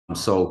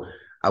So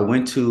I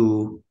went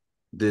to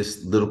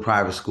this little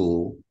private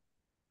school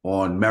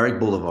on Merrick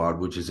Boulevard,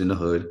 which is in the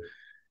hood.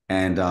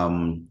 And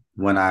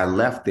when I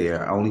left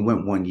there, I only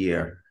went 1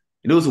 year.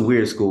 And it was a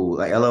weird school.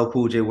 Like LL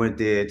Cool J went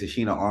there,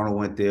 Tashina Arnold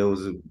went there. It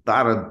was a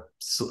lot of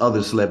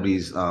other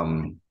celebrities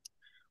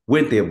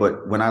went there.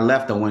 But when I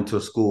left, I went to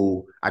a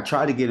school. I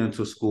tried to get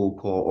into a school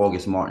called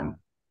August Martin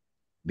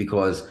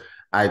because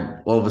I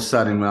all of a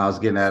sudden when I was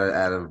getting out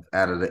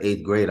of the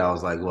eighth grade, I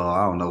was like, well,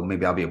 I don't know,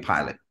 maybe I'll be a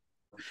pilot.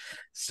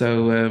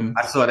 So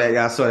I saw that.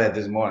 Yeah, I saw that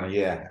this morning.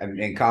 Yeah,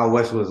 and Kyle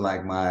West was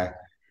like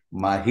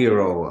my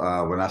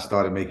hero when I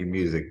started making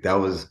music. That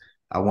was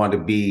I wanted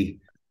to be.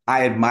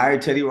 I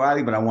admired Teddy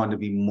Riley, but I wanted to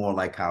be more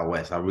like Kyle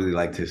West. I really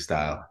liked his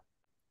style.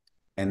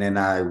 And then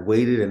I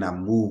waited and I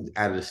moved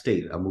out of the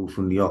state. I moved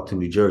from New York to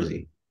New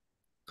Jersey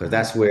because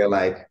that's where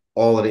like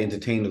all of the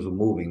entertainers were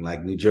moving.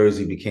 Like New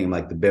Jersey became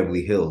like the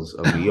Beverly Hills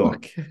of New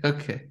York. okay,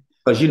 okay.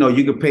 Because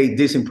you could pay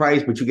decent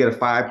price, but you get a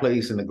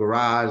fireplace in the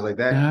garage like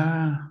that.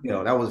 Ah.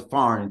 That was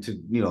foreign to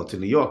New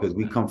Yorkers.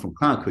 We come from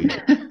concrete.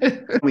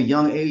 From a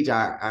young age,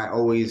 I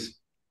always,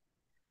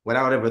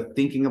 without ever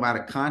thinking about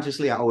it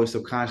consciously, I always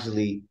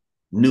subconsciously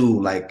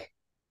knew like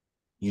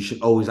you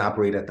should always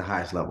operate at the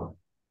highest level.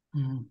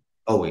 Mm.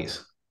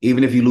 Always.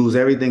 Even if you lose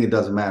everything, it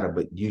doesn't matter,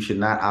 but you should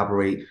not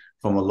operate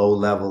from a low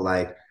level.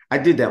 Like I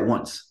did that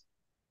once.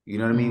 You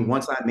know what I mean? Mm.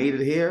 Once I made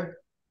it here,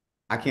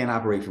 I can't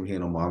operate from here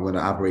no more. I'm going to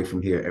operate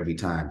from here every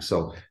time.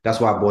 So that's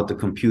why I bought the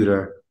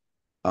computer,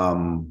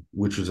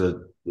 which was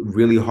a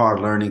really hard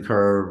learning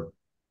curve.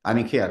 I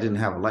didn't care. I didn't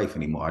have a life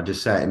anymore. I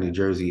just sat in New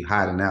Jersey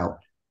hiding out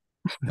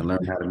and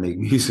learned how to make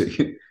music.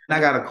 And I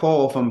got a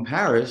call from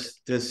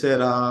Paris that said,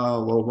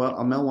 well,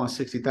 Amel wants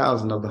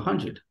 60,000 of the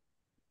 100.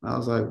 I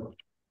was like,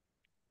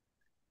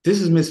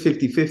 this is Miss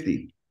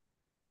 50-50.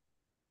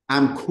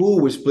 I'm cool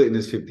with splitting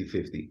this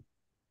 50-50.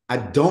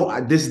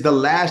 This is the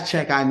last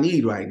check I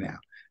need right now.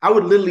 I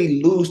would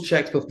literally lose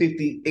checks for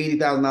 $50,000,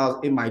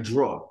 $80,000 in my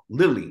drawer.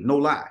 Literally, no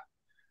lie.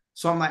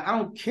 So I'm like, I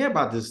don't care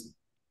about this,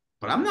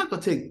 but I'm not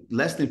going to take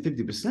less than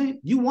 50%.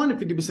 You wanted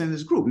 50% of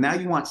this group. Now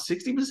you want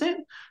 60%?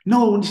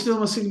 No, you still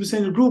want 60%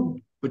 of the group,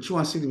 but you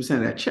want 60%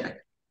 of that check.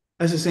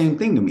 That's the same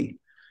thing to me.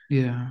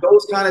 Yeah.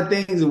 Those kind of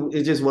things,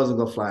 it just wasn't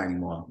going to fly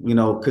anymore,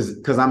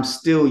 because I'm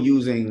still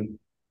using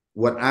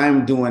what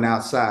I'm doing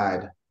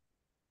outside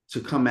to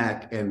come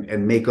back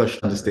and make us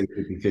understand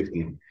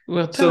 50-50.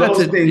 Well, So that's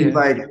those it. things, Yeah.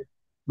 like,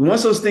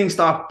 once those things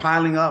start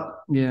piling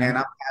up Yeah. and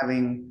I'm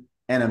having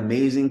an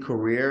amazing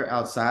career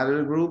outside of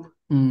the group,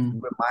 Mm.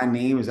 where my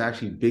name is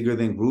actually bigger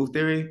than Groove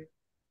Theory,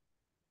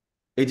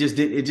 it just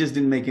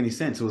didn't make any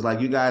sense. It was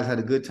like you guys had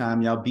a good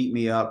time, y'all beat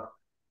me up.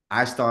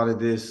 I started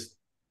this,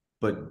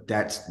 but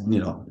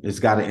it's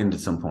got to end at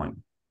some point.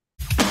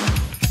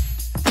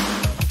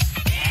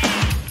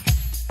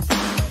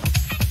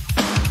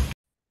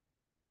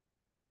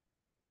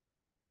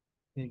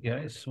 Hey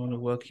guys, I want to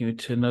welcome you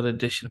to another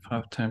edition of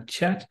Halftime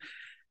Chat.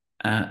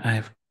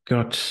 I've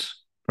got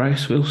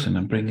Bryce Wilson.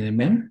 I'm bringing him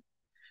in.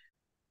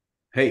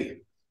 Hey,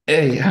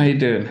 Hey, how you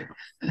doing?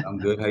 I'm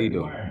good. How you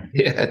doing?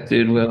 Yeah,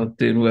 doing well,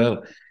 doing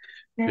well.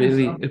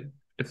 Really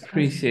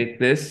appreciate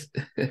this.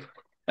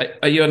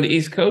 Are you on the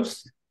East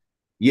Coast?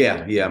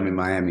 Yeah, yeah, I'm in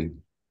Miami.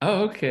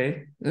 Oh,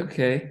 okay,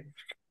 okay.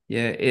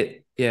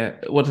 Yeah.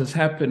 What has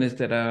happened is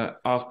that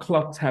our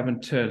clocks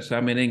haven't turned. So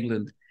I'm in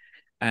England,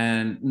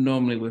 and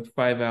normally we're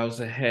 5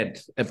 hours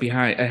ahead,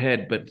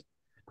 but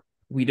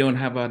we don't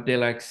have our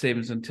daylight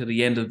savings until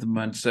the end of the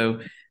month. So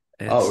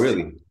Oh, it's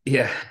really?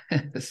 yeah.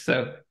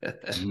 So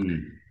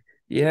Mm.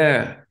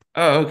 yeah.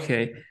 Oh,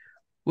 okay.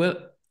 Well,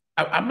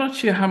 I'm not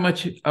sure how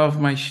much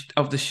of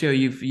of the show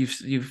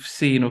you've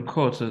seen or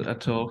caught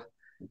at all.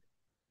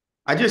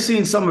 I just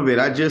seen some of it.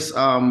 I just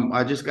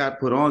got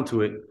put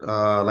onto it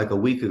like a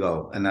week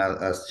ago, and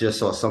I just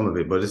saw some of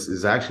it. But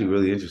it's actually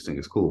really interesting.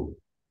 It's cool.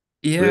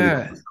 Really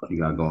Yeah. cool stuff you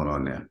got going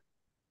on there.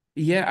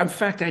 Yeah. In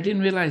fact, I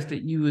didn't realize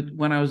that you would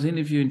when I was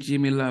interviewing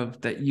Jimmy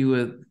Love that you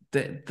were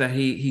that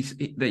he's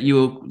that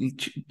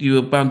you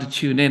were bound to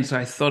tune in. So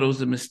I thought it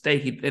was a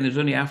mistake. And it was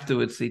only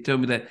afterwards he told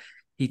me that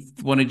he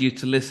wanted you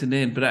to listen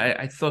in. But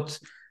I thought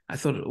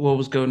what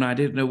was going on. I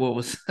didn't know what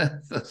was.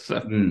 So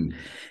Mm.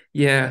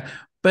 yeah,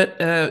 but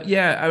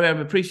yeah, I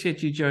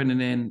appreciate you joining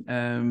in.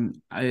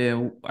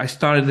 I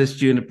started this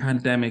during the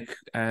pandemic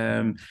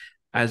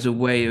as a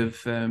way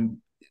of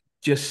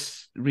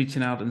just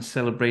reaching out and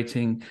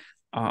celebrating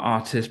our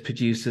artists,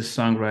 producers,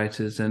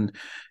 songwriters, and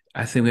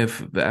I think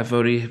I've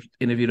already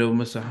interviewed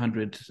almost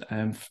 100.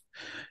 Oh,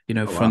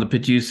 From the wow.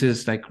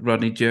 producers like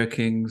Rodney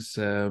Jerkins,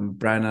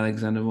 Brian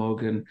Alexander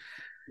Morgan,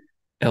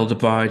 Elder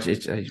Barge.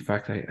 In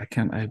fact, I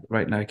can't.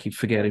 Right now I keep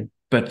forgetting.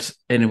 But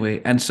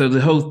anyway, and so the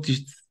whole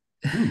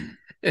Hmm.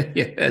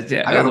 yeah, I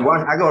gotta Elder.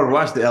 watch. I gotta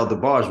watch the El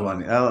DeBarge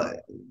one.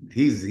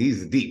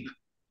 He's deep.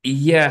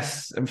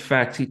 Yes, in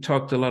fact, he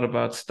talked a lot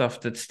about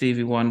stuff that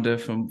Stevie Wonder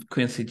from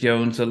Quincy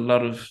Jones, a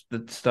lot of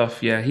the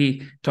stuff. Yeah,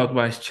 he talked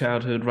about his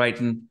childhood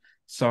writing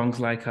songs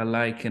like I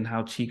Like and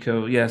how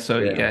Chico. Yeah, so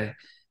Yeah,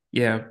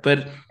 yeah.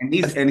 But and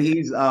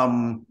he's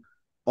on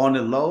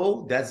the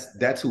low.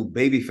 That's who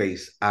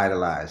Babyface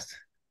idolized.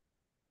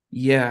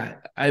 Yeah,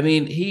 I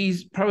mean,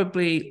 he's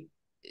probably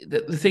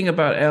the thing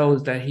about L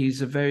is that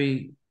he's a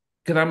very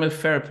because I'm a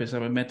therapist,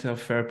 I'm a mental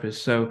health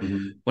therapist. So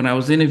Mhm. when I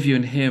was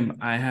interviewing him,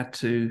 I had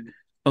to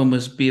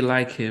almost be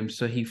like him,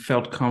 so he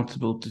felt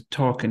comfortable to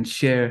talk and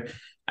share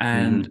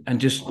Mhm. and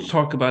just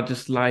talk about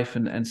just life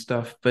and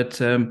stuff. But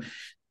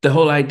the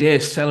whole idea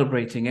is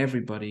celebrating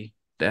everybody.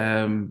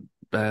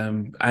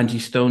 Angie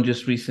Stone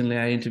just recently,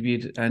 I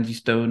interviewed Angie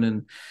Stone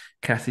and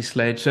Kathy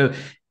Sledge. So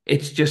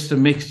it's just a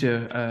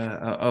mixture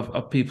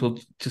of people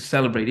to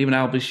celebrate. Even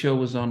Albert Shaw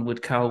was on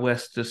with Cal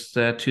West just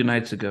 2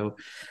 nights ago.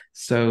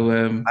 So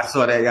I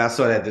saw that. Yeah, I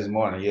saw that this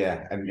morning.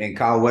 Yeah, and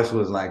Kyle West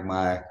was like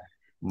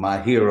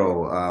my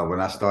hero when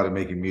I started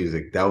making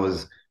music. That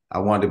was I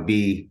wanted to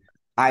be.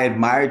 I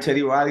admired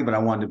Teddy Riley, but I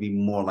wanted to be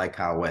more like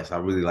Kyle West. I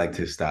really liked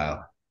his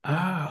style.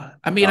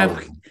 I mean, I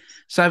was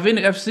I've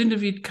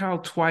interviewed Cal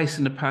twice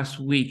in the past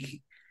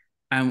week,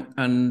 and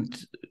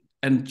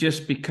and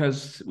just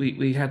because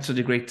we had such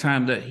a great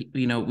time that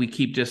we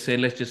keep just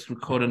saying let's just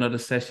record another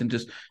session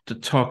just to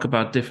talk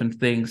about different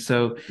things.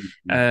 So,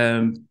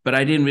 but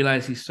I didn't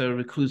realize he's so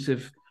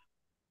reclusive.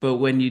 But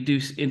when you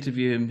do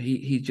interview him,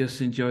 he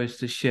just enjoys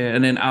to share,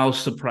 and then I'll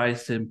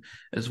surprise him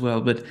as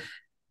well. But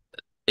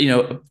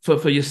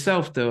for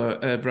yourself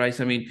though, Bryce,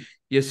 I mean,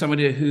 you're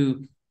somebody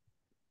who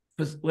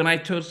when I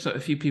told a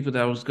few people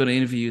that I was going to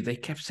interview you, they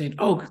kept saying,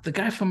 "Oh, the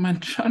guy from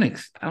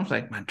Mantronix." I was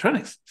like,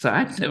 "Mantronix?" So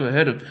I'd never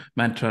heard of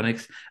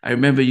Mantronix. I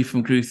remember you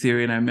from Groove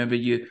Theory, and I remember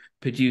you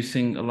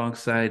producing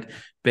alongside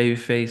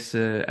Babyface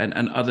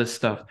and other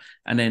stuff,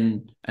 and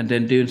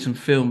then doing some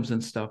films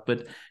and stuff.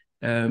 But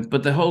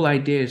the whole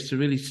idea is to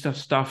really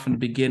start from the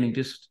beginning,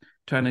 just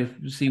trying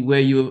to see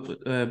where you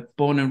were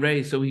born and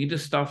raised. So we can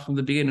just start from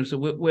the beginning. So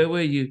where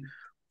were you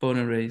born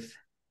and raised?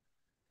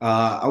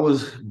 I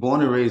was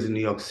born and raised in New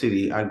York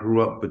City. I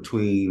grew up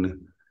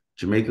between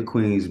Jamaica,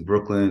 Queens,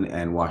 Brooklyn,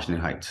 and Washington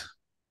Heights.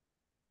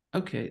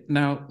 Okay.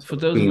 Now, So for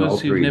those of between us all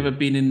who've three. never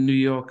been in New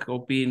York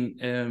or been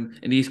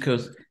in the East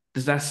Coast,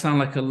 does that sound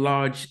like a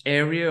large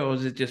area, or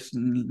is it just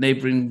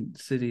neighboring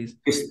cities?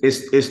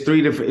 It's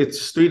three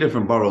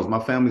different boroughs. My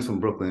family's from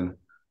Brooklyn.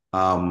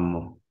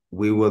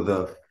 We were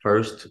the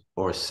first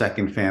or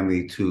second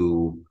family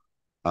to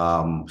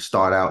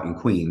start out in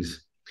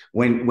Queens.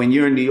 When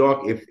you're in New York,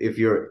 if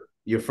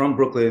you're from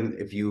Brooklyn,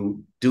 if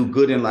you do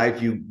good in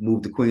life, you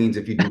move to Queens.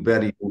 If you do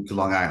better, you move to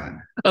Long Island.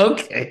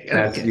 Okay.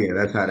 That's Okay. yeah,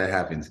 that's how that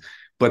happens.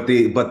 But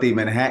the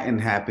Manhattan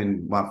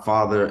happened. My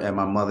father and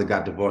my mother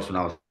got divorced when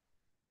I was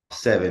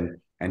 7,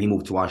 and he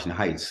moved to Washington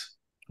Heights,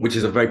 which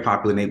is a very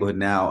popular neighborhood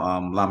now.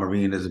 La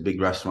Marina is a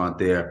big restaurant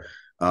there.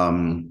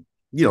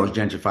 It's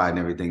gentrified and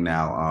everything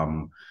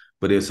now.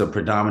 But it's a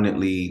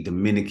predominantly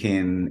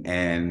Dominican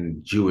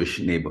and Jewish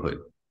neighborhood.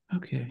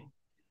 Okay.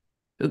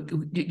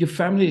 Your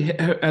family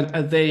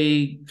are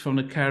they from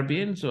the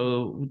Caribbean,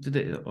 or did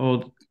they?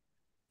 Or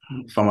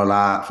From a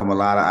lot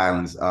of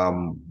islands.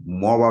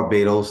 More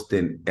Barbados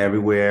than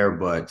everywhere,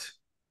 but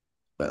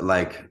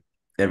like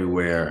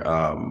everywhere.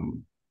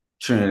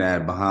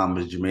 Trinidad,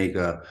 Bahamas,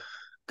 Jamaica,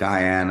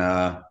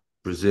 Guyana,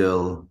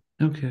 Brazil,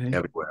 okay,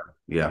 everywhere.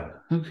 Yeah.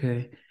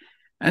 okay.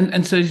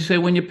 And so you say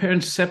when your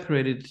parents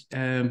separated,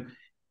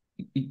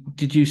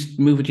 did you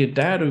move with your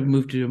dad or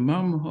move to your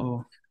mom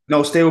or?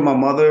 No, stay with my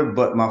mother,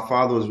 but my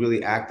father was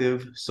really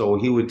active. So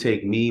he would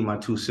take me, my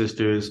two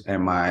sisters,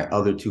 and my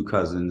other two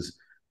cousins,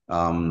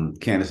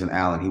 Candace and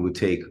Alan. He would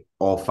take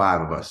all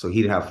five of us. So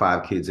he'd have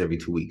 5 kids every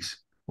 2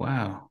 weeks,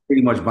 Wow.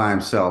 pretty much by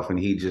himself, and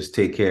he'd just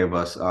take care of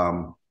us.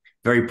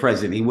 Very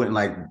present. He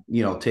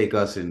wouldn't take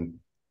us and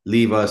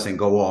leave us and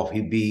go off.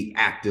 He'd be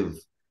active,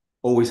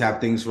 always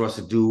have things for us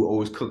to do,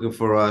 always cooking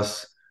for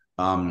us,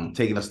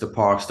 taking us to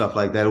parks, stuff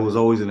like that. It was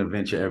always an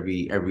adventure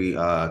every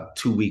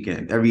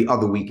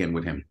other weekend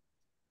with him.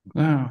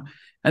 Wow.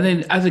 And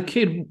then as a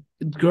kid,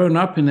 growing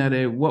up in that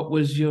area, what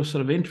was your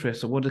sort of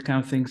interest or what are the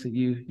kind of things that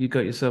you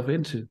got yourself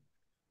into?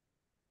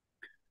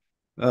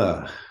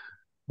 Uh,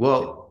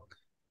 well,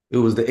 it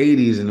was the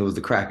 80s and it was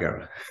the crack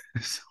era.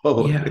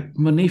 So Yeah,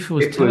 Monifa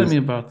was it telling me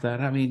was, about that.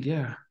 I mean,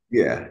 yeah.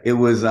 yeah, it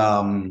was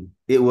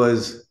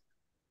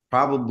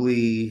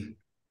probably,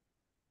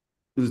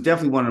 it was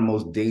definitely one of the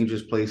most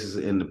dangerous places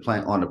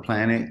on the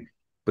planet,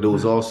 but it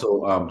was Wow.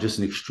 also just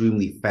an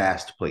extremely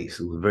fast place.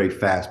 It was very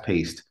fast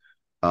paced.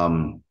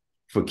 Um,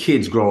 for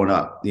kids growing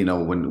up,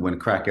 when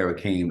crack era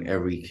came,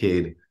 every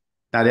kid,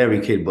 not every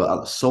kid,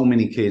 but so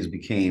many kids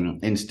became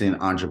instant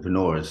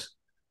entrepreneurs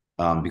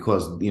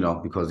because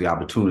the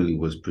opportunity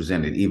was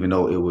presented, even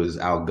though it was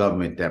our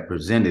government that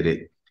presented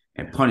it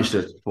and punished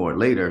us for it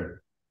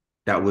later.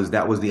 That was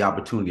the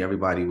opportunity.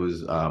 Everybody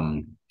was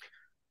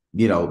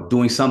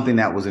doing something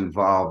that was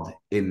involved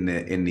in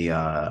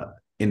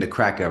the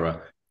crack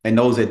era. And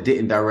those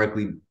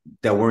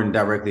that weren't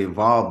directly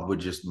involved were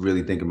just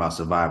really thinking about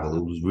survival.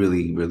 It was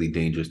really, really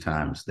dangerous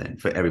times then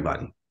for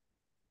everybody.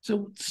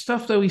 So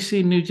stuff that we see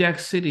in New Jack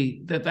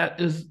City,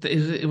 that is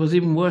it was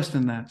even worse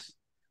than that.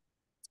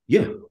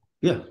 Yeah,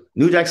 yeah.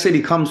 New Jack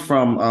City comes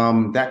from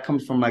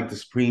like the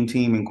Supreme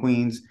Team in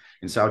Queens,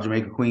 in South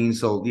Jamaica, Queens.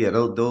 So yeah,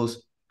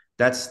 those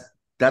that's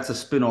that's a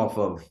spinoff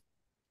of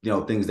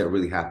things that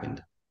really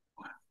happened.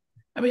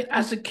 I mean,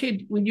 as a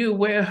kid, were you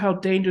aware how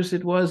dangerous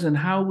it was, and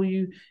how were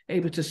you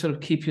able to sort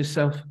of keep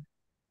yourself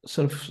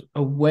sort of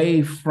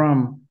away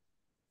from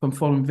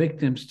falling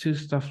victims to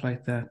stuff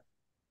like that?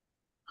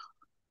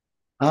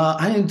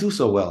 I didn't do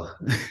so well,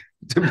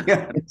 to be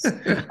honest.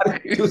 I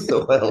didn't do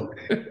so well.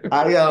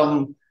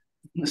 I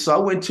so I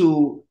went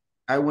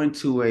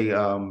to a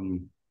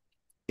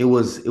it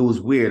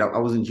was weird. I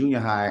was in junior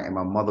high and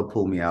my mother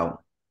pulled me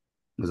out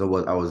because I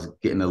was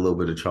getting a little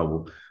bit of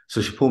trouble.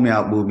 So she pulled me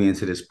out, moved me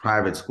into this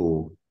private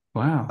school,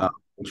 Wow.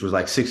 which was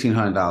like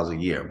 $1,600 a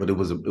year, but it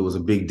was a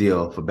big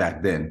deal for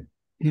back then.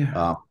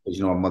 Yeah.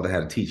 Because my mother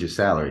had a teacher's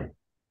salary.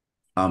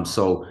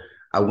 So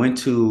I went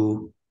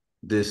to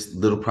this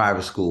little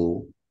private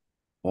school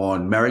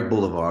on Merrick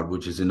Boulevard,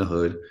 which is in the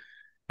hood.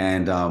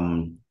 And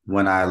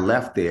when I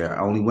left there,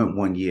 I only went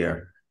 1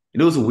 year.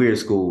 And it was a weird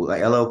school.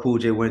 Like LL Cool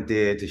J went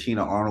there,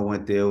 Tashina Arnold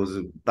went there. It was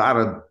a lot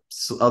of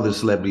other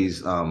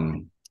celebrities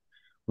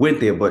went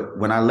there. But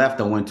when I left,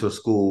 I went to a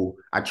school.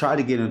 I tried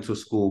to get into a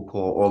school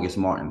called August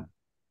Martin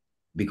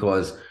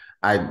because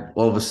I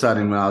all of a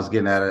sudden when I was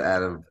getting out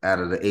of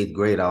the 8th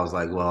grade, I was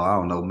like, well, I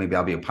don't know, maybe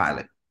I'll be a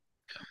pilot.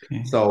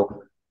 Okay.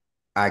 So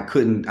I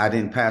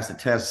didn't pass the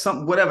test.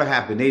 Whatever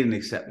happened, they didn't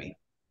accept me.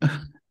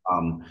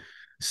 Um,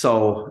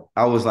 so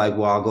I was like,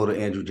 well, I'll go to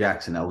Andrew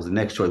Jackson. That was the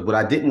next choice. What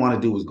I didn't want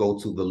to do was go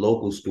to the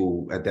local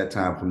school at that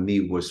time for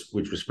me, which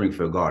was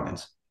Springfield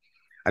Gardens.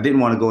 I didn't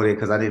want to go there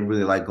because I didn't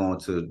really like going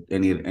to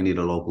any of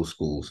the local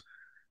schools.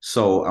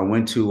 So I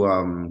went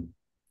to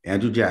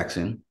Andrew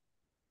Jackson,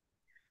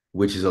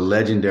 which is a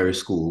legendary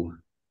school.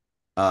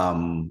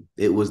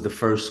 It was the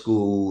first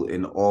school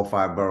in all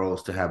 5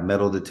 boroughs to have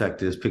metal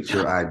detectors,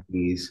 picture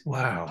IDs.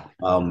 Wow.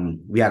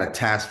 We had a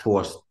task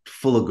force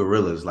full of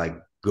gorillas, like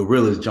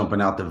gorillas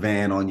jumping out the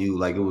van on you.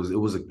 Like it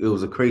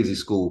was a crazy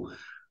school.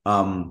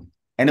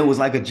 And it was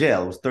like a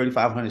jail. It was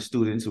 3,500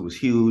 students. It was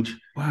huge.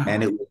 Wow.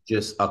 And it was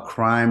just a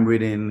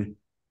crime-ridden,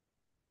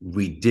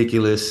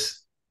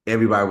 ridiculous.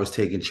 Everybody was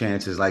taking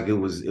chances. Like that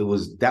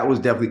was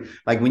definitely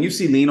like when you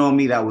see Lean on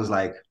Me, that was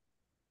like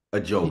a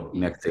joke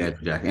next to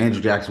Andrew Jackson.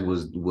 Andrew Jackson it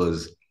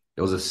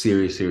was a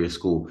serious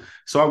school.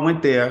 So I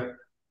went there.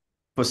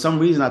 For some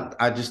reason,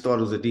 I just thought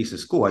it was a decent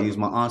school. I used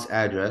my aunt's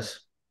address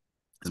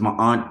because my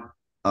aunt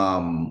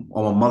on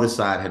my mother's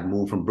side had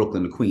moved from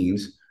Brooklyn to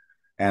Queens,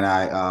 and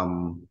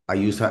I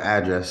used her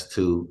address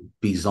to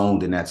be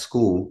zoned in that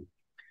school.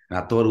 And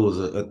I thought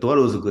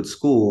it was a good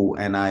school,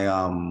 and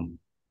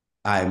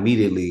I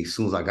immediately, as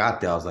soon as I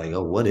got there, I was like,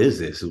 oh, what is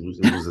this? It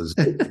was a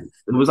zoo.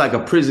 It was like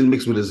a prison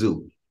mixed with a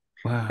zoo.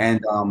 Wow.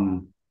 And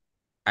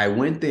I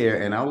went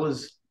there, and I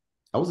was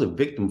a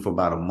victim for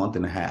about a month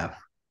and a half.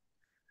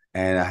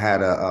 And I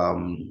had a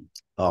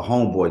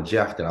homeboy,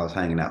 Jeff, that I was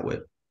hanging out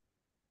with.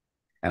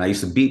 And I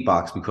used to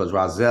beatbox because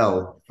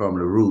Rozelle from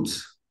The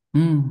Roots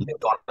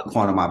lived on the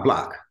corner of my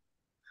block.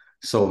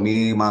 So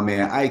me and my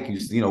man Ike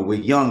used, we're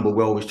young, but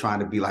we're always trying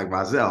to be like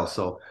Rozelle.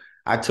 So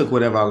I took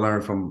whatever I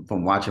learned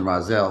from watching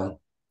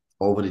Rozelle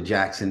over to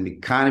Jackson. We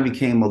kind of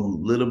became a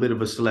little bit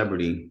of a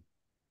celebrity.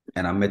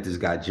 And I met this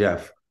guy,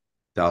 Jeff,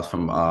 that was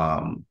from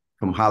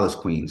Hollis,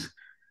 Queens.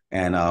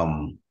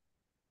 And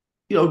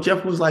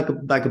Jeff was like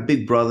a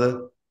big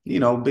brother.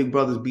 Big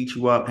brothers beat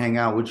you up, hang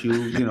out with you,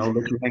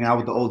 let you hang out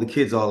with the older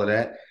kids, all of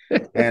that.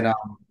 And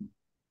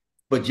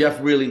but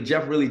Jeff really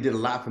did a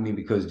lot for me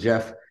because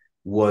Jeff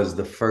was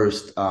the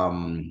first.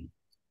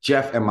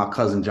 Jeff and my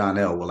cousin John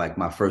L were like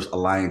my first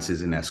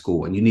alliances in that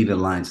school, and you need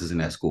alliances in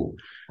that school.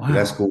 Wow.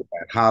 That school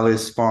had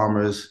Hollis,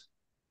 Farmers,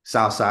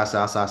 Southside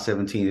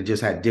 17. It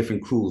just had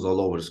different crews all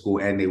over the school,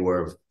 and they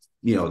were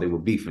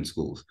beefing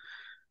schools.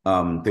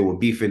 They were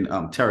beefing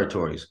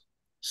territories.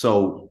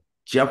 So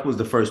Jeff was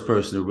the first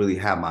person to really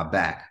have my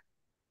back,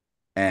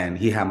 and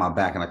he had my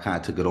back, and I kind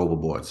of took it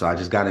overboard. So I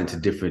just got into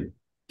different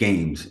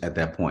games at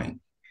that point.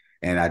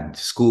 And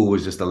school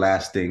was just the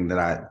last thing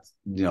that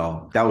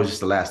was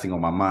just the last thing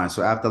on my mind.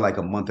 So after like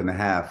a month and a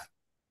half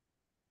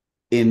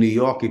in New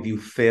York, if you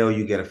fail,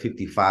 you get a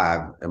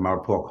 55, and my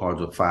report cards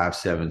were 5,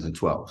 7s, and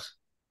 12s.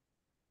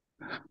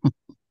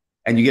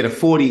 And you get a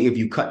 40 if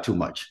you cut too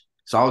much.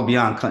 So I was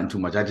beyond cutting too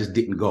much. I just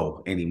didn't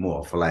go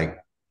anymore for like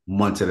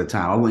months at a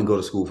time. I wouldn't go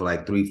to school for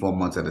like 3, 4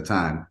 months at a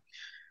time.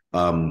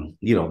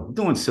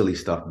 Doing silly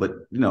stuff. But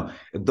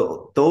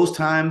those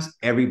times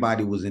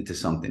everybody was into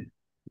something.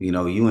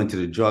 You into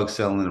the drug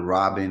selling,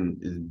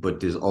 robbing,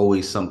 but there's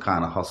always some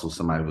kind of hustle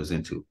somebody was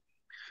into.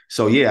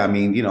 So yeah, I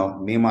mean,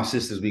 me and my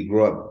sisters, we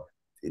grew up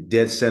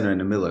dead center in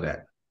the middle of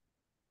that.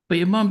 But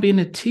your mom being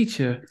a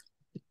teacher,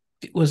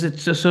 was it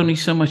just only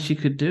so much she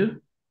could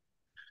do?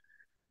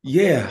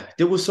 Yeah,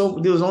 there was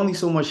only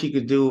so much she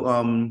could do.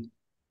 My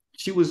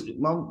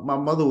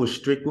mother was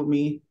strict with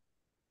me.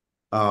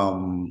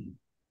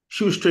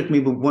 She was strict with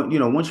me, but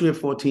once you hit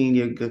 14,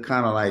 you're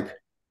kind of like,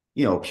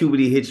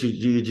 puberty hits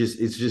you.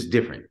 It's just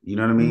different. You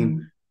know what I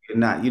mean? You're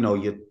not,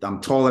 I'm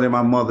taller than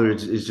my mother.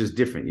 It's just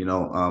different.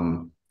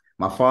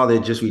 My father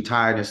just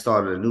retired and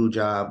started a new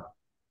job.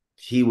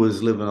 He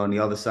was living on the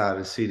other side of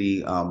the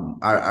city.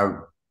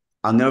 I'll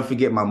never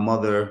forget my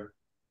mother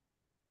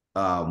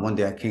one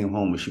day I came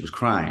home and she was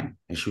crying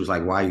and she was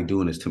like, "Why are you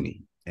doing this to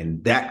me?"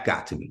 And that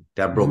got to me.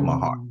 That broke my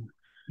heart.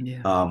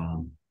 Yeah.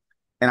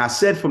 And I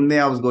said from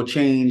there I was gonna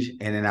change,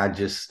 and then I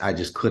just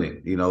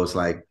couldn't. It's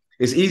like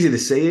it's easy to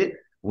say it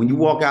when you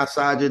walk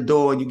outside your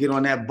door and you get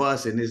on that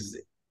bus and it's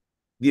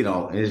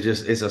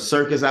a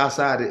circus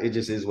outside. It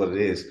just is what it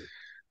is.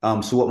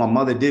 So what my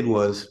mother did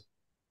was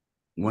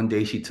one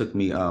day she took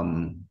me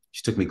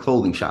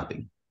clothing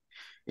shopping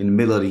in the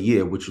middle of the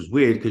year, which was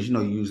weird because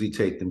you usually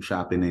take them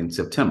shopping in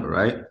September,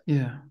 right?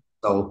 Yeah.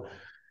 So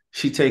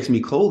she takes me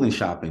clothing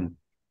shopping.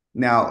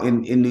 Now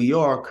in New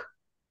York,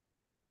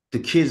 the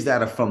kids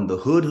that are from the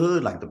hood,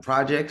 like the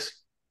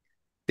projects,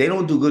 they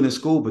don't do good in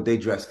school, but they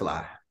dress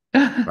fly,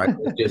 right?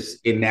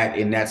 Just in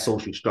that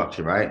social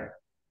structure, right?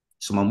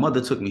 So my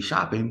mother took me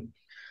shopping.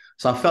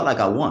 So I felt like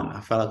I won. I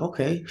felt like,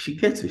 okay, she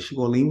gets it. She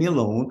gonna leave me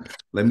alone.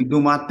 Let me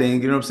do my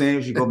thing. You know what I'm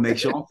saying? She gonna make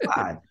sure I'm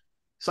fine.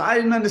 So I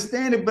didn't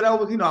understand it, but I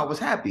was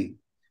happy.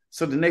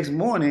 So the next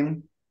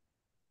morning,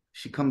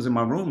 she comes in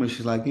my room and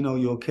she's like,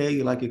 you okay?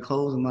 You like your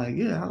clothes? I'm like,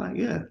 yeah. I'm like,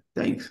 yeah,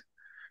 thanks.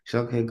 She's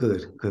like, okay,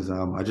 good. Because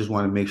I just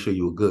want to make sure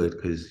you were good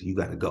because you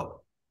got to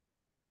go.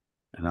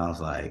 And I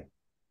was like,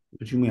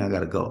 what you mean I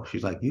got to go?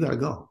 She's like, you got to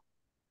go.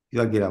 You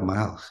got to get out of my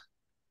house.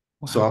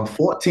 Wow. So I'm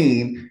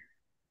 14.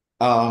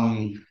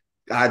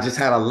 I just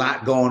had a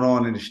lot going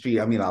on in the street.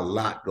 I mean, a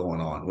lot going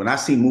on. When I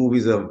see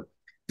movies of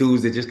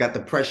dudes that just got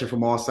the pressure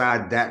from all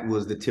sides, that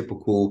was the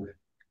typical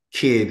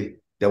kid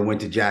that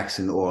went to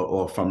Jackson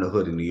or from the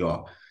hood in New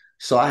York.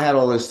 So I had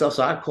all this stuff.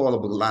 So I'd call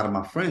up a lot of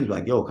my friends,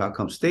 like, yo, can I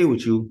come stay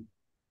with you?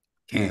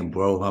 Can't,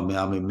 bro. I mean,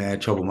 I'm in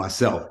mad trouble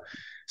myself.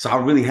 So I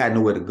really had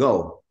nowhere to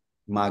go.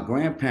 My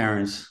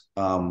grandparents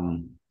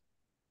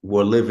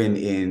were living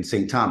in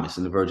St. Thomas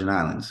in the Virgin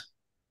Islands.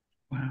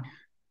 Wow.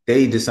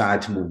 They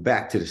decided to move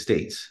back to the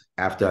States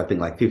after I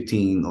think like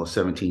 15 or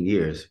 17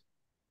 years.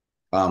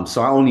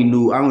 So I only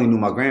knew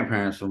my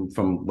grandparents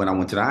from when I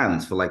went to the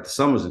islands for like the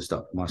summers and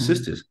stuff, my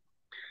sisters.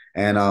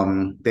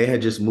 And they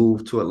had just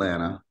moved to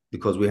Atlanta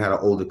because we had an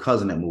older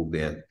cousin that moved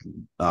there.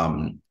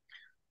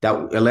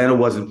 That Atlanta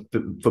wasn't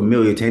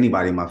familiar to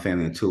anybody in my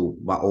family until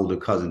my older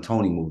cousin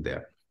Tony moved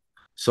there.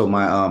 So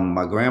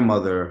my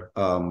grandmother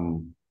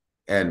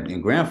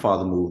and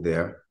grandfather moved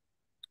there.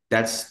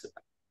 That's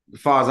as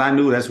far as I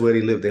knew, that's where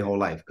they lived their whole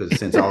life. Because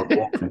since I was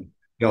born,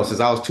 since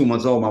I was 2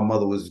 months old, my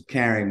mother was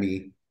carrying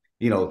me,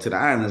 to the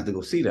islands to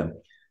go see them.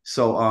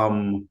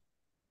 So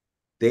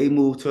they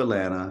moved to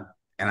Atlanta,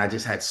 and I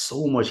just had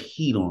so much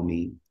heat on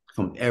me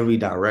from every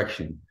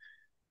direction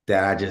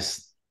that I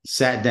just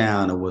sat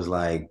down and was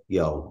like,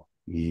 yo,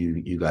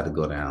 you got to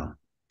go down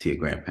to your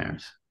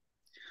grandparents.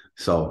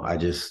 So I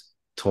just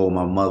told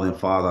my mother and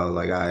father, I was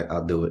like,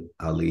 I'll do it.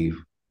 I'll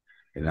leave.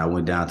 And I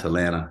went down to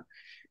Atlanta.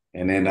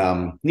 And then,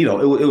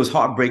 it was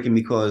heartbreaking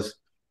because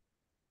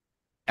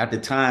at the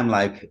time,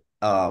 like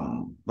I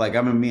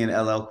remember me and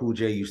LL Cool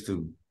J used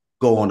to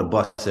go on the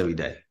bus every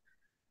day.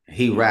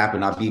 He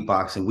rapping, I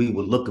beatbox, and we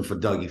were looking for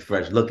Dougie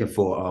Fresh, looking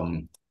for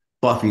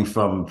Buffy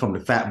from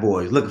the Fat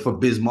Boys, looking for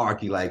Biz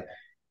Markie. Like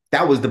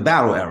that was the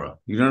battle era.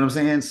 You know what I'm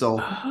saying? So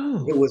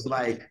It was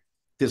like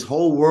this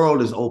whole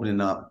world is opening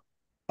up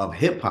of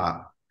hip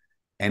hop,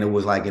 and it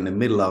was like in the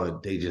middle of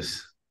it, they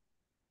just,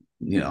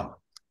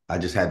 I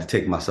just had to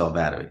take myself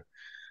out of it.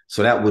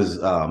 So that was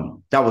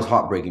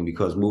heartbreaking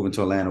because moving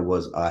to Atlanta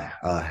was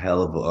a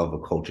hell of a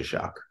culture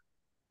shock.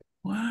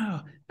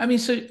 Wow.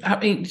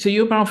 So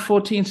you're about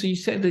 14. So you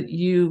said that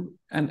you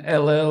and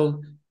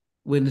LL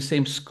were in the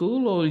same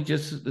school or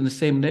just in the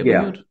same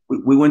neighborhood? Yeah,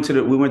 we went to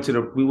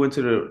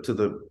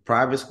the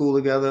private school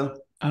together,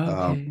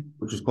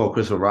 which was called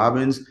Christopher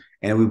Robbins,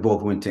 and we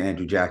both went to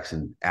Andrew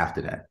Jackson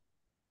after that.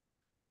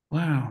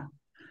 Wow.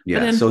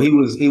 Yeah. So he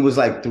was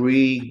like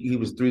he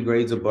was 3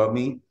 grades above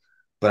me.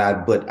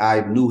 But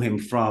I knew him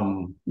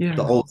from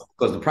the old,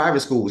 because the private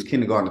school was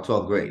kindergarten to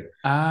 12th grade.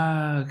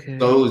 Okay.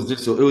 So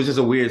it was just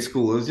a weird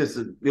school.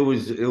 It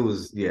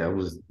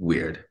was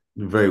weird.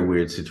 Very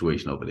weird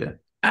situation over there.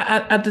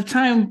 At the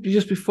time,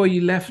 just before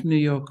you left New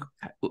York,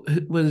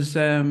 was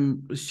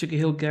Sugar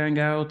Hill Gang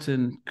out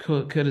and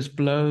Curtis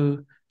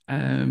Blow?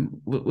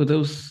 Were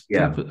those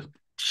type of...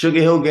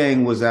 Sugar Hill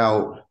Gang was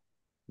out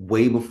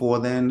way before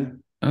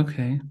then.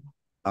 Okay.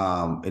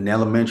 In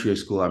elementary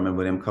school, I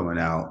remember them coming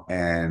out,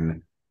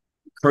 and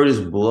Curtis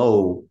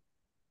Blow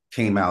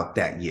came out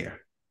that year.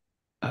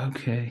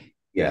 Okay.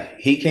 Yeah,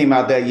 he came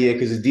out that year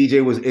because his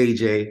DJ was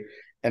AJ,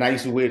 and I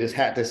used to wear this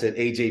hat that said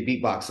AJ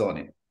Beatbox on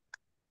it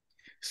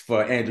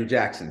for Andrew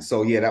Jackson.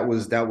 So yeah, that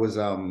was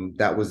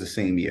the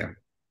same year.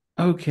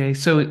 Okay,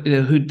 so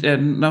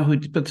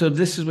but so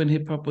this is when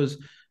hip hop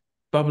was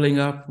bubbling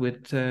up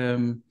with.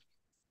 This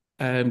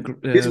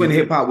when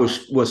hip hop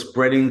was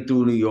spreading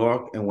through New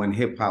York, and when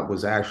hip hop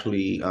was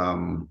actually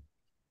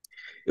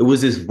it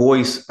was this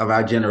voice of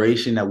our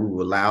generation that we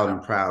were loud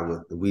and proud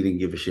with. We didn't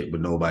give a shit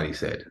what nobody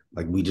said.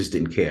 Like we just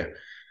didn't care.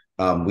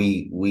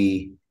 We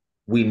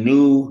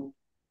knew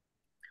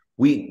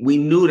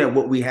that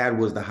what we had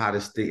was the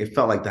hottest thing. It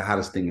felt like the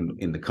hottest thing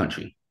in the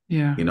country.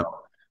 Yeah.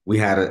 We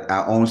had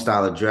our own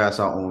style of dress,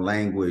 our own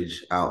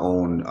language, our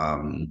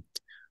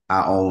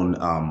our own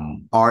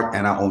art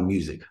and our own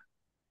music.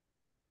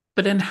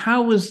 But then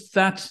how was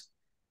that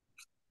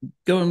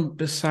going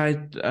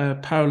beside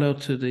parallel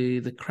to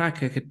the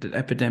crack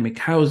epidemic?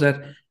 How was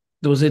that?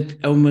 Was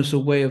it almost a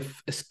way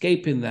of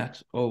escaping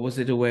that, or was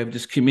it a way of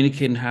just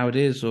communicating how it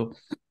is? Or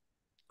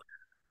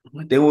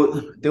They were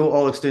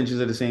all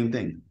extensions of the same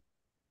thing.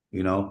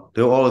 They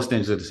were all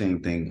extensions of the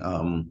same thing.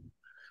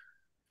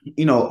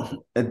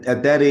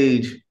 At that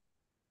age,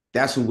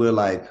 that's when we're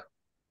like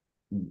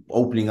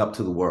opening up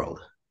to the world.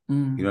 You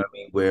know what I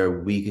mean?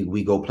 Where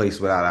we go places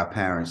without our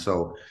parents.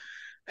 So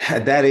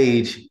at that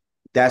age,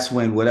 that's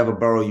when whatever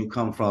borough you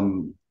come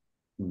from,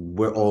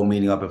 we're all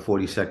meeting up at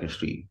 42nd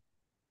Street,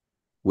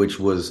 which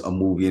was a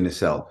movie in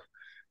itself.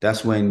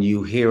 That's when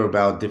you hear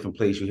about different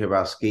places. You hear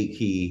about Skate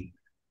Key,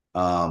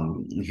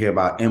 you hear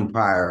about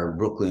Empire,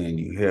 Brooklyn.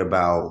 You hear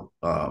about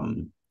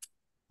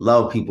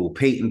Love People,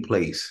 Peyton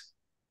Place.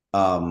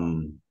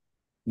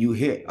 You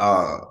hear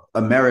Club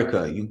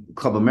America.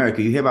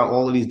 You hear about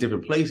all of these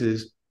different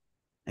places,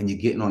 and you're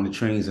getting on the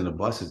trains and the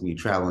buses, and you're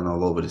traveling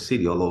all over the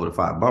city, all over the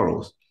 5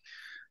 boroughs.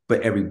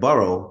 But every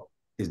borough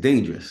is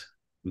dangerous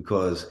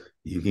because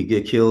you can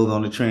get killed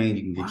on the train.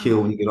 You can get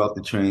killed when you get off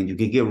the train. You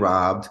can get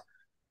robbed.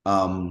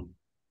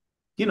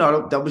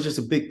 That was just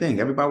a big thing.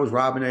 Everybody was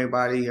robbing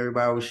everybody.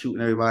 Everybody was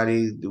shooting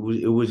everybody.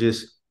 It was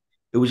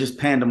just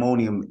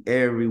pandemonium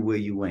everywhere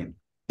you went.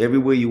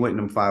 Everywhere you went in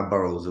them 5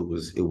 boroughs,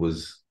 it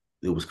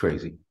was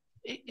crazy.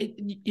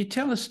 You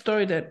tell a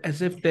story that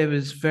as if there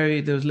was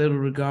little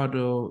regard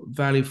or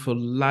value for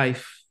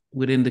life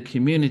within the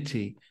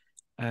community,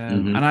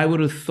 and I would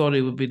have thought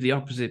it would be the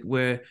opposite,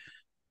 where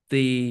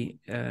the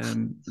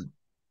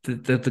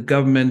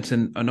government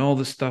and all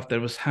the stuff that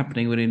was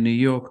happening within New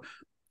York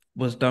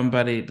was done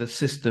by the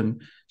system.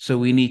 So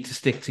we need to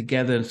stick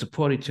together and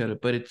support each other.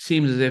 But it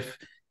seems as if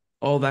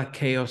all that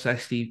chaos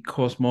actually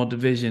caused more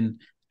division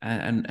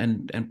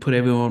and put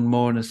everyone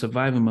more in a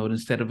survival mode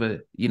instead of a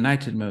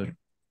united mode.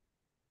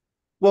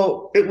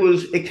 Well,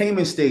 it came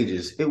in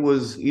stages. It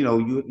was,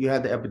 you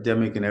had the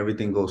epidemic and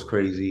everything goes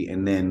crazy.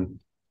 And then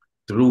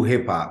through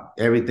hip hop,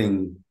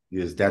 everything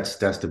that's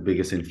the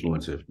biggest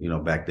influencer,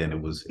 back then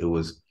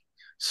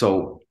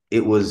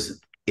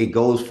it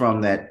goes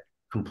from that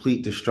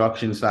complete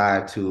destruction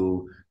side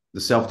to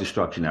the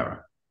self-destruction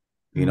era,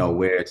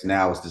 where it's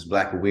this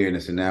Black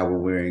awareness. And now we're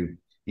wearing,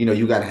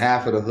 you got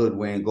half of the hood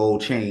wearing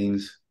gold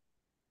chains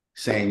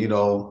saying,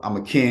 I'm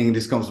a king.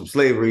 This comes from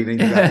slavery. Then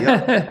you got the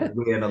other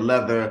wearing a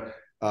leather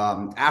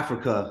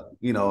Africa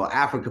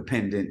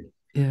pendant.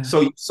 Yeah.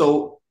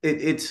 So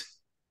it's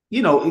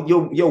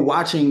you're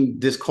watching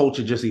this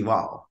culture just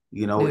evolve.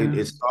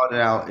 It started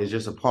out as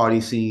just a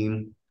party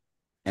scene,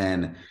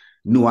 and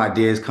new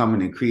ideas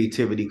coming and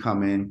creativity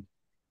coming,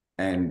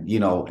 and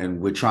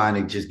we're trying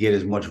to just get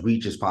as much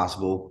reach as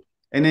possible.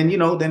 And then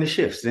then it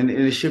shifts, and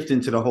it shifts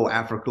into the whole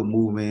Africa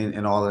movement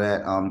and all of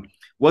that.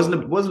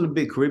 Wasn't a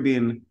big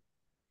Caribbean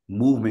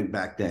movement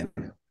back then.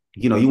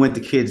 You went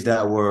to kids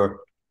that were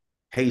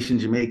Haitian,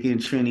 Jamaican,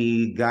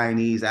 Trini,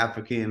 Guyanese,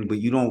 African, but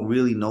you don't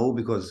really know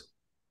because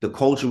the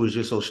culture was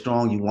just so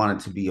strong. You wanted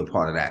to be a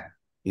part of that.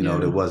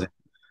 There wasn't.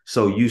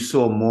 So you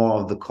saw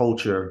more of the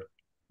culture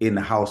in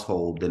the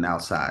household than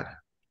outside.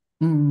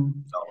 So.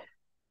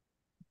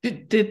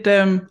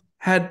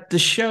 Had the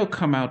show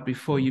come out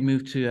before you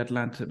moved to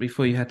Atlanta?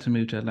 Before you had to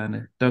move to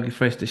Atlanta, Doggy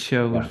Fresh, the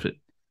show.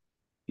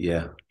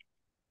 Yeah.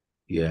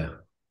 That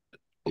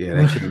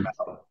came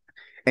out.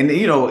 And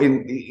you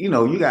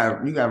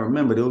gotta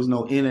remember, there was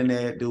no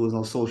internet, there was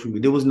no social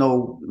media, there was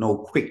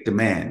no quick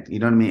demand, you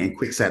know what I mean, and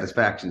quick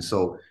satisfaction.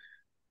 So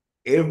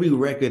every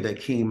record that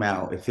came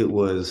out, if it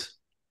was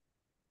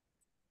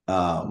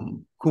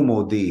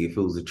Kumo D, if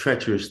it was the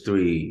Treacherous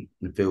 3,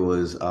 if it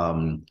was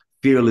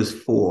Fearless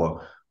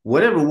 4,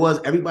 whatever it was,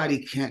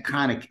 everybody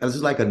kind of, it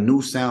was like a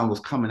new sound was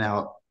coming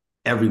out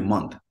every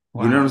month.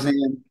 Wow. You know what I'm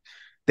saying?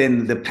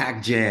 Then the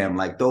Pac Jam,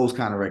 like those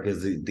kind of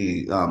records,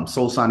 the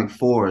Soul Sonic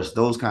Force,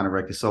 those kind of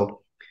records.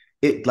 So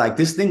it like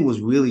this thing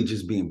was really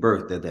just being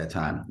birthed at that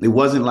time. It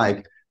wasn't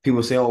like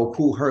people say, "Oh,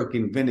 Kool Herc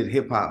invented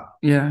hip hop."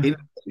 Yeah, he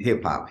invented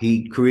hip hop.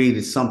 He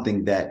created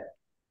something that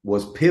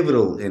was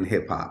pivotal in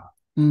hip hop.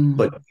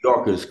 But New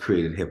Yorkers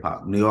created hip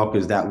hop. New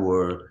Yorkers that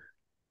were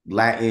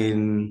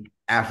Latin,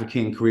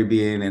 African,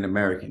 Caribbean, and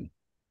American.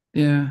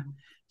 Yeah.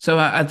 So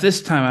at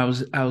this time,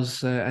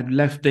 I'd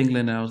left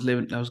England. I was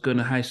going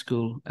to high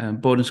school,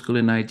 boarding school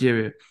in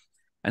Nigeria,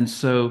 and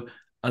so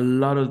a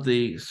lot of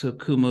the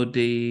Kumo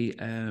D,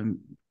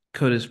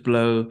 Curtis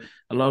Blow,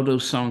 a lot of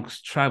those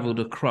songs traveled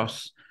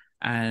across,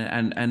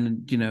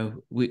 and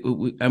we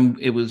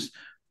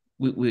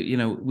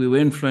were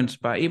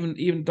influenced by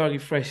even Doggy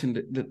Fresh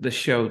and the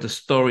show, the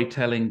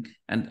storytelling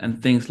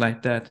and things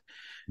like that.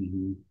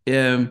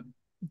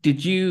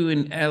 Did you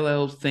and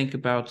LL think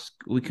about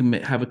we can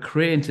have a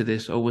career into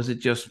this, or was it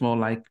just more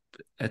like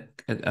a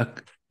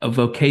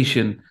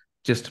vocation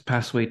just to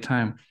pass away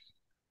time?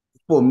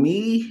 For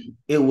me,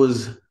 it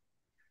was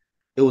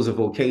a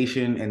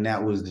vocation, and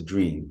that was the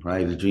dream,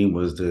 right? The dream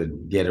was to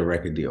get a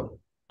record deal.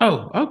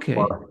 Oh, okay.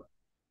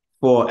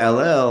 For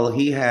LL,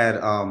 he had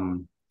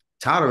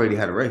Todd already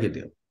had a record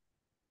deal.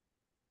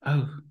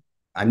 Oh.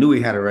 I knew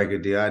he had a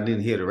record deal. I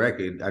didn't hear the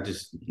record. I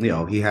just,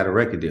 he had a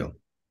record deal.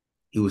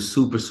 He was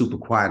super, super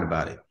quiet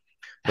about it,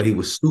 but he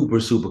was super,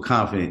 super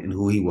confident in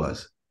who he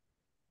was.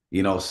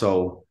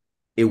 So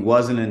it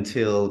wasn't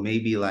until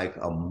maybe like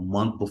a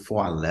month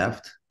before I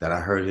left that I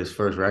heard his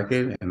first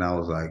record, and I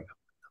was like,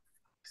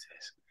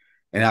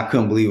 and I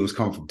couldn't believe it was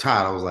coming from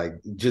Todd. I was like,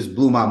 it just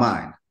blew my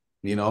mind.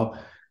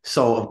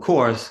 So of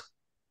course,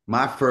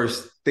 my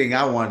first thing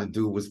I wanted to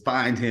do was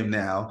find him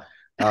now.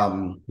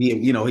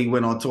 He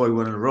went on tour, he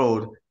went on the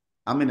road.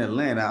 I'm in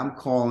Atlanta.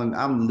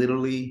 I'm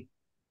literally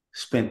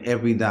spent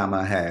every dime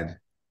I had,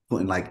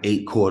 putting like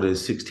 8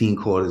 quarters, 16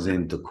 quarters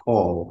in to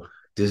call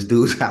this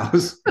dude's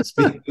house,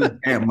 speak to his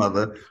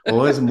grandmother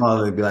or his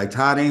mother, and be like,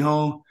 Todd ain't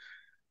home.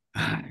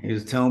 He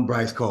was telling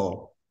Bryce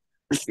call.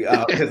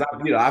 Because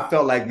I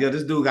felt like,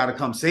 this dude got to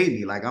come save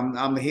me. Like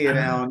I'm here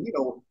now.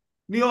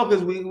 New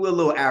Yorkers, we're a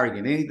little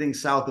arrogant. Anything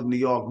south of New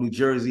York, New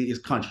Jersey is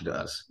country to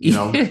us.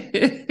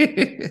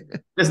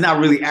 That's not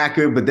really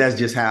accurate, but that's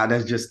just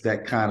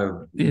that kind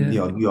of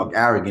New York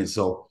arrogance.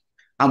 So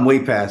I'm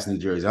way past New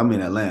Jersey. I'm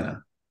in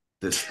Atlanta.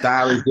 The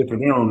style is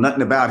different. They don't know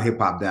nothing about hip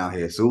hop down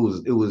here. So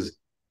it was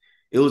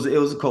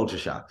a culture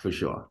shock for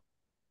sure.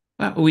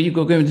 Wow, were you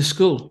going to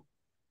school?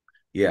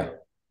 Yeah.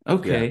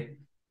 Okay.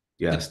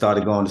 Yeah. I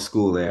started going to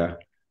school there,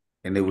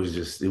 and it was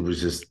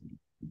just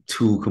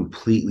 2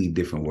 completely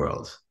different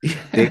worlds.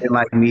 They didn't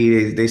like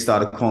me. They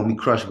started calling me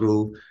Crush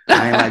Groove.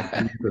 I ain't like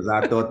them because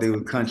I thought they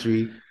were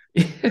country.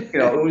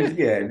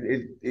 It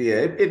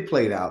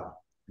played out.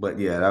 But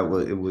yeah,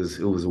 it was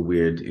a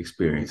weird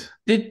experience.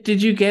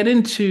 Did you get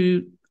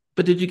into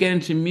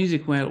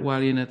music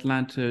while you're in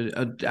Atlanta,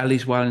 or at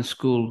least while in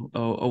school,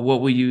 or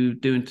what were you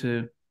doing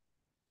to?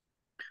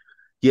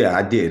 Yeah,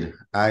 I did.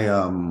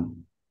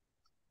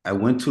 I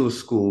went to a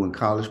school in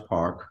College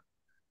Park.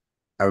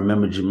 I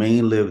remember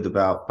Jermaine lived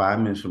about 5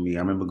 minutes from me. I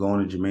remember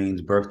going to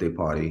Jermaine's birthday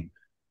party,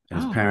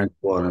 and his parents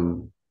bought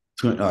him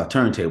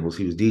turntables.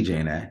 He was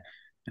DJing that.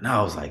 And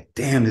I was like,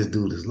 damn, this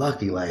dude is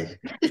lucky. Like,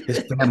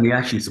 his family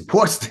actually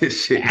supports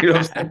this shit. You know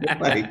what I'm saying?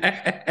 Like,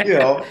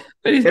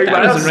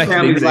 everybody else's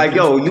family is like,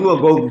 yo, you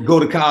will go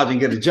to college and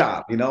get a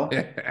job,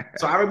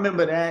 So I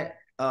remember that.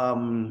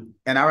 And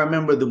I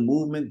remember the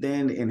movement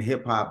then in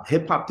hip hop.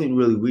 Hip hop didn't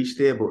really reach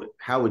there, but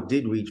how it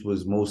did reach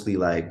was mostly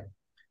like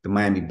the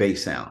Miami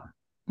bass sound.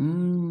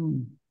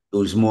 It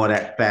was more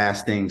that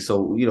fast thing.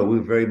 So, we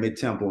were very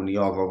mid-tempo in New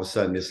York. All of a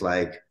sudden, this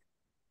like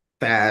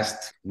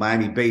fast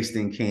Miami bass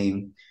thing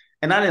came.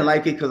 And I didn't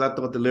like it because I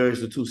thought the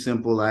lyrics were too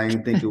simple. I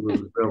didn't think it was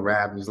real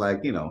rap. It was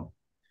like,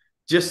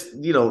 just,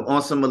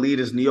 on some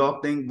elitist New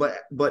York thing.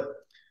 But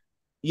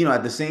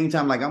at the same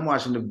time, like I'm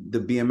watching the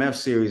BMF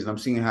series and I'm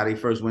seeing how they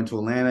first went to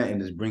Atlanta and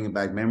it's bringing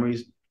back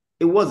memories.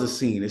 It was a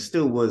scene. It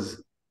still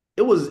was.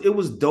 It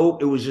was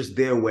dope. It was just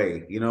their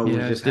way. It was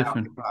just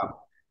different. How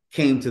hip-hop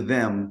came to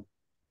them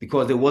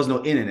because there was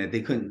no internet.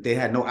 They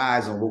had no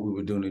eyes on what we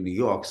were doing in New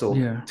York. So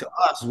to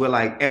us, we're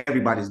like,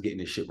 everybody's getting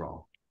this shit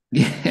wrong.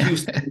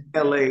 Houston,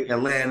 LA,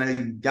 Atlanta,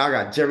 y'all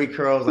got Jerry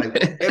curls. Like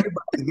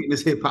everybody's getting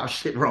this hip hop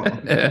shit wrong.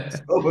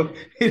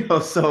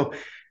 So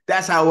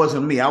that's how it was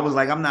for me. I was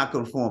like, I'm not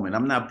conforming.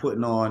 I'm not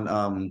putting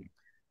on.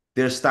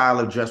 Their style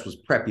of dress was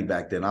preppy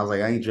back then. I was like,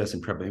 I ain't dressing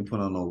preppy. I ain't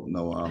putting on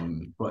no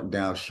button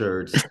down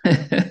shirts,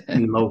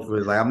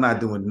 loafers. Like I'm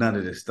not doing none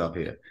of this stuff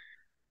here.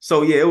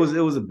 So yeah, it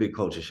was a big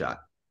culture shock.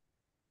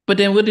 But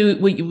then,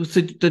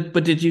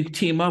 but did you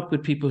team up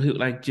with people who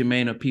like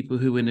Jermaine or people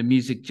who were in the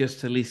music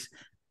just at least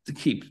to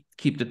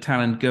keep the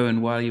talent going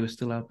while you were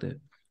still out there?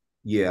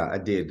 Yeah, I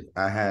did.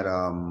 I had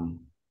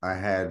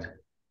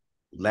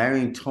Larry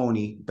and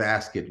Tony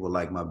Basket were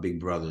like my big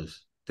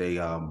brothers. They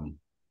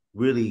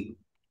really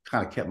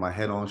kind of kept my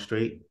head on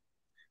straight,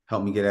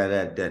 helped me get out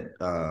of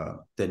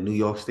that New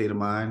York state of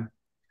mind.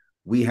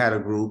 We had a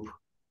group.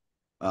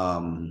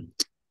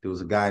 There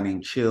was a guy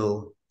named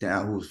Chill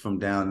who was from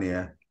down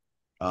there.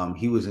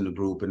 He was in the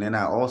group, and then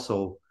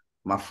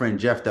my friend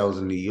Jeff that was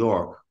in New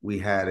York. We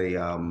had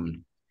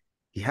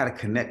he had to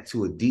connect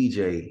to a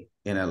DJ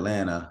in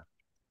Atlanta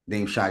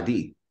named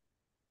Shadi.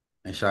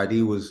 And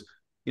Shadi was,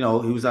 he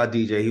was our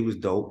DJ. He was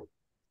dope.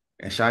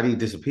 And Shadi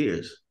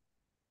disappears.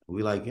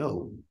 We like,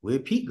 yo,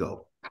 where'd Pete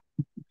go?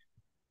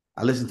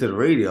 I listened to the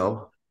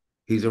radio.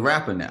 He's a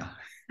rapper now.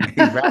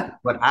 He's rapping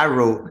what I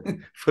wrote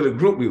for the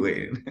group we were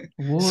in.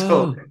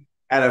 So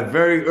at a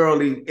very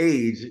early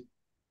age,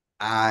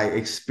 I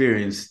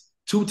experienced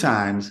 2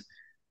 times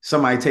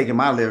somebody taking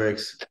my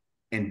lyrics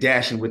and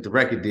dashing with the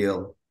record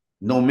deal.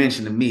 No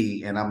mention of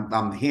me, and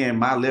I'm hearing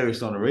my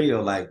lyrics on the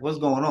radio. Like, what's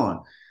going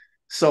on?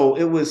 So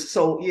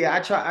yeah. I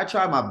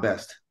tried my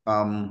best.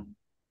 I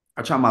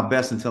tried my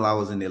best until I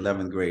was in the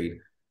 11th grade.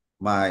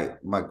 My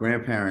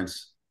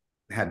grandparents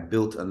had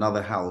built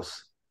another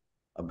house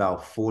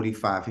about 50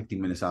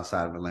 minutes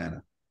outside of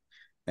Atlanta,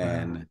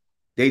 and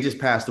they just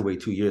passed away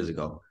 2 years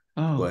ago.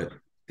 But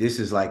this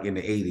is like in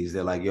the 80s.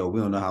 They're like, yo,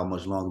 we don't know how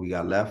much longer we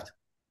got left.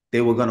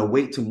 They were gonna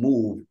wait to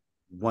move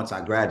once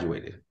I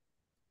graduated.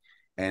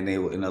 And they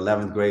were in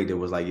 11th grade, they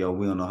was like, yo,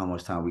 we don't know how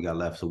much time we got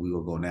left, so we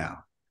will go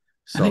now.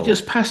 And he So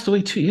just passed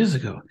away 2 years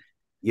ago.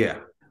 yeah,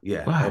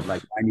 yeah, Wow. at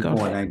like God.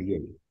 94 and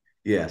 98.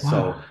 Yeah. Wow.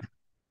 So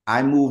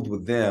I moved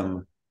with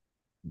them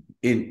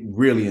in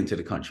really into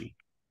the country.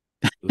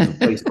 It was a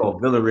place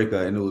called Villa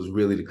Rica, and it was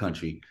really the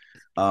country.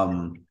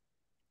 Um,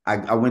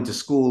 I went to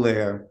school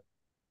there,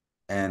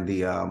 and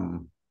the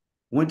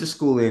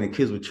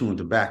kids were chewing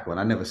tobacco, and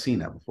I never seen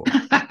that before.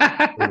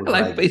 It was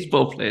Like like,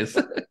 baseball players.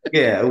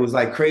 yeah, it was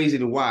like crazy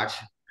to watch.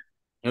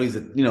 These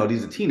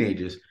are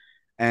teenagers,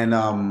 and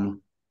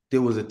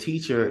there was a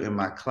teacher in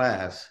my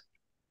class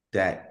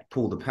that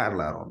pulled the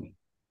paddle out on me,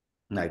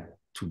 like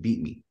to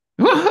beat me,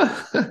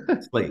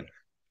 slave,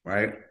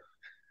 right?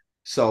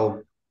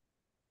 So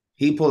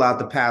he pulled out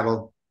the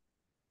paddle.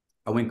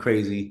 I went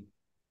crazy.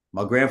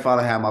 My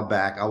grandfather had my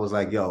back. I was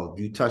like, yo, if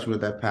you touch me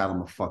with that paddle, I'm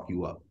gonna fuck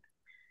you up.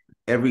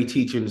 Every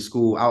teacher in the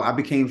school, I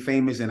became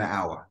famous in an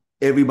hour.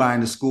 Everybody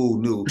in the school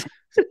knew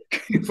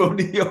from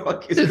New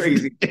York. It's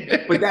crazy.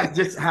 But that's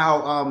just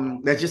how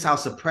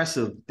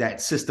suppressive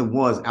that system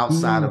was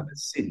outside of the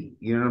city.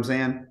 You know what I'm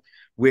saying?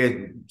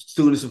 Where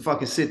students would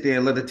fucking sit there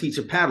and let the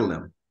teacher paddle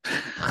them.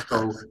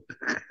 So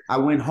I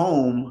went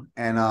home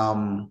and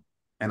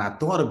I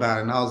thought about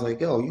it and I was like,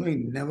 yo, you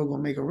ain't never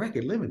gonna make a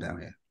record living down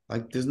here.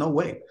 Like, there's no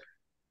way.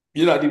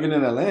 You're not even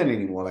in Atlanta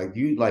anymore.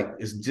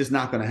 It's just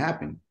not gonna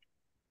happen.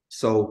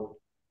 So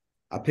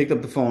I picked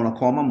up the phone, I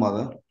called my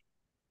mother,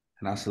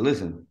 and I said,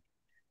 listen,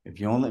 if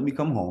you don't let me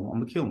come home, I'm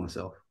gonna kill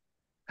myself.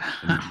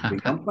 And if you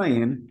think I'm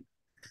playing,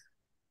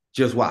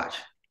 just watch.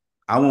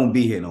 I won't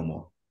be here no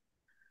more.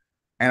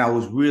 And I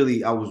was really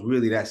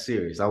that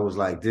serious. I was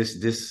like, this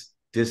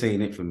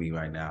ain't it for me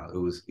right now.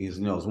 It's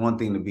one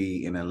thing to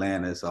be in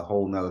Atlanta. It's a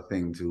whole nother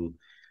thing to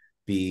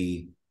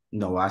be,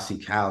 I see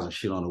cows and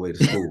shit on the way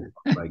to school.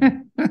 Like,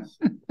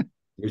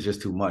 it's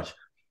just too much.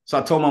 So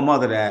I told my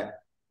mother that,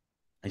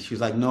 and she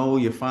was like, no,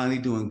 you're finally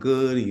doing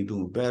good and you're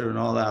doing better and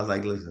all that. I was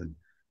like, listen,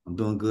 I'm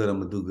doing good. I'm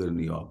gonna do good in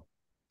New York.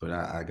 But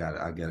I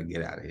gotta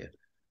get out of here.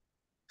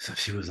 So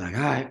she was like,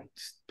 all right,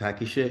 just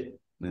pack your shit.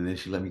 And then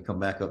she let me come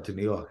back up to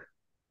New York.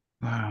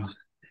 Wow.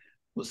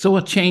 So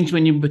what changed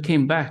when you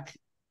became back?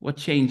 What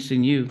changed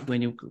in you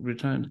when you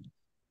returned?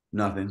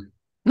 Nothing.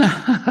 Okay.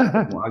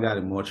 I got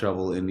in more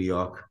trouble in New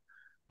York.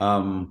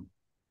 Um,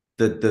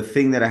 the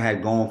thing that I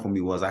had going for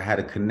me was I had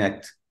to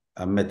connect.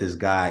 I met this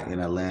guy in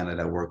Atlanta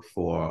that worked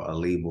for a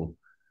label,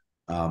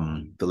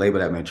 the label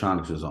that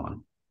Mantronix was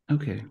on.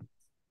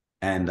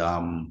 And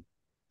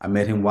I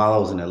met him while I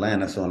was in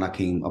Atlanta. So when I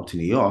came up to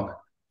New York,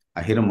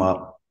 I hit him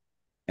up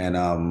and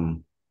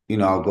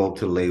I'll go up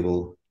to the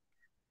label.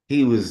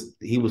 He was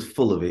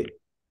full of it,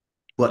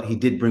 but he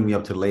did bring me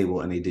up to the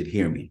label and they did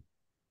hear me.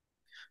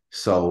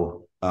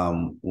 So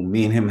when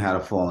me and him had a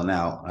falling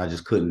out, I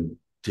just couldn't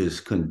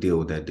deal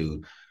with that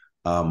dude.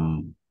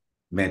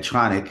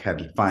 Mantronix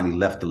had finally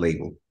left the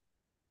label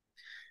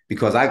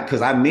because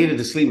I made it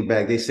to Sleeper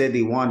Bag. They said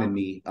they wanted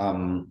me.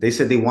 They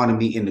said they wanted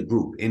me in the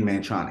group in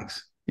Mantronix.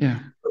 Yeah.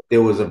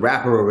 There was a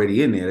rapper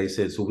already in there. They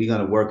said, so we're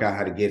gonna work out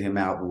how to get him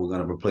out, but we're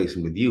gonna replace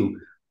him with you.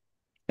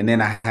 And then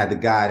I had the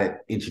guy that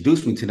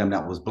introduced me to them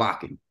that was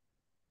blocking.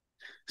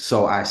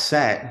 So I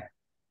sat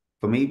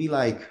for maybe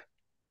like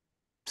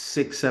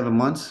 6, 7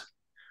 months,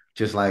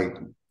 just like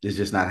it's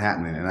just not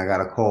happening. And I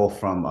got a call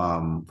from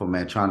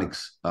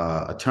Mantronix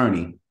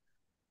attorney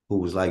who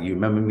was like, you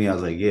remember me? I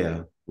was like,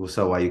 yeah. What's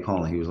up? Why you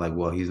calling? He was like,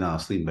 well, he's not on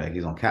Sleeping Bag.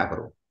 He's on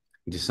Capitol.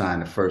 He just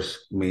signed the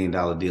first $1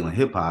 million deal in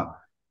hip hop.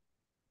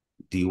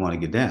 Do you want to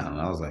get down?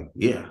 And I was like,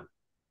 yeah.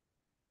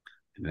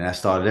 And that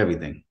started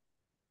everything.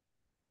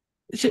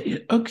 So,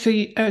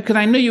 okay, because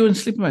I know you were in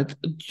Sleeping Bag,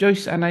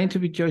 Joyce, and I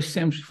interviewed Joyce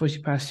Sims before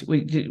she passed.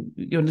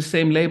 You're on the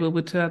same label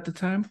with her at the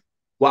time?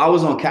 Well, I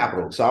was on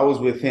Capitol, so I was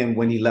with him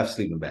when he left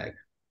Sleeping Bag.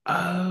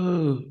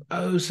 So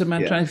Yeah,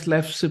 Mantronix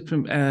left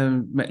Sleeping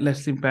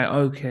Bag. yeah.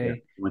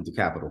 Okay, Went to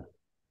Capitol.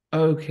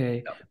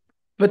 okay,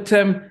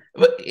 Yeah.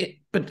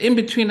 but in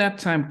between that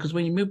time, because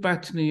when you moved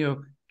back to New York,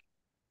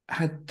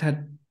 had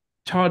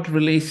Todd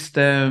released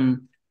I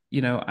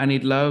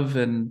Need Love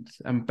and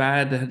I'm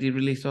Bad? Had he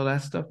released all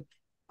that stuff?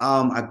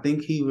 I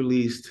think he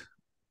released.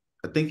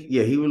 I think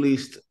yeah, he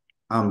released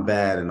I'm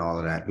Bad and all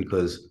of that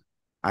because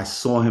I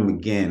saw him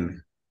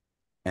again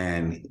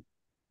and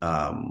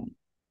um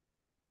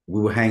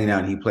we were hanging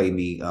out and he played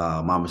me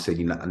Mama Said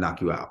You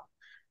Knock You Out.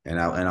 And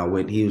I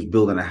went, he was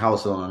building a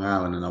house on Long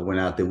Island and I went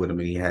out there with him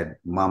and he had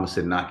Mama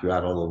Said Knock You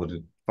Out all over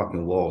the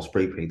fucking wall,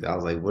 spray painted. I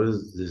was like, what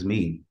does this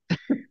mean?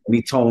 And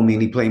he told me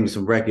and he played me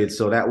some records.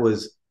 So that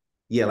was,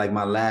 yeah, like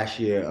my last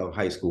year of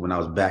high school when I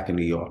was back in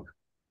New York.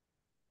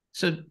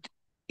 So,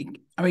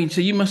 I mean,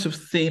 so you must have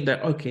seen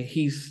that. Okay,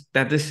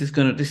 this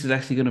is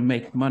actually gonna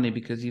make money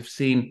because you've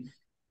seen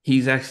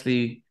he's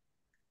actually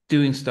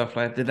doing stuff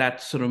like that. Did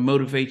that sort of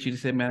motivate you to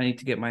say, "Man, I need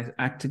to get my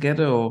act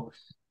together"? Or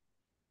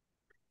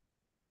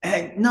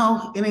And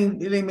no, it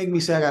ain't make me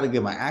say I got to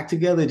get my act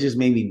together. It just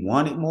made me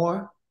want it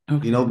more,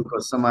 okay,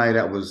 because somebody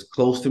that was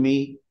close to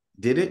me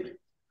did it.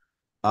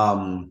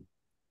 Um,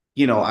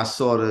 I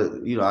saw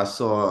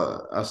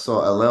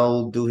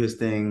LL do his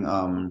thing.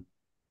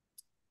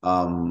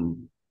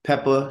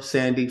 Pepper,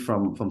 Sandy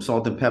from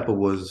Salt and Pepper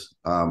was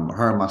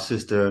her and my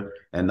sister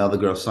and another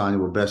girl, Sonia,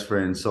 were best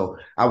friends. So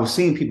I was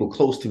seeing people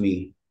close to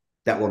me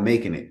that were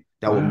making it,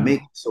 that were Wow.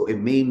 making. So it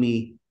made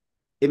me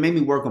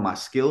work on my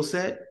skill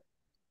set,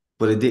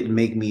 but it didn't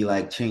make me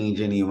like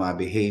change any of my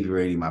behavior,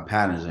 any of my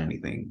patterns or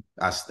anything.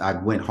 I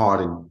went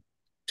hard in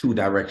two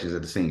directions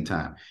at the same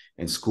time,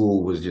 and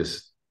school was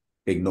just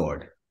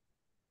ignored.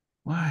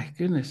 My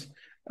goodness.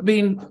 I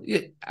mean,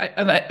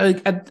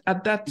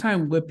 at that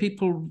time, were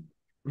people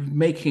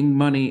making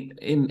money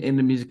in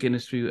the music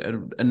industry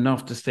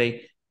enough to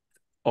say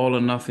all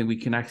or nothing? We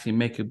can actually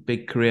make a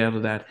big career out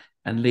of that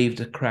and leave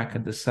the crack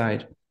at the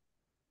side.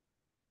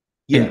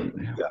 Yeah, And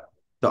yeah.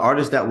 The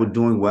artists that were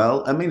doing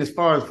well, I mean, as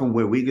far as from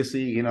where we could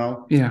see,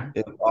 yeah,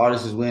 if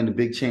artists is wearing the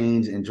big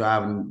chains and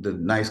driving the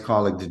nice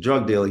car like the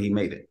drug dealer, he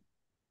made it.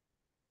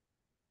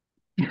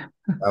 yeah,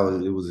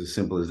 It was as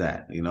simple as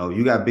that.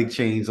 You got big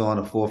chains on,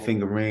 a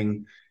four-finger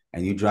ring,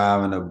 and you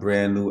driving a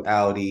brand new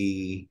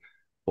Audi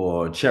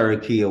or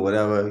Cherokee or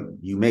whatever,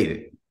 you made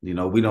it. We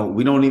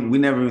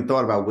never even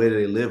thought about where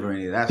they live or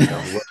any of that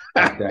stuff. It wasn't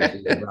about that.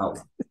 It was about,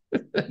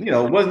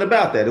 it wasn't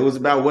about that. It was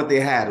about what they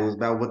had. It was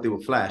about what they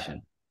were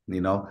flashing.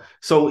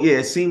 So yeah,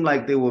 it seemed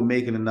like they were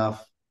making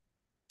enough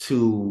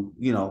to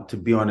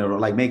be on their own,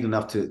 like making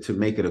enough to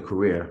make it a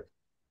career.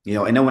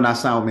 And then when I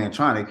signed with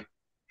Mantronix,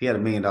 he had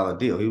 $1 million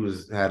deal.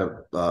 He had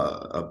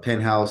a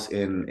penthouse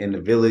in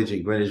the village,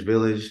 in Greenwich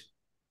Village.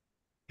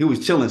 He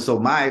was chilling. So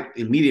my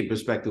immediate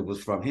perspective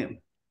was from him,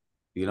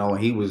 and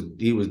he was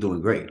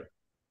doing great.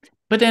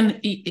 but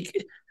then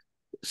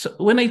so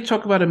when they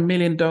talk about $1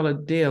 million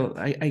deal,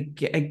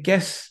 I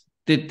guess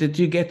did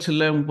you get to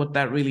learn what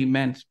that really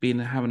meant, being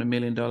having $1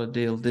 million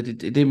deal? It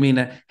didn't mean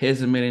that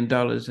here's $1 million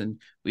and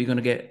we're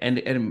gonna get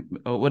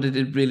or what did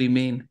it really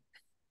mean?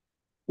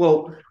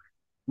 Well,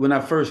 when I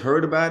first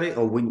heard about it,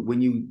 or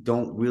when you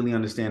don't really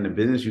understand the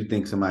business, you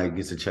think somebody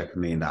gets a check for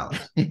 $1 million,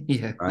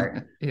 Yeah,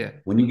 right? yeah,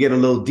 When you get a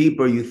little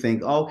deeper, you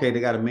think, oh, okay, they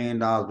got $1 million,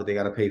 but they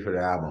got to pay for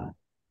their album.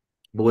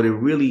 But what it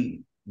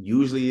really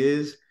usually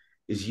is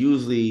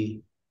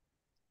usually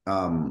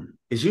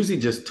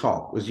just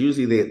talk. It's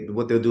usually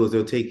what they'll do is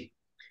they'll take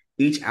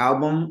each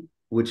album,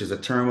 which is a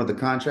term of the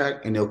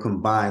contract, and they'll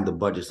combine the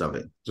budgets of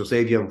it. So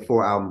say if you have a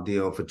 4 album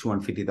deal for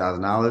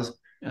 $250,000,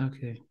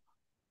 okay,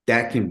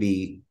 that can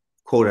be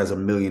quoted as $1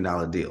 million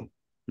deal.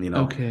 You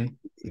know, okay,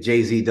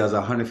 Jay-Z does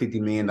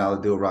 $150 million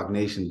deal. Rock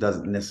Nation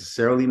doesn't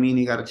necessarily mean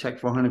he got a check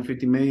for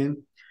 150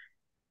 million.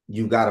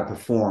 You got to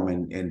perform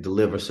and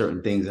deliver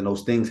certain things, and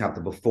those things have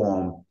to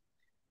perform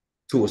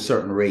to a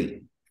certain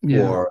rate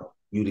yeah, for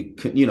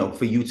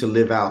you to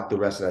live out the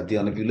rest of that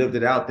deal. And if you lived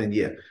it out, then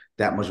yeah,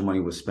 that much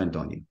money was spent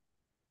on you.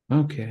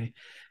 okay.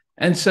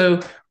 And so,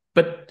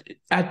 but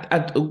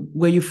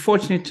were you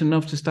fortunate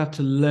enough to start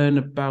to learn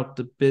about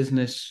the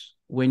business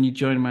when you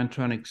joined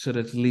Mantronix, so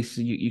that at least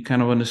you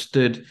kind of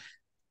understood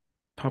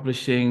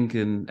publishing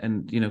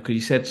and because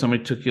you said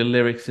somebody took your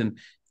lyrics and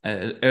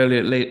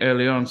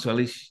early on, so at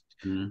least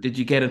did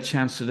you get a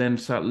chance to then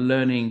start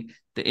learning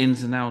the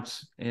ins and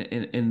outs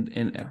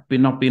in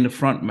not being the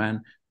front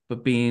man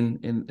but being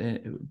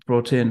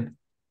brought in?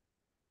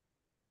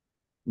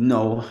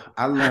 No,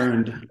 I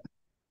learned.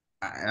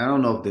 I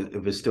don't know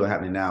if it's still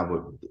happening now,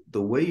 but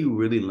the way you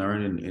really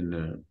learn in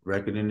the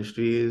record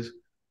industry is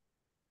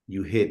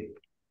you hit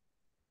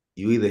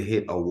you either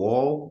hit a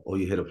wall or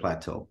you hit a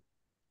plateau.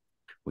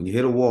 When you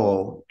hit a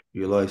wall,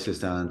 your lawyer sits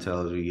down and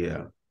tells you,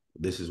 yeah,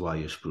 this is why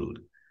you're screwed.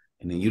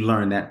 And then you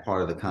learn that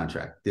part of the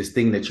contract, this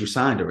thing that you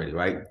signed already,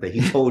 right? That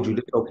he told you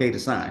it's okay to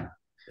sign.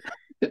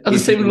 Oh, the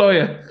If same you,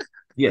 lawyer.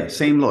 yeah,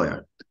 same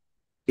lawyer.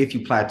 If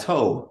you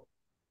plateau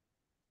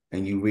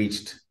and you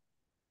reached,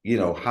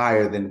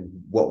 higher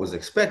than what was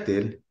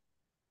expected,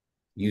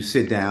 you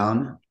sit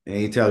down and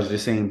he tells you the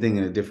same thing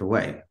in a different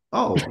way.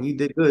 Oh, you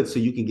did good, so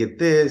you can get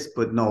this,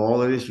 but no,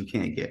 all of this you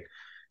can't get.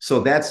 So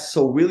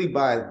really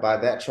by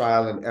that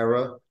trial and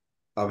error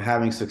of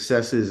having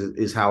successes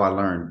is how I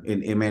learned.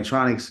 In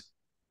Mantronix,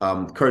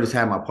 Curtis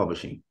had my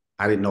publishing.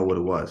 I didn't know what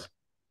it was.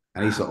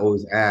 I used to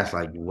always ask,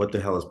 like, what the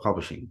hell is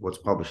publishing? What's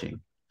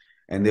publishing?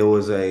 And there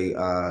was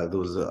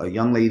a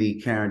young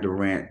lady, Karen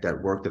Durant,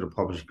 that worked at a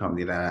publishing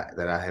company that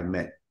I had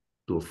met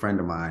through a friend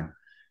of mine,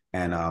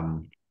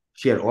 and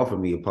she had offered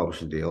me a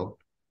publishing deal,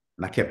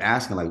 and I kept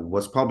asking like,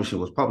 "What's publishing?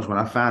 What's publishing?" When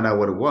I found out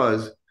what it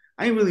was,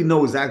 I didn't really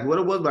know exactly what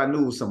it was, but I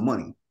knew it was some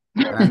money,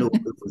 and I knew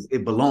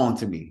it belonged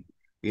to me.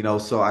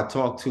 So I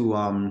talked to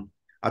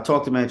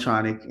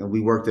Mantronic, and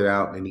we worked it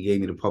out, and he gave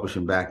me the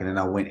publishing back, and then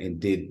I went and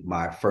did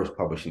my first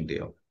publishing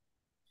deal.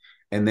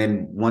 And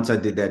then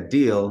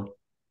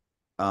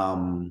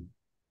um,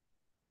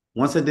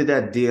 once I did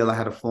that deal, I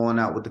had a falling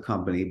out with the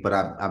company, but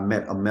I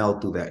met Amel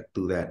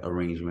through that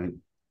arrangement.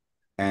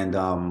 And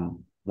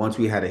once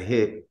we had a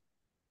hit,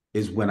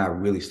 is when I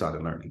really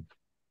started learning.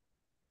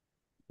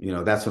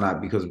 That's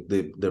when because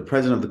the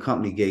president of the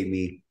company gave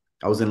me.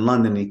 I was in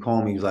London. And he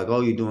called me. He was like,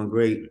 "Oh, you're doing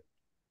great.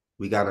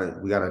 We got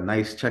a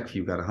nice check for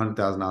you. Got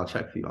 $100,000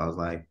 check for you." I was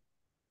like,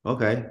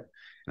 "Okay."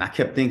 And I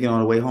kept thinking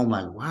on the way home,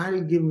 like, "Why are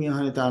you giving me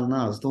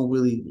 $100,000? Don't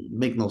really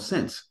make no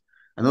sense."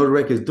 I know the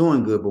record's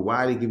doing good, but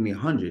why did they give me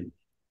 100?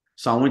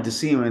 So I went to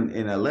see him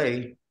in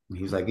LA. And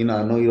he was like, I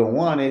know you don't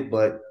want it,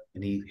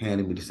 and he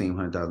handed me the same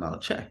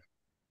 $100,000 check.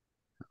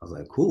 I was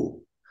like,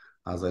 cool.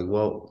 I was like,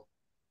 well,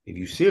 if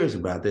you're serious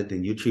about that,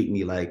 then you treat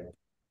me like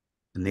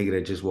a nigga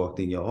that just walked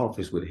in your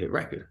office with a hit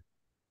record.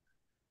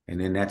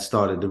 And then that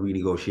started the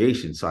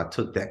renegotiation. So I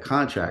took that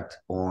contract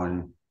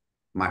on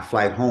my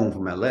flight home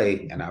from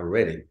LA and I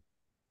read it.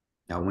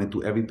 I went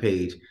through every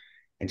page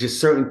and just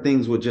certain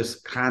things would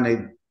just kind of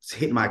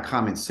hit my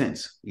common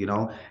sense,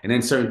 and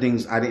then certain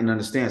things I didn't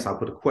understand. So I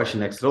put a question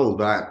next to those,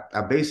 but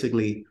I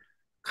basically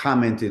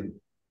commented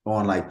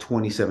on like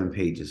 27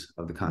 pages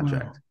of the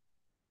contract.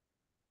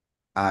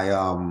 Wow.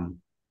 I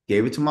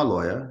gave it to my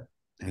lawyer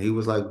and he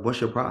was like,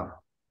 what's your problem?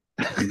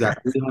 You got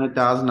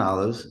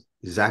 $300,000,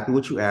 exactly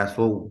what you asked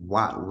for.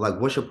 Why? Like,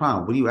 what's your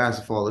problem? What are you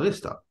asking for all of this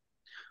stuff?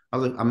 I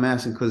was like, I'm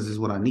asking because this is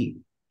what I need.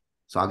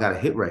 So I got a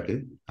hit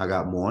record. I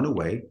got more on the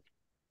way.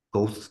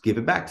 Go give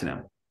it back to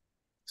them.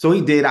 So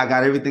he did. I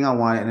got everything I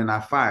wanted, and then I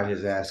fired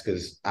his ass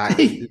because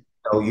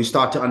you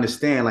start to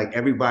understand like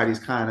everybody's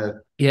kind of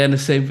in the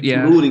same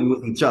colluding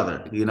with each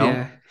other,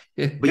 Yeah.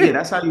 But yeah,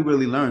 that's how you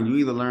really learn. You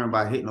either learn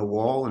by hitting a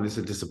wall and it's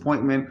a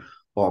disappointment,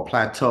 or a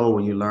plateau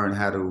when you learn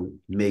how to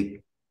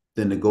make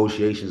the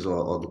negotiations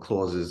or the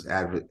clauses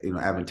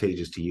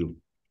advantageous to you.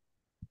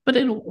 But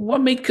then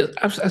what makes,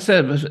 I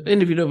said, I've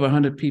interviewed over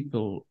 100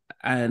 people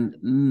and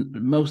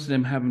most of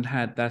them haven't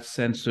had that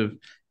sense of,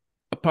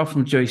 apart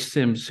from Joyce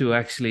Sims, who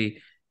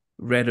actually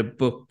read a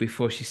book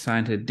before she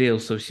signed her deal.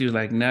 So she was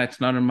like, no,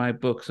 it's not in my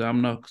book. So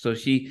I'm not. So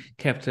she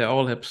kept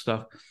all her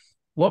stuff.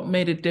 What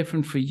made it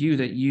different for you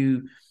that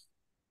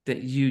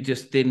you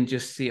just didn't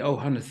just see,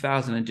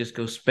 100,000 and just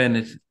go spend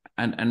it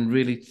and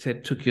really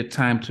took your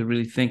time to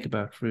really think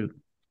about through?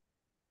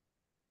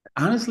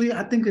 Honestly,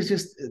 I think it's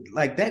just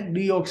like that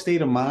New York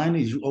state of mind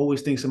is you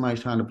always think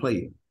somebody's trying to play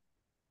you,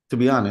 to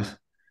be honest.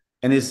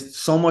 And it's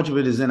so much of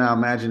it is in our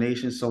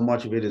imagination. So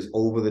much of it is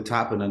over the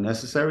top and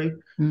unnecessary.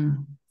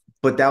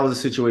 But that was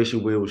a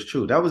situation where it was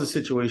true. That was a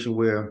situation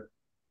where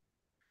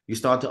you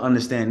start to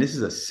understand this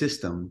is a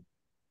system,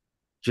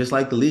 just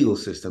like the legal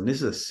system. This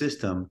is a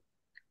system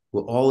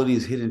with all of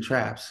these hidden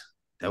traps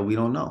that we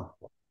don't know.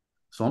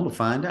 So I'm going to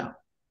find out.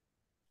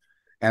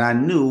 And I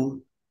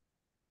knew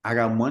I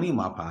got money in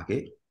my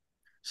pocket.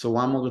 So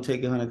why am I going to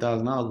take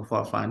 $100,000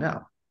 before I find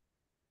out?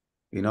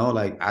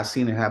 Like I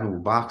seen it happen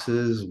with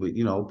boxes, with,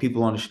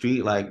 people on the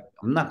street. Like,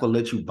 I'm not going to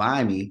let you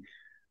buy me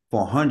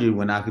for 100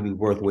 when I could be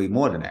worth way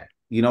more than that.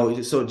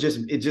 So it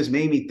just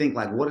made me think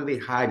like, what are they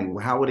hiding?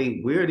 Where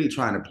are they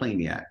trying to play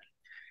me at?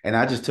 And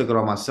I just took it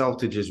on myself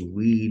to just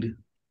read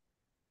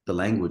the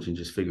language and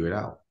just figure it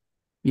out.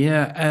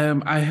 Yeah.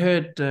 I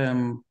heard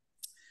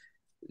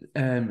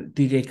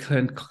DJ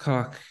Clint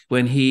Clark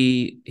when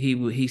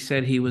he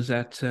said he was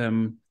at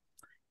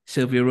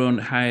Sylvia Rowan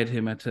hired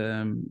him at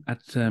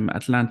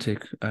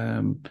Atlantic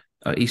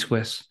East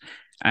West,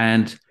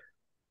 and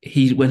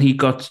when he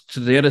got to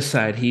the other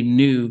side, he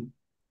knew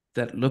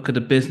that look at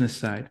the business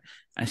side,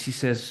 and she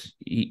says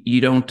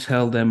you don't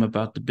tell them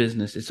about the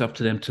business; it's up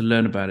to them to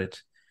learn about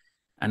it,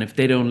 and if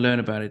they don't learn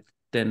about it,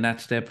 then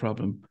that's their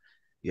problem.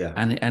 Yeah,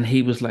 and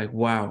he was like,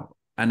 wow,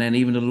 and then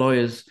even the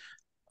lawyers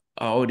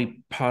are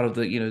already part of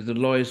the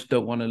lawyers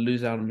don't want to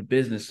lose out on the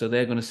business, so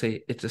they're going to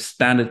say it's a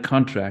standard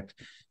contract.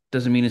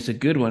 Doesn't mean it's a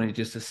good one. It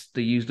just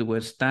they use the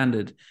word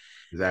standard.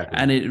 Exactly.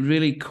 And it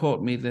really caught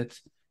me that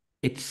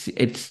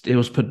it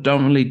was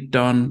predominantly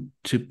done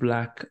to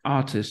Black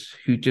artists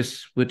who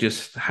were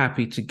just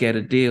happy to get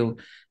a deal,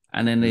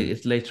 and then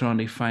later on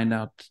they find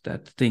out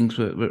that things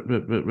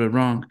were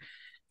wrong.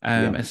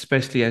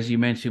 Especially as you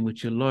mentioned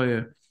with your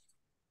lawyer,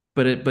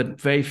 but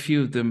very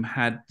few of them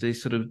had the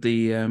sort of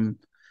the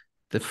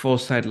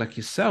foresight like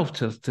yourself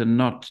to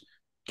not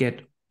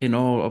get in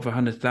all of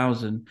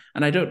 100,000.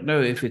 And I don't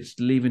know if it's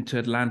leaving to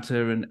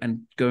Atlanta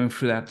and going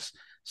through that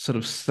sort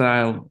of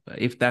style,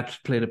 if that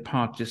played a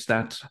part, just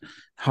that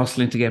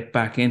hustling to get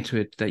back into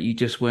it, that you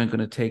just weren't going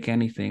to take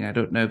anything. I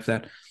don't know if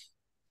that.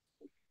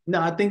 No,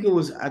 I think it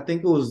was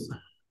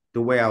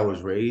the way I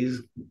was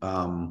raised.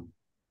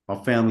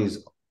 My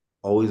family's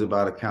always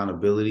about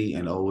accountability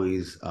and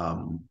always,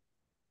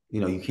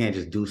 you can't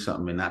just do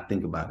something and not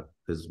think about it,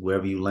 because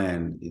wherever you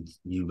land,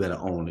 you better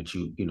own that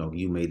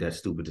you made that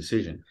stupid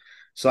decision.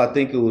 So I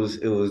think it was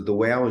the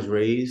way I was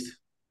raised,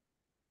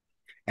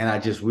 and I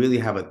just really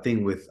have a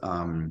thing with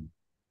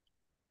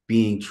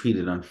being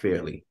treated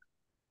unfairly.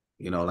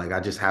 Like I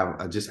just have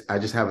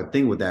a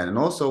thing with that, and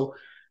also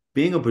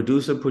being a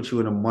producer puts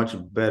you in a much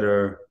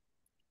better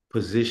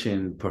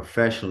position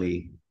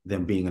professionally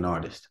than being an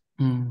artist,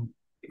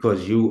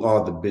 because you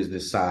are the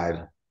business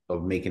side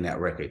of making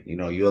that record.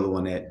 You're the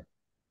one that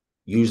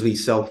usually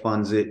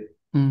self-funds it,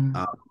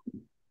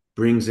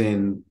 brings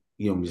in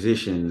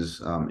musicians,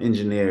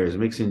 engineers,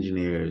 mix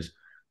engineers.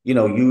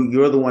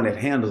 You're the one that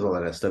handles all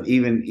of that stuff.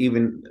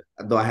 Even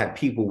though I had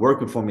people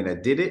working for me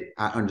that did it,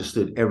 I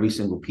understood every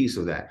single piece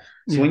of that.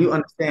 So when you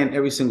understand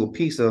every single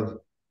piece of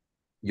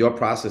your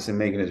process in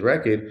making this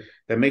record,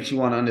 that makes you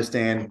want to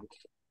understand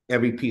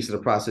every piece of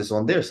the process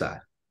on their side.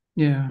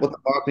 Yeah. what the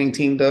marketing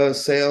team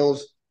does,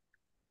 sales,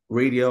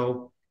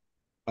 radio,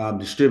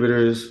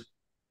 distributors,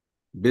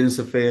 business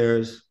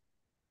affairs.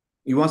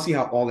 You want to see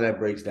how all of that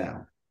breaks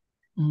down.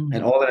 And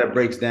Mm. all of that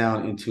breaks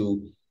down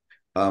into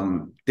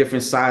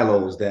different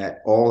silos that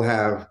all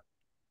have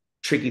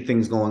tricky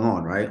things going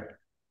on, right?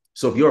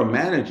 So if you're a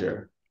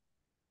manager,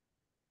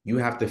 you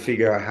have to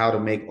figure out how to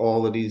make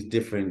all of these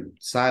different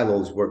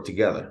silos work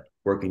together,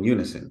 work in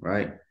unison,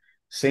 right?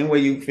 Same way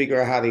you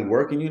figure out how they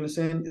work in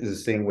unison is the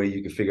same way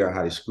you can figure out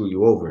how they screw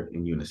you over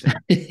in unison.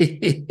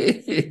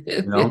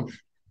 You know?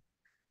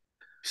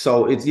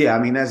 So it's yeah, I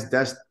mean that's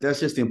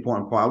just the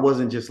important part. I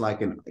wasn't just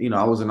like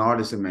I was an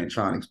artist in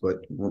Mantronix, but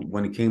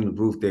when it came to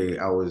Roof Day,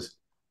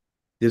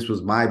 this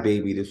was my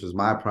baby, this was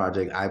my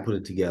project. I put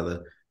it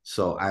together,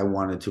 so I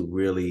wanted to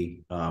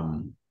really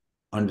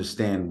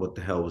understand what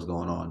the hell was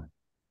going on.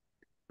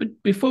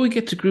 But before we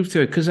get to group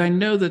theory, because I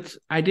know that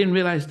I didn't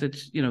realize that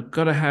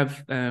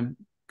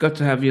got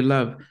to have your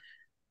love.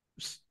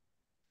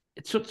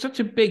 It's such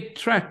a big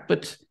track,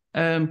 but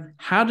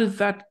how did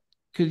that?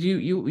 Because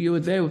you were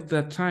there with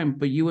that time,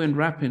 but you weren't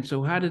rapping.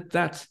 So how did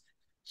that?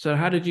 So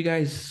how did you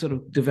guys sort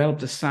of develop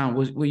the sound?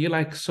 Were you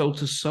like soul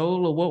to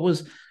soul, or what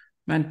was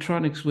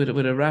Mantronix with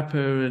a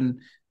rapper and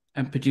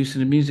producing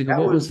the music, or That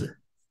what was was it?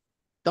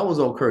 that was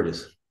old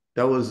Curtis.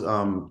 That was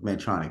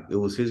Mantronic. It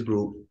was his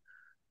group.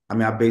 I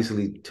mean, I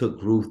basically took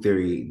groove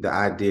theory. The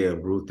idea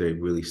of groove theory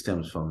really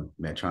stems from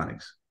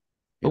Mantronix.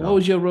 You But what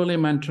was know, your role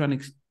in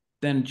Mantronix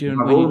then during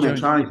my when you role in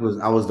joined? Mantronix was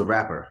I was the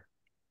rapper.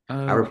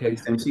 I Okay.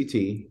 replaced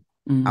MCT.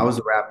 I was Mm.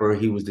 the rapper.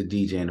 He was the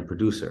DJ and the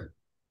producer.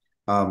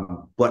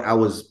 But I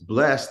was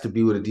blessed to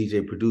be with a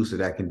DJ producer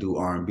that can do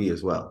R&B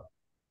as well.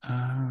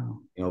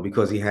 Oh.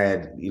 Because he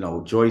had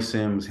Joy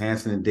Sims,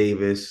 Hanson and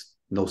Davis,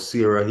 No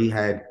Sierra. He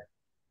had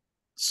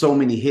so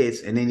many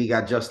hits, and then he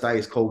got Just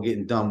Ice Cold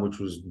Getting Dumb, which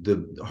was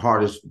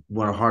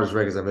one of the hardest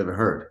records I've ever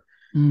heard.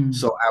 Mm.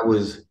 So I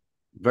was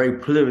very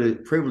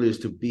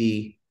privileged to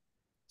be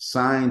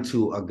signed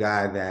to a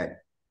guy that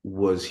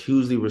was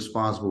hugely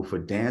responsible for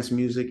dance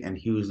music and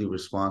hugely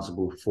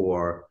responsible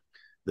for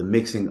the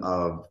mixing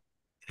of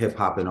hip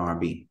hop and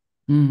R&B.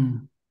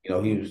 Mm. He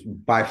was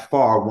by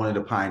far one of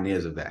the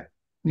pioneers of that.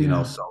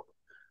 Yeah.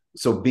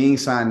 So being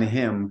signed to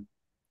him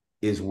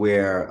is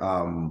where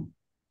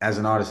as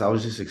an artist I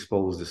was just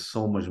exposed to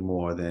so much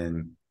more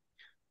than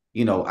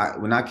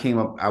when I came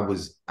up,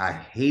 I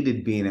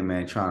hated being in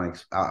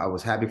Mantronix. I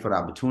was happy for the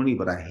opportunity,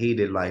 but I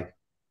hated like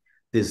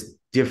this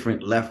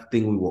different left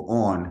thing we were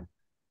on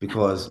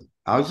because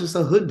I was just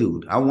a hood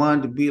dude. I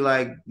wanted to be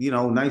like,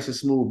 nice and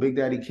smooth, Big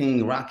Daddy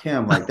Kane,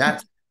 Rakim, like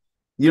that's,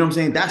 what I'm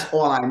saying? That's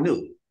all I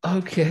knew.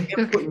 Okay.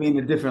 It put me in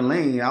a different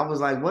lane. I was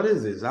like, what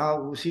is this?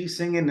 She's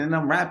singing and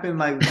I'm rapping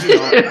like,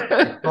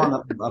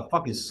 on a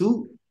fucking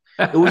suit.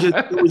 It was just,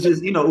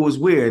 it was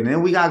weird. And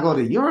then we gotta go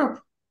to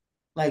Europe.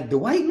 Like the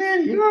white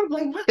man, Europe,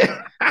 like what?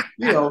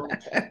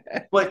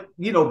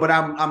 You know, but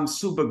I'm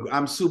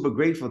super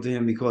grateful to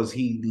him because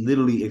he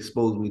literally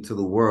exposed me to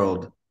the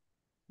world,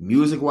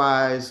 music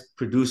wise,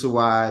 producer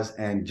wise,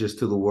 and just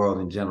to the world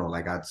in general.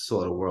 Like I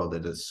saw the world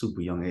at a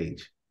super young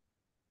age.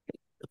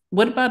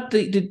 What about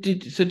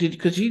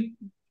because you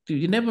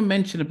never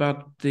mentioned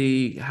about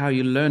the how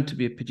you learned to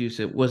be a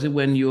producer? Was it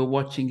when you were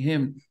watching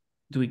him?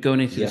 Do we going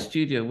into the Yeah.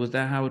 studio? Was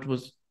that how it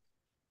was?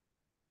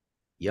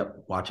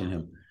 Yep. Watching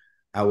him.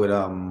 I would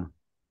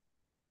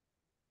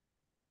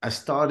I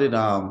started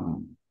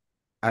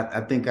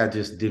I think I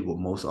just did what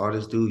most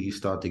artists do. You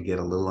start to get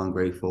a little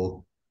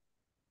ungrateful,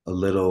 a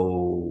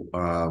little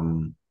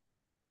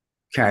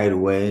carried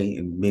away,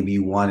 and maybe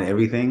you wanted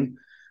everything.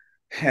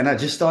 And I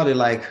just started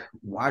like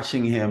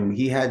watching him.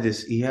 He had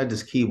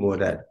this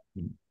keyboard that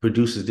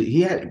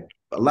he had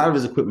a lot of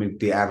his equipment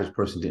the average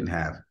person didn't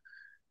have.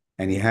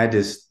 And he had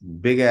this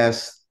big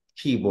ass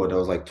keyboard that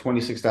was like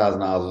 $26,000.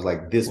 It was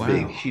like this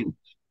big, Wow. huge,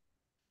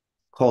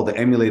 called the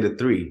Emulator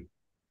 3.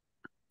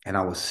 And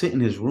I was sitting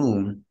in his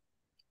room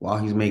while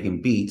he's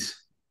making beats.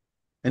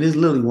 And he's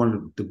literally one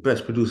of the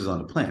best producers on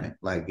the planet.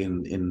 Like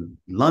in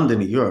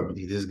London and Europe,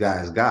 this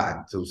guy is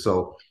God.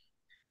 So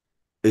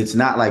it's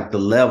not like the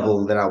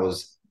level that I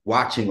was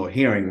watching or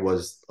hearing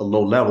was a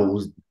low level, it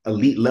was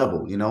elite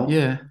level.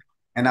 Yeah.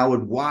 And I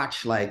would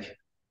watch like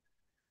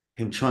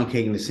him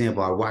truncating the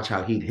sample. I watch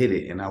how he'd hit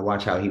it and I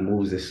watch how he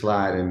moves this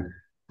slide and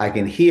I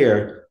can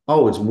hear,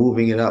 oh, it's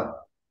moving it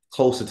up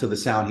closer to the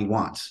sound he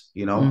wants.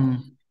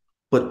 Mm.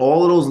 But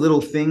all of those little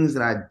things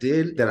that I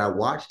did that I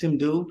watched him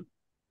do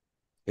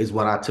is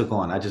what I took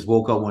on. I just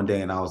woke up one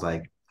day and I was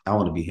like, I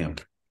want to be him.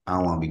 I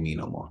don't want to be me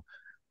no more.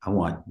 I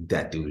want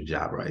that dude's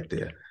job right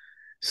there.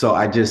 So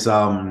I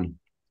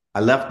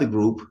left the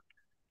group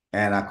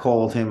and I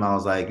called him. I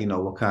was like,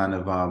 what kind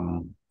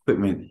of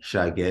equipment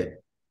should I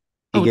get?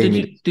 He Oh, gave did me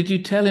you did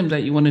you tell him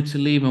that you wanted to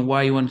leave and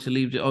why you wanted to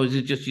leave? Oh, is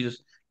it just you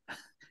just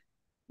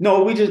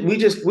no, we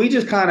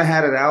just kind of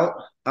had it out.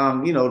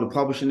 The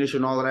publishing issue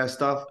and all of that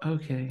stuff.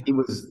 okay? He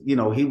was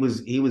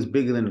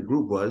bigger than the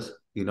group was,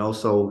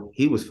 so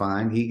he was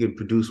fine. He could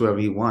produce whatever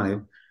he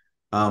wanted.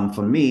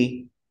 For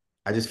me,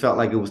 I just felt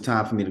like it was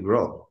time for me to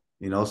grow.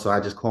 So I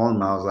just called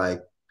him. I was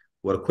like,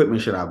 what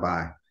equipment should I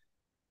buy?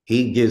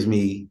 He gives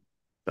me,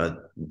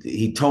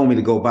 he told me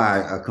to go buy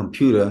a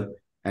computer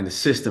and a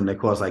system that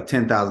cost like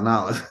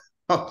 $10,000.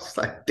 I was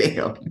like,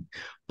 damn.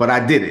 But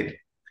I did it.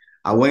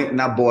 I went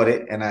and I bought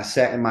it, and I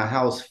sat in my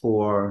house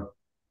for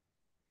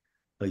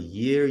a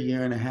year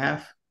and a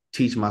half,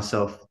 teach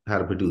myself how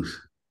to produce.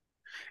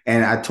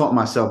 And I taught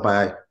myself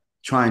by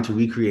trying to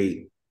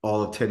recreate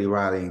all of Teddy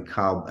Riley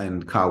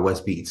and Kyle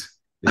West beats.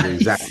 This is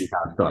exactly how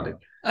I started.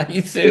 Are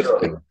you serious?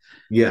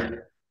 Yeah.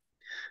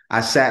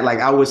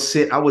 I would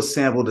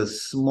sample the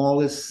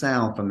smallest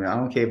sound from there. I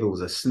don't care if it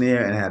was a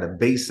snare and it had a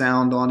bass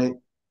sound on it,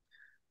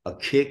 a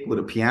kick with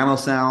a piano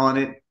sound on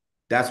it.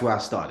 That's where I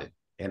started.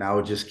 And I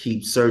would just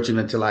keep searching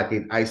until I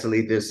could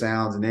isolate their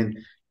sounds. And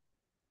then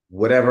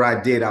whatever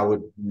I did, I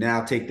would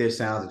now take their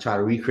sounds and try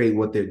to recreate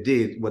what they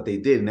did.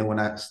 And then when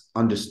I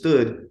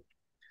understood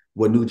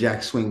what New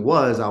Jack Swing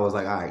was, I was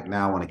like, all right,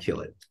 now I want to kill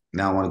it.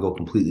 Now I want to go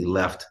completely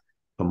left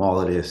from all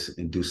of this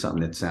and do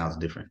something that sounds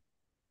different.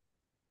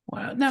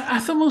 Wow. Now I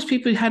thought most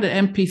people had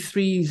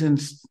MP3s and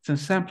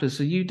samplers,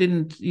 so you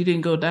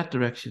didn't go that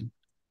direction.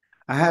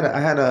 I had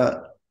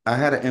an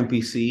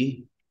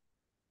MPC.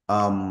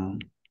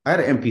 I had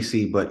an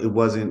MPC, but it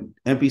wasn't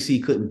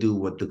MPC couldn't do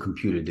what the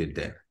computer did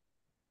then.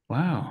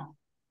 Wow.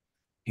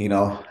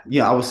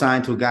 I was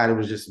signed to a guy that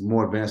was just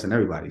more advanced than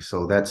everybody.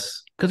 So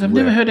that's because I've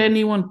never heard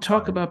anyone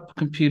talk about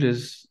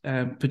computers,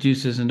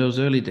 producers in those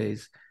early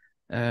days.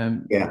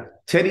 Yeah,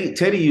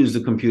 Teddy used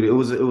the computer. It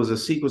was a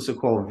sequencer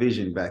called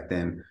Vision back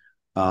then,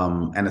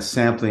 and a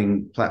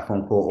sampling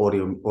platform called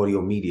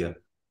Audio Media.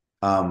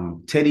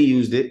 Teddy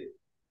used it,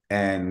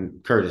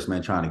 and Curtis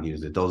Mantronix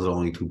used it. Those are the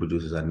only two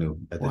producers I knew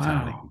at the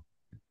time.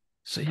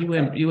 So you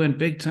went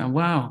big time.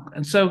 Wow.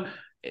 And so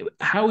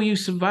how are you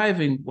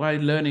surviving while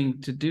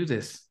learning to do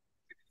this?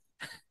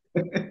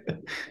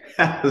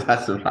 How was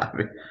I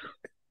surviving?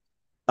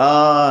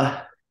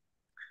 I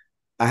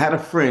had a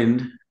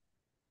friend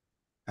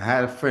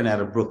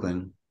out of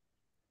Brooklyn,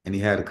 and he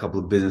had a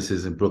couple of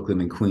businesses in Brooklyn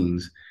and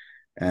Queens.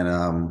 And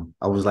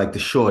I was like the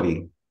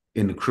shorty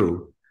in the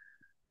crew.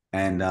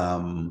 And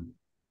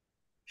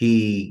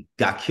he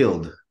got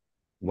killed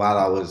while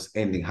I was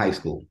ending high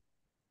school.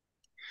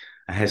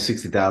 I had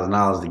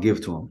 $60,000 to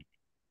give to him.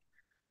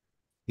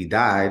 He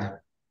died.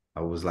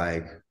 I was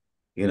like,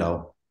 I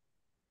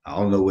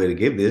don't know where to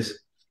give this.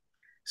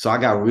 So I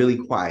got really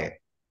quiet.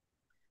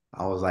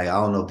 I was like, I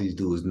don't know if these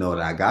dudes know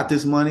that I got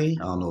this money.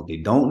 I don't know if they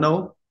don't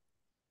know,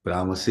 but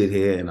I'm gonna sit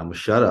here and I'm gonna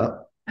shut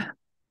up.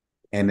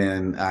 And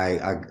then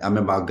I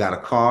remember I got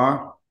a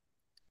car,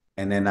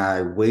 and then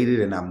I waited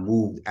and I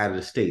moved out of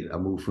the state. I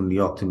moved from New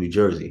York to New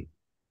Jersey,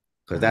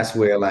 because that's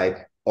where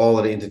like all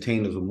of the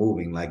entertainers were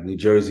moving. Like New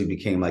Jersey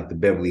became like the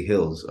Beverly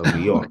Hills of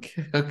New York.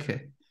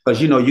 Okay. Because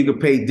you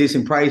could pay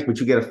decent price, but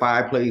you get a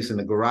fireplace in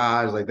the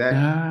garage like that.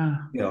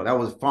 That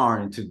was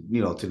foreign to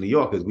New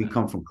Yorkers. We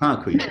come from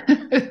concrete.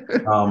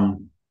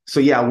 So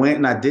yeah, I went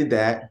and I did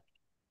that.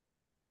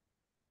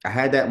 I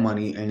had that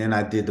money, and then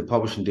I did the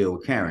publishing deal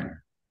with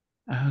Karen.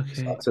 Okay.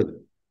 So I took,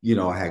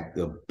 I had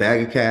a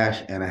bag of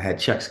cash, and I had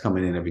checks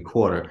coming in every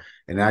quarter,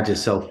 and I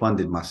just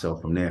self-funded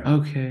myself from there.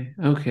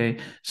 Okay.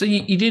 So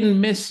you didn't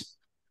miss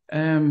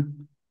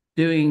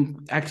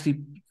doing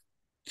actually.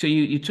 So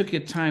you took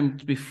your time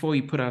before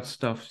you put out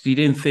stuff. So you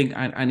didn't think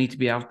I need to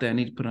be out there. I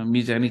need to put on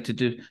music. I need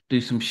to do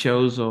some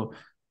shows, or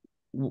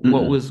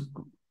what was.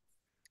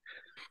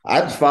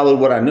 I just followed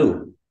what I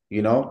knew.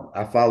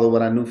 I followed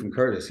what I knew from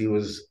Curtis. He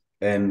was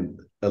an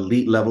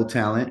elite level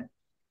talent.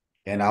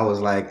 And I was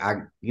like,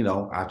 I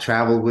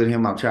traveled with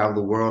him. I traveled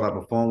the world. I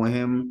performed with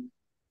him.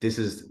 This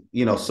is,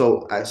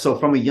 so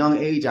from a young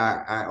age,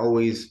 I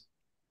always,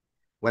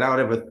 without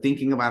ever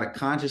thinking about it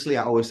consciously,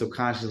 I always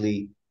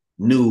subconsciously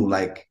knew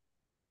like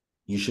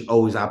you should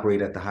always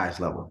operate at the highest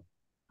level.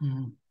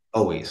 Mm-hmm.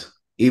 Always.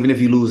 Even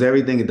if you lose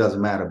everything, it doesn't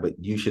matter, but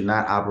you should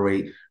not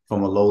operate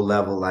from a low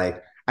level.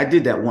 Like I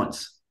did that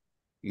once.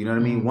 You know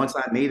what I mean? Once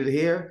I made it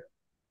here,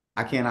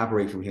 I can't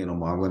operate from here no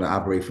more. I'm going to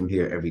operate from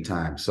here every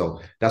time.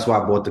 So that's why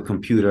I bought the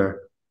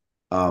computer,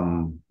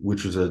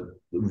 which was a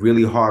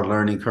really hard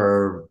learning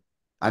curve.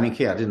 I didn't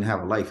care. I didn't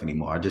have a life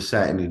anymore. I just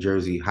sat in New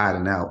Jersey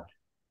hiding out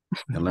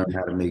and learned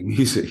how to make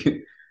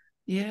music.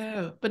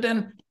 Yeah. But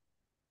then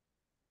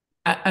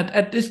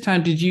at this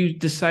time, did you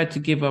decide to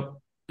give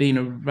up being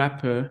a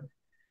rapper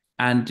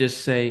and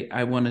just say,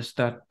 I want to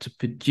start to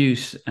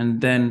produce?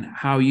 And then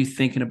how are you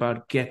thinking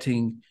about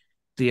getting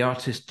the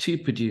artist to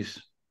produce?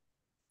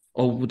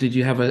 Or did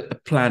you have a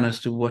plan as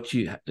to once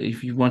you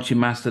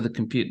master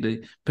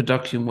the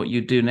production, what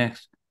you do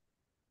next?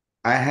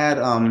 I had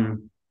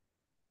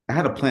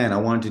a plan. I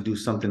wanted to do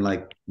something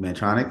like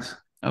Mantronix.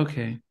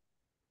 Okay.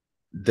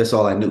 That's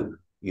all I knew,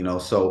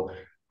 So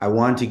I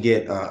wanted to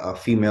get a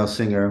female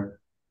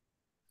singer.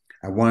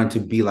 I wanted to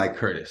be like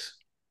Curtis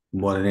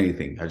more than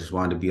anything. I just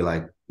wanted to be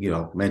like,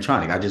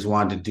 Mantronix. I just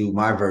wanted to do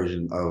my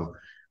version of,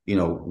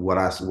 what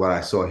I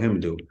saw him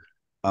do.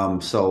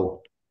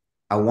 So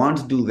I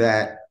wanted to do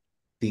that.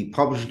 The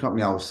publishing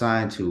company I was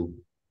signed to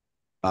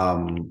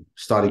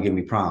started giving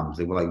me problems.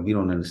 They were like, we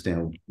don't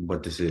understand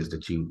what this is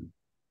that you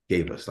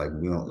gave us. Like,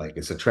 we don't, like,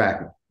 it's a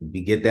track.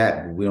 We get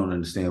that, but we don't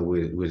understand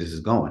where this is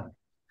going.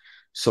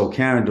 So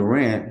Karen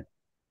Durant,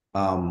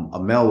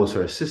 Amel was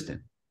her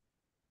assistant.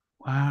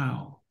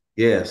 Wow.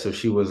 Yeah, so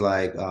she was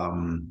like,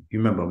 you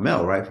remember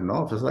Mel, right, from the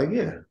office? Like,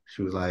 yeah.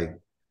 She was like,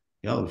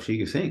 yo, she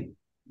can sing.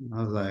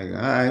 I was like,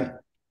 all right.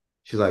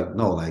 She's like,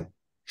 no, like,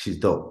 she's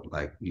dope.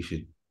 Like, you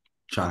should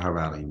try her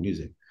out in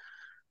music.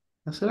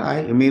 I said, all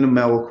right. And me and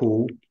Mel were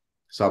cool.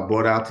 So I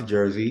brought her out to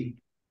Jersey,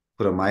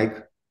 put a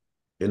mic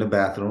in the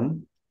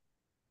bathroom,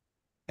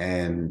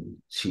 and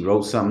she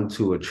wrote something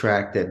to a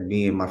track that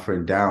me and my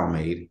friend Daryl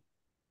made,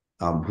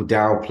 who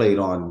Daryl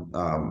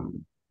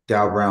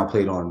Brown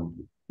played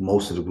on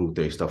most of the Group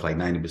Theory stuff, like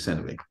 90%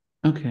 of it.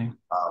 Okay.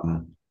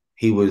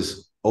 He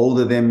was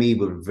older than me,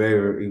 but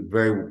very,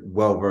 very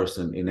well versed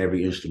in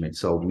every instrument.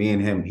 So me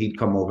and him, he'd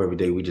come over every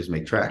day. We just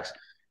make tracks.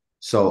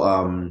 So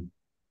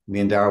me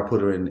and Daryl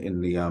put her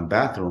in the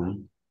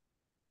bathroom,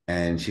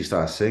 and she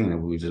started singing,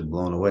 and we were just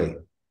blown away.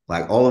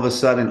 Like, all of a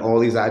sudden, all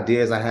these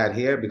ideas I had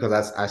here,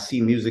 because I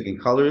see music in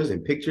colors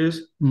and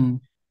pictures.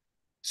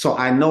 So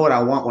I know what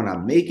I want when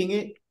I'm making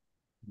it,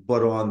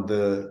 but on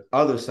the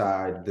other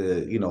side,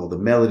 the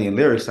melody and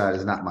lyric side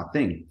is not my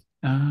thing.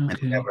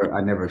 Okay.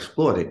 I never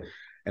explored it.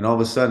 And all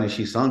of a sudden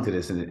she sung to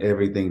this, and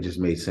everything just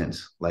made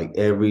sense. Like,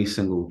 every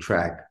single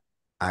track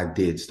I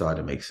did start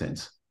to make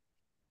sense.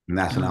 And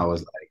that's when I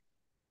was like,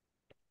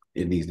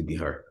 it needs to be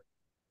her.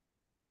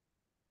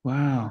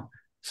 Wow.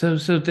 So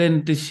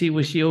then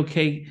was she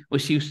okay?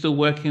 Was she still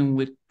working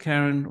with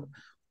Karen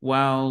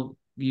while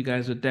you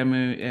guys were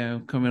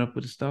coming up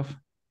with the stuff?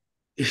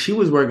 She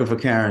was working for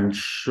Karen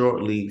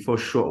for a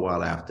short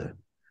while after.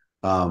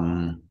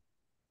 Um,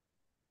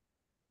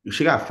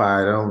 she got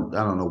fired.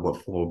 I don't know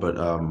what for, but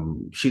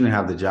she didn't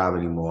have the job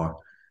anymore.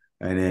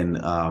 And then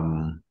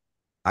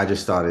I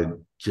just started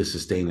just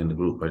sustaining the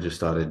group. I just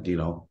started,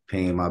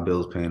 paying my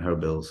bills, paying her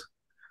bills,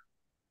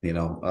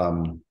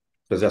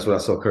 because that's what I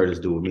saw Curtis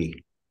do with me.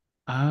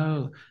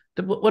 Oh,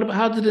 what about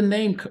how did the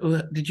name?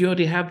 Did you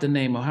already have the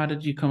name, or how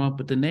did you come up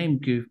with the name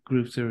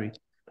Groove Theory?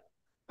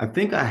 I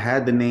think I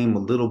had the name a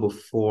little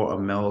before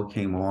Amel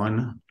came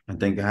on. I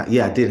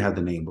did have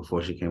the name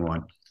before she came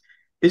on.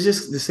 It's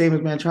just the same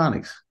as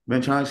Mantronix.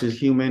 Mantronix is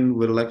human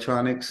with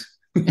electronics.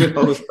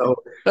 So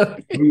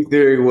Groove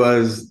Theory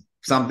was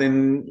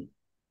something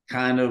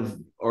kind of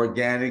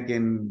organic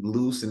and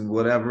loose and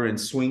whatever and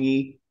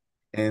swingy.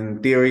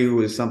 And theory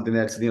was something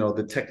that's,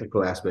 the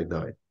technical aspect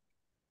of it,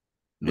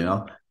 you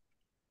know?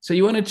 So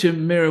you wanted to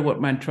mirror what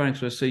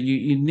Mantronix was. So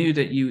you knew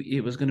that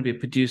it was going to be a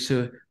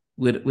producer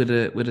with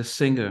a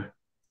singer.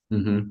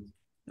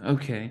 Mm-hmm.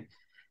 Okay.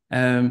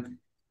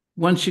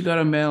 Once you got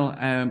a mail,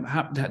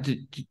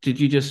 did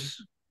you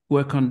just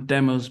work on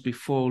demos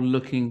before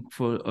looking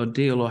for a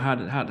deal, or how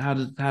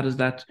does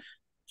that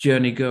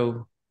journey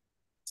go?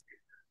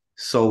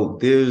 So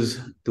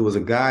there was a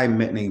guy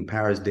named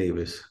Paris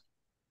Davis,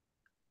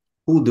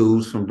 cool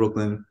dudes from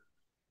Brooklyn,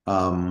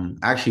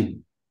 actually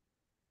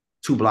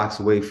 2 blocks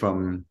away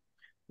from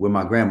where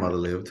my grandmother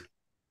lived.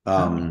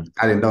 I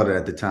didn't know that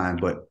at the time,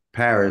 but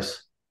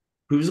Paris,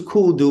 he was a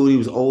cool dude. He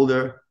was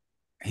older.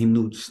 He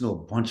just knew a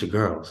bunch of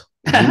girls.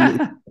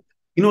 And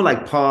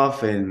like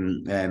Puff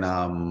and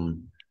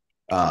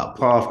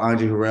Puff,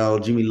 Andre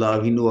Harrell, Jimmy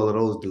Love. He knew all of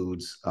those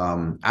dudes.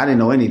 I didn't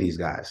know any of these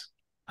guys,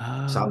 so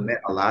I Oh,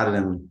 met a lot of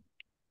them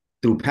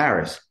through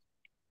Paris.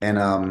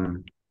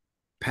 And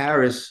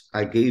Paris,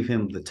 I gave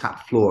him the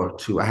top floor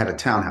to. I had a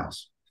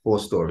townhouse, 4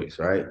 stories,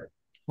 right?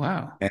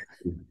 wow. And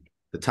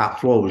the top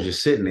floor was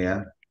just sitting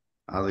there.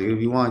 I was like,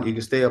 if you want, you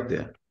can stay up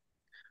there.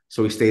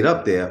 So he stayed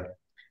up there.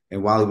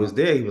 And while he was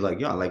there, he was like,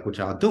 yo, I like what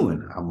y'all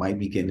doing. I might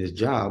be getting this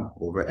job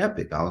over at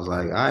Epic. I was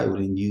like, all right, well,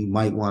 then you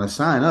might want to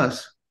sign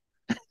us.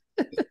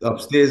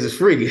 Upstairs is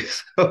free.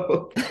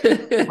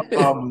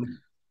 Um,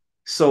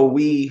 so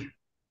we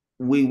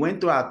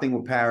went through our thing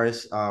with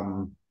Paris.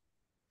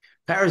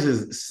 Paris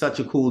is such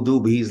a cool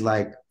dude, but he's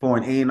like, for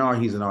an A&R,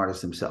 he's an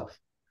artist himself.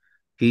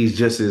 He's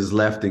just as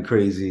left and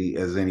crazy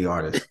as any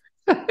artist.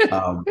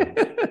 Um,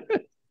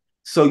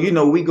 So,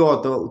 we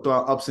go through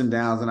our ups and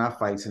downs and our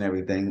fights and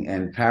everything.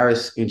 And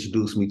Paris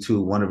introduced me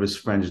to one of his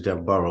friends, Jeff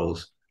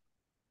Burrows.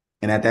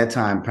 And at that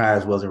time,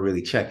 Paris wasn't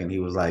really checking. He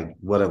was like,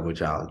 whatever with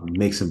y'all,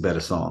 make some better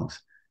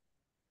songs.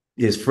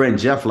 His friend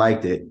Jeff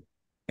liked it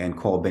and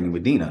called Benny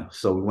Medina.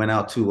 So we went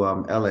out to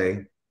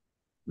LA,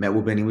 met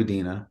with Benny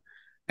Medina,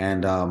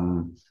 and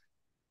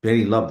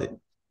Benny loved it. As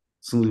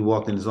soon as we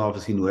walked in his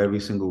office, he knew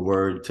every single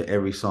word to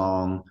every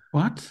song.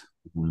 What?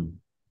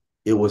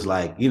 It was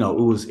like, it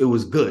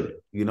was good,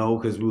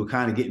 because we were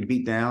kind of getting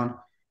beat down.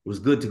 It was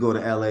good to go to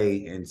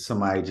LA and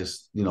somebody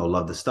just,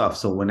 loved the stuff.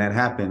 So when that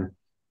happened,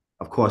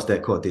 of course,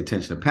 that caught the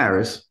attention of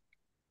Paris.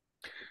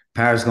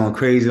 Paris going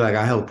crazy, like,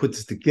 I helped put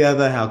this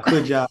together. How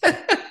could y'all?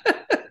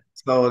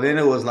 So then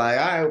it was like,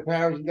 all right,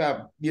 Paris, you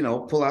got,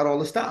 pull out all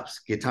the stops,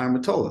 get Tommy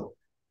Mottola.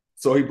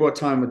 So he brought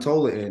Tommy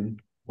Mottola in.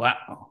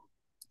 Wow.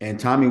 And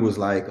Tommy was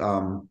like,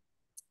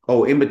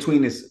 in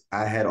between this,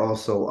 I had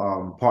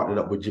also partnered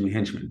up with Jimmy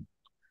Henchman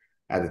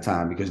at the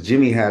time, because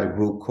Jimmy had a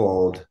group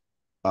called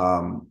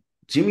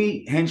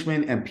Jimmy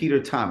Henchman and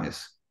Peter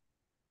Thomas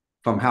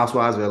from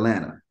Housewives of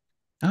Atlanta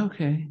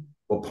Okay.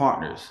 were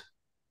partners.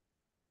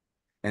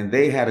 And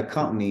they had a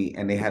company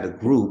and they had a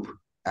group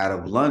out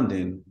of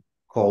London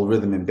called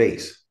Rhythm and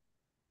Bass.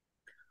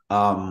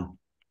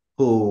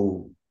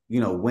 Who,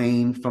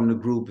 Wayne from the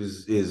group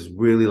is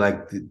really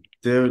like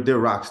they're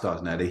rock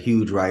stars now. They're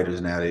huge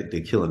writers now.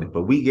 They're killing it.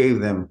 But we gave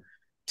them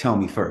Tell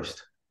Me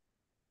First.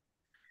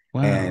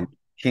 Wow. And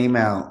came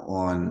out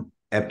on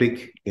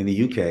Epic in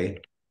the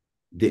UK,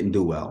 didn't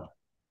do well.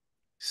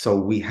 So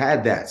we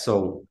had that.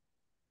 So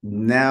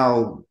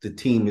now the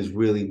team is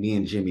really me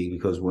and Jimmy,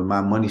 because when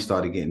my money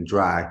started getting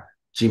dry,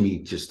 Jimmy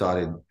just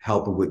started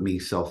helping with me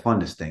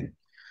self-fund this thing.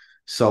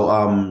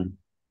 So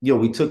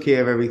we took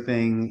care of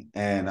everything.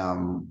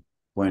 And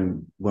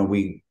when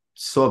we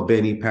saw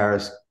Benny,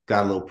 Paris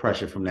got a little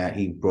pressure from that.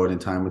 He brought in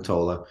Time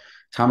Mottola.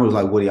 Time was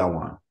like, what do y'all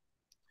want?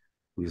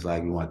 He was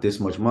like, you want this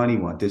much money?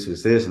 You want this,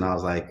 this? And I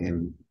was like,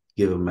 and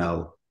give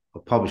Amel a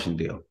publishing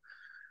deal.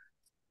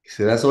 He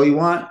said, that's all you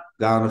want?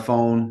 Got on the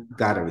phone,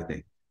 got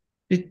everything.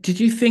 Did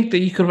you think that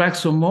you could write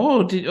some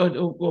more?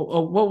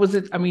 Or what was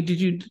it? I mean, did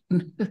you?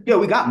 Yeah,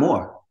 we got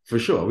more for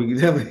sure. We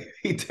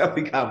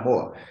definitely got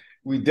more.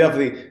 We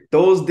definitely,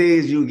 those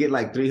days you get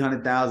like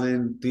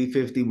 300,000,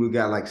 350. We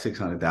got like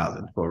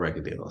 600,000 for a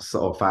record deal,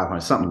 so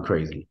 500, something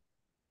crazy.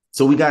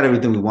 So we got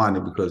everything we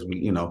wanted because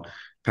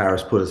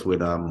Paris put us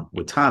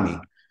with Tommy.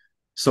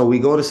 So we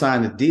go to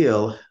sign the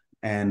deal,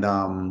 and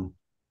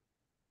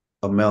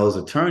Amel's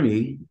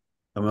attorney,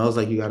 Amel's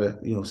like, you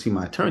gotta see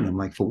my attorney. I'm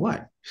like, for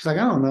what? She's like,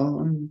 I don't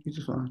know. You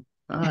just want,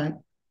 all right.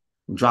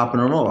 I'm dropping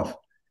her off.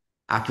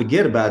 I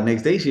forget about it.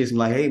 Next day she's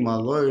like, hey, my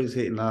lawyer's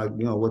hitting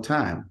what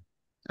time?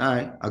 All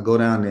right, I'll go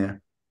down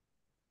there.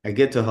 I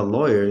get to her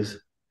lawyers,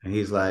 and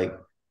he's like,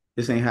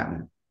 this ain't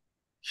happening.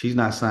 She's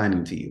not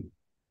signing to you.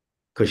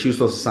 Because she was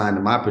supposed to sign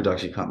to my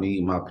production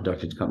company. My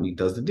production company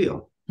does the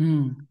deal.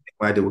 What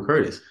I did with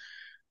Curtis.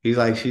 He's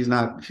like, she's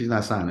not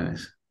signing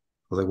this.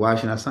 I was like, why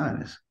is she not signing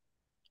this?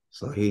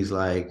 So he's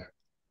like,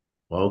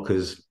 well,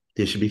 because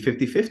this should be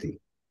 50-50.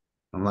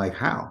 I'm like,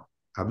 how?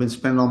 I've been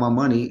spending all my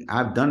money.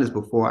 I've done this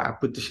before. I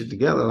put this shit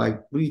together.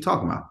 Like, what are you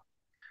talking about?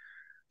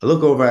 I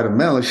look over at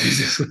Amel, and she's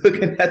just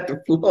looking at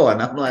the floor.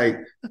 And I'm like,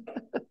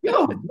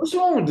 yo, what's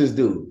wrong with this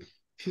dude?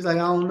 She's like,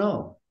 I don't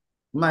know.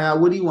 I'm like,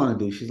 what do you want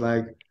to do? She's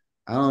like,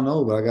 I don't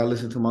know, but I got to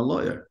listen to my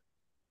lawyer.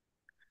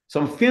 So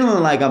I'm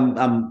feeling like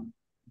I'm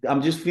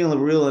just feeling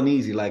real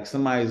uneasy, like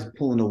somebody's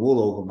pulling the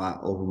wool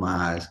over my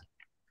eyes.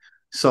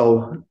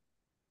 So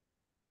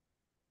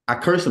I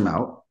curse him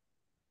out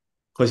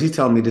because he's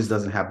telling me this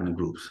doesn't happen in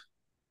groups.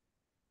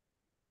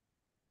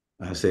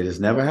 I said, it's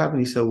never happened.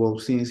 He said, well,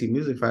 CNC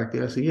Music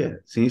Factory. I said, yeah,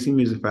 CNC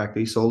Music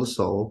Factory, Soul to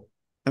Soul,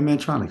 and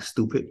Mantronix,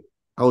 stupid.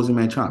 I was in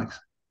Mantronix.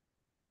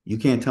 You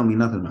can't tell me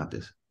nothing about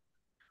this.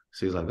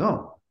 So he's like,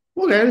 oh,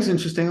 okay, that's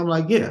interesting. I'm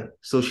like, yeah.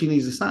 So she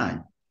needs to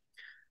sign.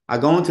 I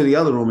go into the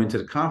other room, into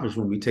the conference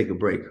room. We take a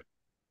break.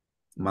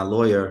 My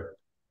lawyer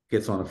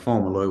gets on the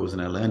phone. My lawyer was in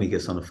Atlanta. He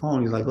gets on the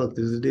phone. He's like, look,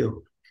 this is the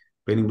deal.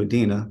 Benny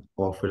Medina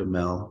offered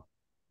Amel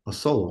a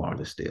solo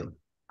artist deal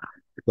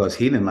because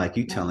he didn't like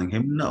you telling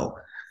him no.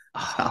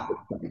 I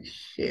was like,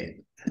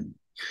 shit.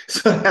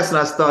 So that's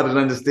when I started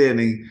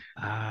understanding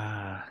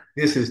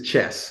this is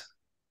chess.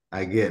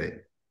 I get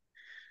it.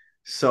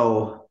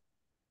 So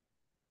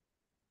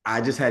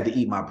I just had to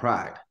eat my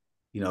pride.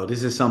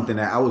 This is something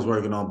that I was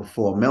working on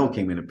before Mel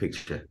came in the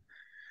picture.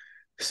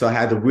 So I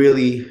had to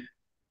really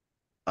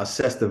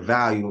assess the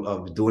value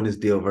of doing this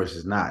deal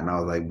versus not. And I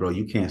was like, bro,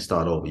 you can't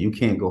start over. You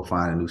can't go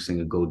find a new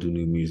singer, go do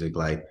new music.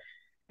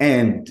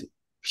 And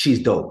she's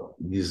dope.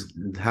 Just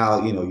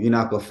how, you're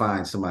not going to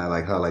find somebody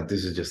like her. Like,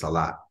 this is just a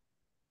lot.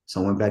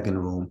 So I went back in the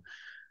room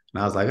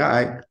and I was like, all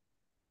right,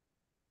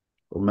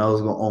 well,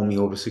 Mel's going to owe me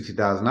over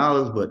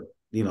 $60,000, but,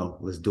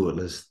 let's do it.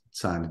 Let's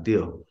sign the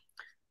deal.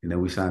 And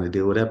then we signed a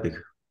deal with Epic.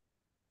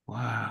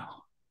 Wow.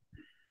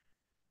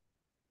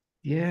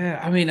 Yeah,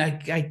 I mean,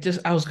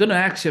 I was going to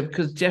ask you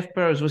because Jeff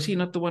Burrows, was he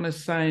not the one that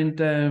signed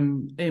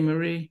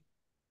A-Marie?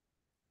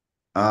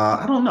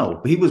 I don't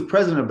know. He was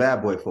president of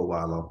Bad Boy for a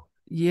while, though.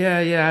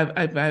 Yeah.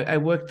 I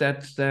worked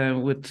at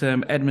with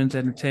Edmonds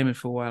Entertainment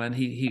for a while, and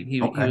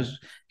he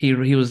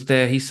was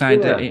there. He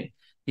signed it.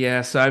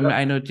 Yeah, so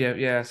I know Jeff.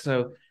 Yeah,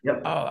 so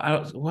yep.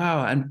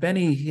 Wow, and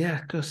Benny.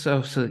 Yeah,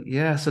 so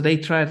yeah, so they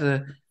tried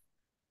to.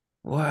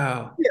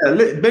 Wow. Yeah,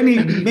 Benny,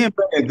 me and Benny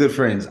are good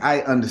friends.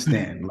 I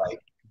understand. Like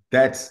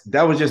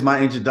that was just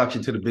my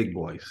introduction to the big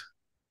boys.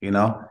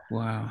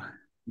 Wow.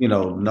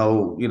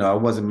 I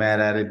wasn't mad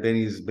at it.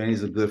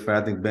 Benny's a good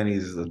friend. I think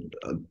Benny's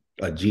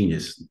a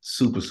genius,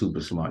 super,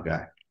 super smart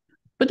guy.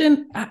 But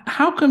then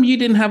how come you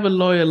didn't have a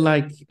lawyer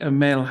like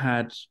Amel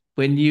had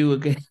when you were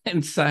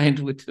getting signed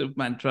with the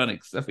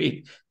Mantronix? I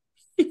mean,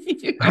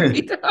 you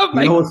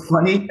know what's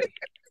funny?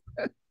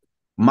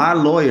 My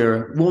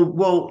lawyer,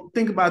 well,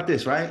 think about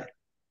this, right?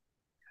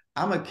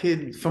 I'm a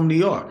kid from New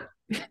York.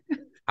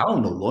 I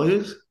don't know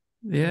lawyers.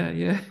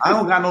 Yeah. I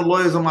don't got no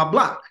lawyers on my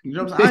block. You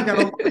know what I'm saying? I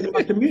ain't got no lawyers in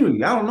my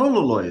community. I don't know no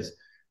lawyers.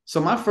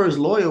 So my first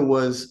lawyer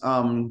was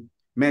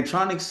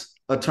Mantronix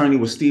attorney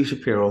was Steve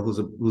Shapiro,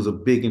 who's a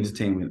big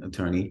entertainment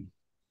attorney.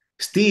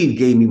 Steve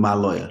gave me my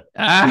lawyer,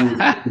 who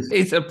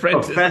He's a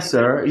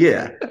professor.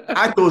 Yeah,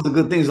 I thought it was a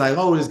good thing. He's like,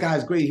 oh, this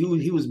guy's great.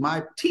 He was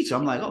my teacher.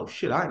 I'm like, oh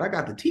shit, I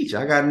got the teacher.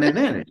 I got an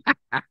advantage.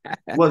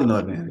 Wasn't no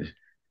advantage.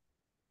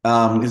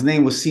 His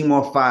name was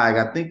Seymour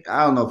Feig.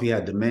 I don't know if he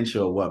had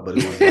dementia or what, but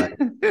it was like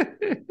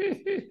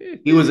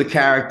he was a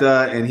character,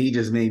 and he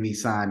just made me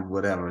sign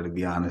whatever. To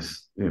be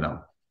honest,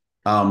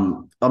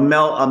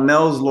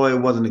 Amel's lawyer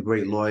wasn't a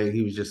great lawyer.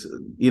 He was just,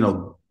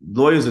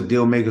 lawyers are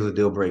deal makers or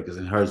deal breakers,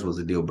 and hers was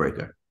a deal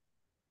breaker.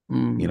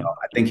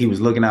 I think he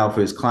was looking out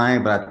for his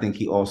client, but I think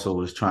he also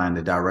was trying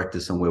to direct it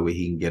somewhere where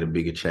he can get a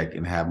bigger check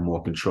and have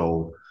more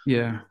control.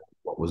 Yeah,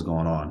 what was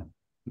going on?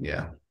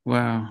 Yeah.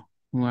 Wow.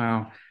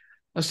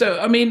 So,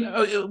 I mean,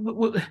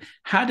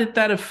 how did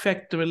that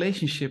affect the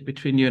relationship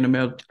between you and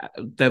Amel?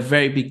 The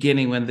very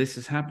beginning when this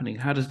is happening,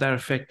 how does that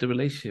affect the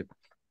relationship?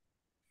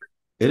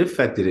 It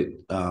affected it.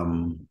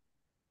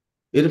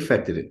 It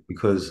affected it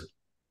because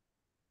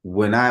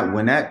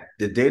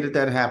the day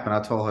that happened,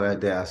 I told her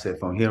that day, I said,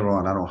 from here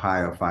on, I don't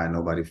hire or fire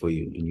nobody for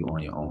you, and you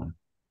on your own.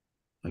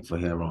 Like, from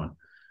here on,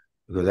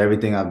 because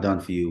everything I've done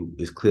for you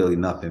is clearly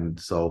nothing.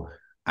 So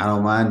I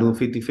don't mind doing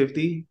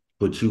 50-50,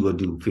 but you go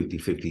do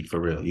 50-50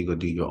 for real. You go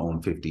do your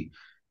own 50.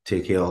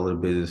 Take care of all the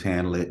business,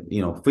 handle it,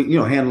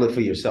 handle it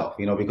for yourself,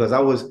 because I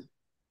was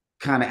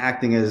kind of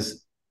acting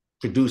as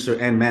producer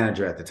and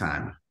manager at the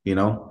time,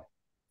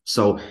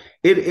 So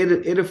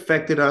it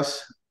affected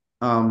us.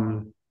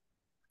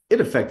 It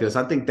affected us.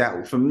 I think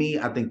that for me,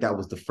 I think that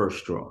was the first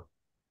straw.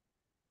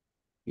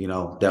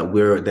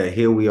 That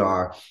here we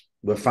are,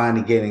 we're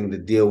finally getting the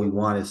deal we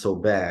wanted so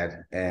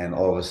bad, and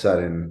all of a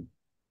sudden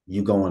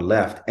you going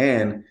left,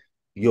 and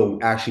you're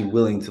actually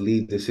willing to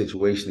leave the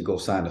situation to go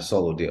sign a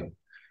solo deal.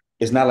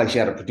 It's not like she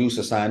had a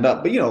producer signed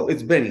up, but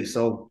it's Benny,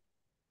 so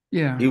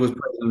yeah, he was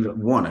president of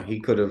Warner. He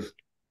could have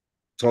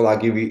told, I'll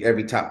give you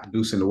every top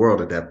producer in the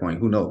world at that point.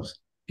 Who knows?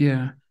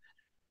 Yeah.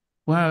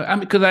 Wow. I mean,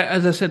 because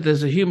as I said,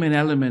 there's a human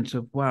element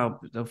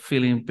of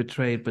feeling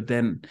betrayed, but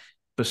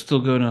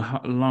still going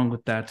along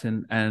with that,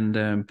 and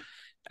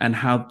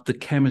how the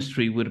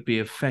chemistry would be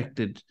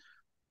affected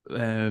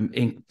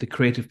in the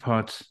creative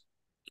parts.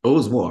 It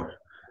was war.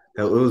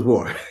 It was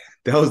war.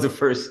 That was the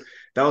first.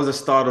 That was the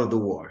start of the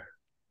war.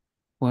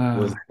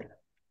 Wow.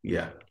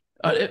 Yeah.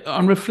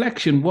 On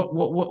reflection, what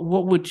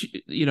would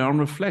on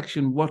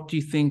reflection, what do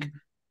you think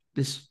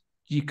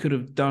you could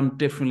have done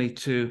differently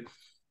to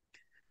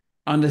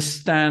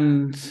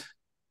understand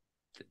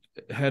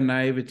her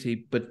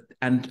naivety, but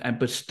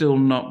still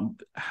not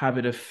have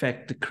it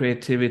affect the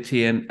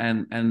creativity and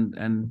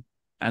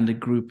the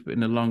group in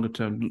the longer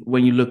term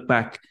when you look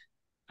back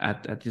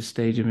at this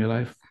stage in your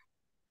life?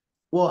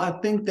 Well, I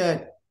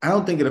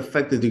don't think it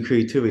affected the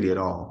creativity at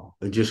all.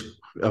 It just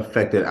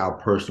affected our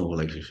personal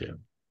relationship.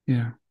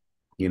 Yeah.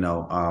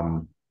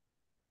 Around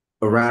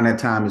that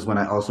time is when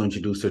I also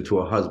introduced her to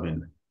her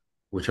husband,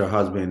 which her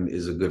husband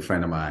is a good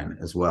friend of mine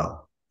as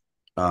well.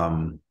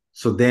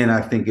 So then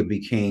I think it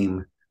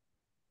became,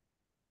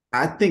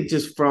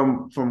 just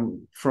from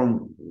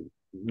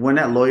when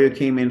that lawyer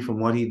came in, from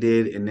what he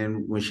did, and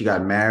then when she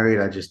got married,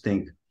 I just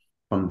think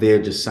from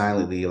there, just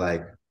silently,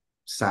 like,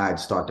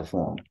 sides start to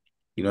form.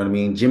 You know what I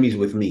mean? Jimmy's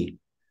with me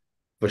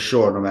for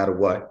sure, no matter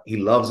what. He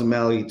loves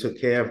Amel. He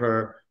took care of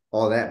her,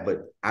 all that.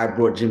 But I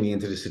brought Jimmy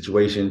into the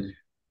situation.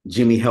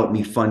 Jimmy helped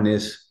me fund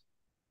this.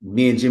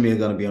 Me and Jimmy are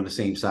going to be on the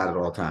same side at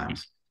all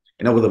times.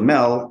 And then with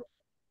Amel,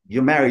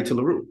 you're married to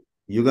LaRue.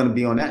 You're going to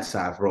be on that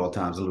side for all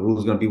times.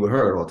 LaRue's going to be with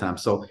her at all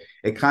times. So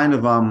it kind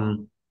of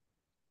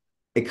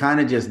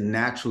just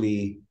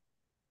naturally,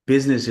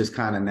 business just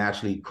kind of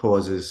naturally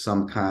causes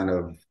some kind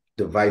of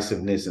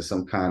divisiveness and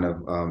some kind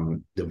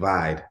of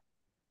divide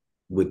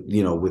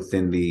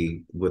within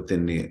the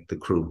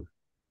crew.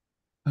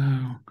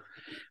 Wow.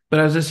 But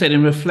as I said,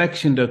 in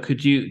reflection, though,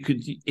 could you,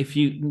 if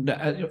you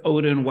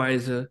older and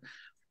wiser,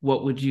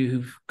 what would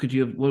you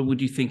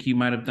think you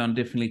might have done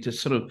differently to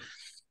sort of?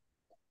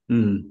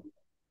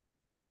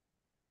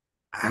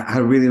 I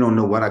really don't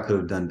know what I could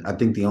have done. I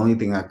think the only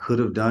thing I could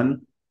have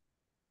done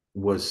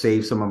was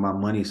save some of my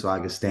money so I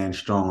could stand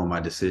strong on my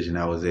decision.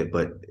 That was it.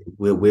 But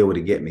where would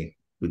it get me?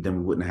 Then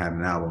we wouldn't have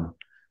an album.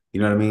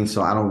 You know what I mean?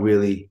 So I don't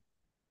really.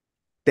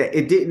 That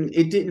it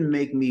didn't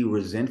make me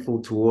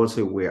resentful towards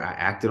her where I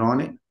acted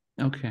on it.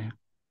 Okay.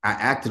 I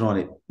acted on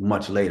it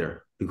much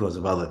later because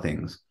of other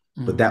things,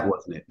 but that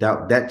wasn't it.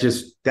 That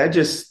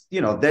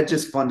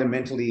just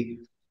fundamentally,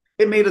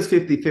 it made us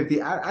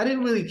 50-50. I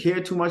didn't really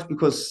care too much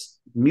because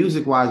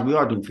music wise, we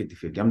are doing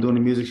 50-50. I'm doing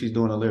the music, she's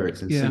doing the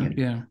lyrics and singing.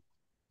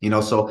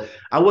 Yeah. So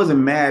I wasn't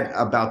mad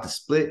about the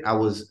split. I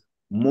was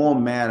more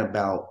mad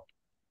about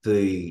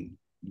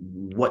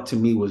what to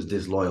me was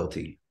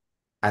disloyalty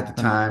at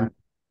the time.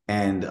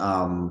 And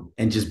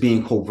just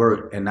being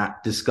covert and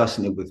not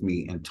discussing it with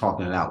me and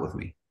talking it out with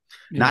me.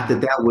 Yeah. Not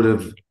that would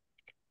have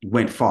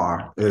went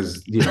far,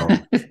 as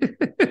because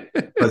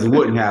it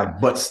wouldn't have,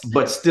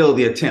 but still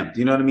the attempt.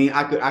 You know what I mean?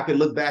 I could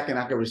look back and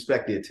I could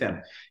respect the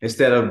attempt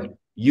instead of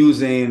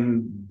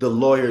using the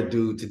lawyer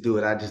dude to do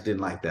it. I just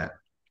didn't like that.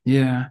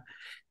 Yeah.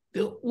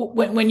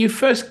 When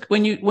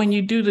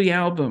you do the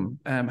album,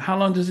 how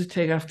long does it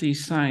take after you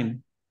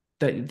sign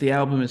that the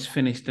album is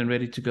finished and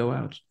ready to go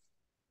out?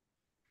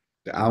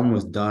 The album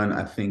was done,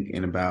 I think,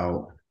 in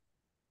about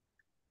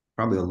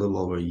probably a little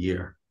over a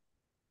year.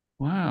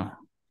 Wow.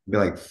 Be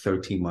like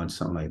 13 months,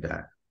 something like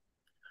that.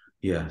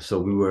 Yeah.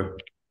 So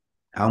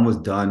album was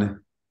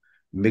done,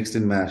 mixed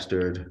and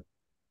mastered,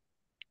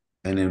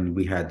 and then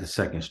we had the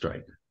second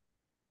strike,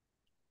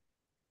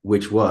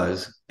 which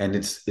was, and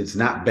it's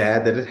not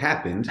bad that it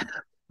happened,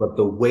 but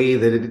the way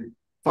that it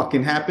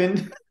fucking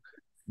happened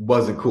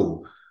wasn't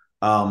cool.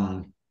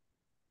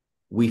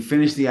 We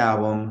finished the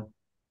album,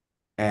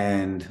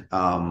 and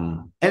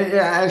it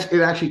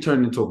actually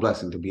turned into a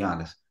blessing, to be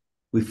honest.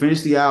 We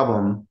finished the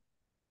album,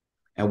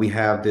 and we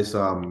have this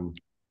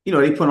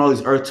they put all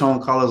these earth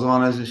tone colors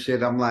on us and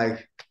shit. I'm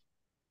like,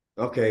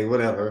 okay,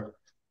 whatever.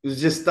 It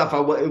was just stuff.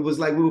 It was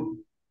like we were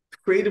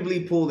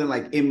creatively pulled in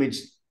like image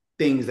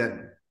things that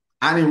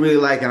I didn't really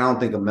like, and I don't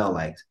think Amel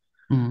liked.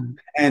 Mm.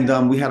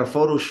 And we had a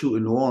photo shoot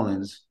in New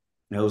Orleans.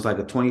 And it was like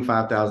a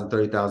 25,000,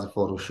 30,000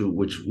 photo shoot,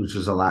 which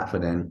was a lot for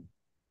them.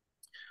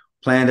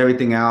 Planned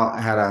everything out.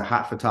 I had a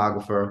hot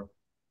photographer.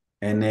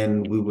 And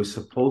then we were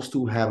supposed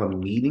to have a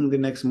meeting the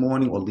next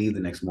morning or leave the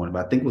next morning,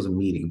 but I think it was a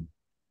meeting.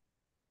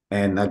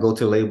 And I go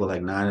to the label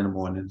like 9 in the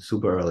morning,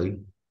 super early,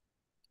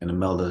 and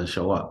Amel doesn't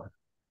show up.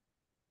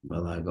 We're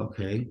like,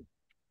 okay,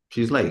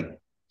 she's late.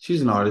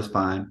 She's an artist,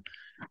 fine.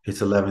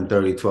 It's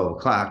 11:30, 12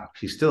 o'clock.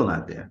 She's still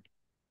not there.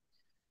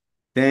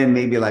 Then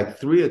maybe like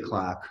 3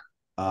 o'clock,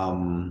 her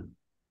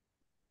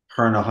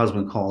and her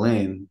husband call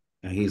in,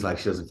 and he's like,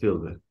 she doesn't feel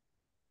good.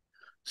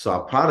 So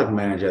our product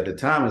manager at the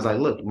time is like,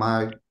 look,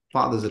 my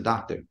father's a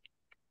doctor.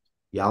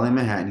 Y'all in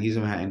Manhattan, he's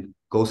in Manhattan.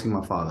 Go see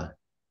my father.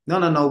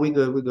 No, we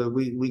good.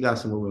 We got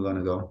somewhere we're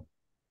gonna go.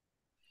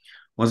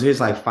 Once it hits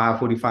like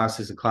 5:45,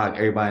 6 o'clock,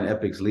 everybody in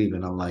Epic's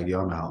leaving. I'm like,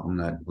 yo, I'm out. I'm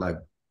not like,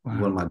 wow.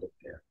 What am I doing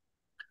there?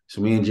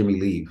 So me and Jimmy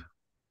leave.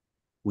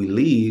 We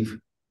leave,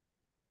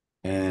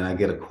 and I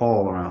get a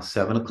call around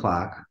 7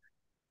 o'clock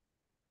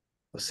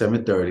or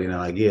 7:30, and I'm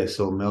like, yeah,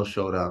 so Mel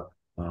showed up.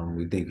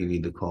 We think you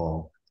need to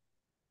call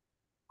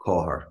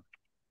her.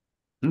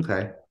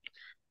 Okay.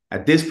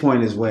 At this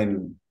point is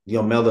when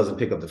Mel doesn't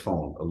pick up the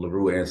phone.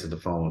 LaRue answers the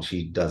phone.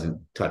 She doesn't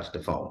touch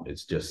the phone.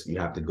 It's just you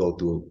have to go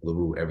through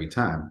LaRue every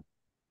time.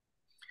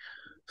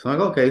 So I'm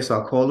like, okay. So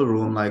I call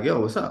LaRue. I'm like,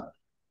 yo, what's up?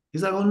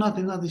 He's like, oh,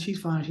 nothing.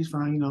 She's fine.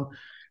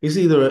 It's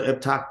either an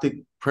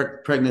ectopic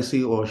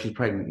pregnancy or she's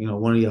pregnant,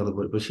 one or the other,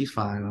 but she's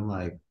fine. I'm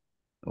like,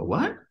 oh,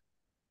 what?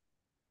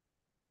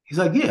 He's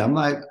like, yeah. I'm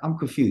like, I'm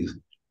confused.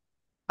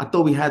 I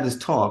thought we had this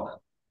talk,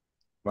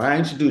 right? I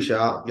introduced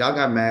y'all. Y'all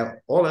got mad.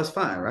 All that's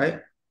fine, right?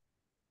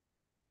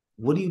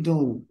 What are you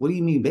doing? What do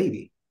you mean,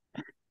 baby?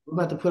 We're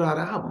about to put out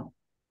an album.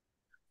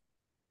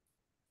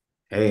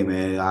 Hey,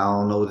 man, I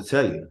don't know what to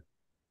tell you.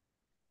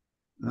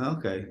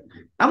 Okay.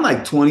 I'm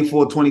like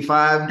 24,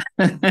 25.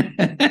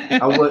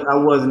 I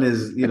wasn't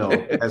as,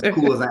 as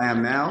cool as I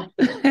am now.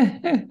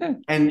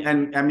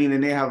 And I mean,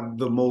 and they have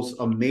the most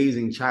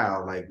amazing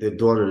child. Like their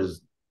daughter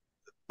is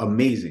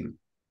amazing.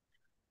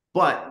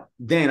 But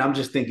then I'm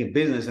just thinking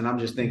business, and I'm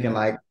just thinking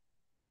like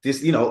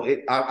this,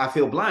 I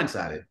feel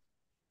blindsided.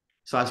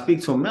 So I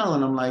speak to Mel,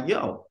 and I'm like,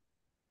 yo,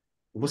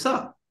 what's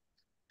up?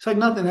 It's like,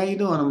 nothing. How you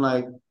doing? I'm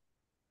like,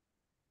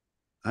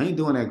 I ain't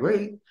doing that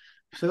great.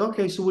 She's like,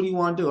 okay, so what do you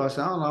want to do? I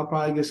said, I don't know. I'll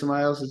probably get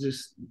somebody else to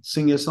just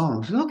sing your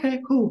song. She's like,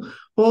 okay, cool.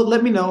 Well,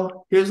 let me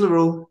know. Here's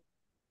LaRue.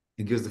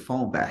 And gives the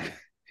phone back.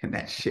 And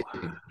that shit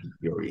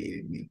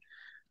infuriated me.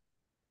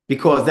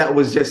 Because that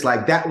was just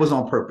like, that was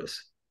on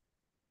purpose.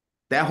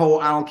 That whole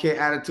I don't care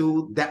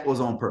attitude, that was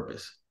on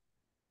purpose.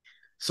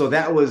 So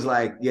that was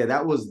like, yeah,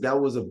 that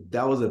was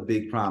a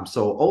big problem.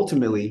 So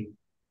ultimately,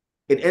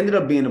 it ended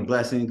up being a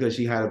blessing because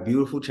she had a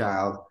beautiful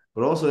child,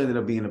 but also ended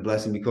up being a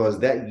blessing because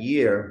that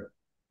year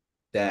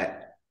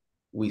that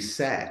we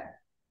sat,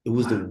 it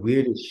was the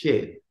weirdest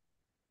shit.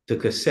 The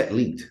cassette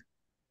leaked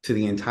to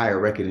the entire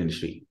record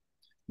industry.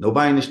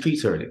 Nobody in the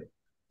streets heard it.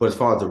 But as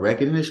far as the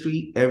record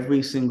industry,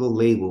 every single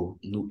label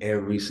knew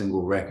every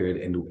single record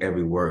and knew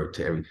every word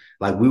to every,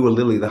 like we were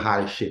literally the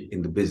hottest shit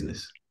in the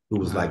business. It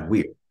was like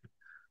weird.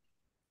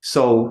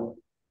 So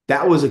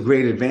that was a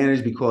great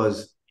advantage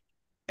because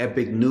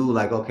Epic knew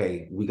like,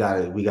 okay, we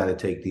gotta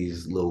take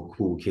these little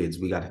cool kids.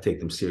 We got to take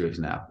them serious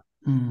now.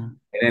 Mm.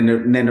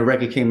 And then the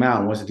record came out,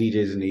 and once the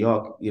DJs in New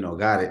York,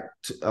 got it.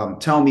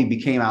 Tell Me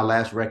became our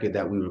last record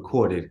that we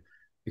recorded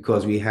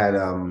because we had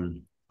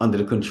under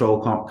the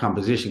control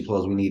composition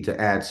clause, we need to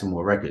add some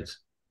more records.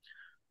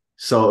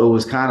 So it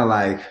was kind of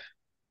like,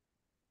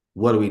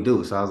 what do we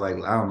do? So I was like,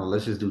 I don't know,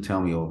 let's just do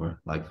Tell Me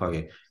Over. Like, fuck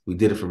it. We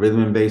did it for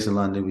Rhythm and Bass in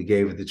London. We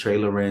gave it to Trey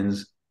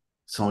Lorenz.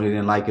 Sony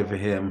didn't like it for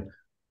him.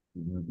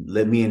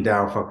 Let me and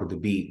Daryl fuck with the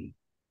beat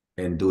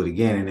and do it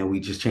again. And then we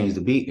just changed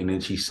the beat, and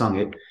then she sung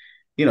it.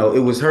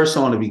 It was her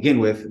song to begin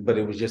with, but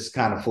it was just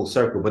kind of full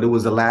circle. But it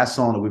was the last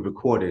song that we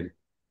recorded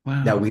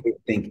that we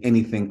didn't think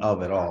anything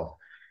of at all.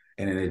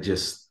 And then it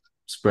just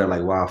spread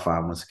like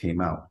wildfire once it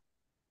came out.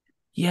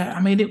 Yeah,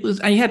 I mean, it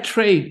was, and you had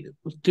Trey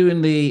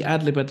doing the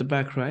ad-lib at the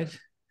back, right?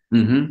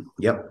 Mm-hmm.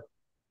 Yep.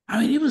 I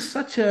mean, it was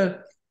such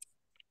a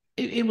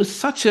it was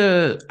such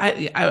a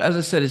as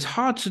I said, it's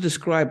hard to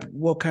describe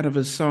what kind of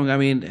a song. I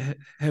mean,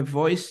 her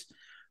voice,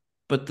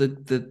 but the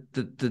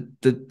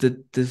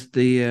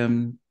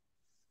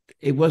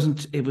it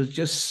wasn't. It was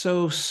just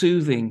so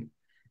soothing.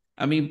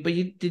 I mean, but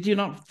did you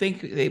not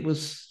think it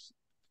was?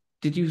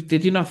 Did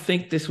you not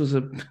think this was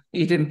a?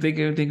 You didn't think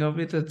anything of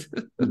it?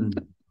 Mm-hmm.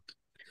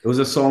 It was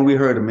a song we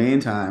heard a million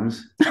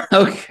times,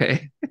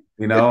 Okay.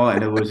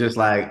 and it was just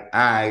like,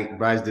 all right,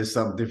 Bryce did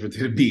something different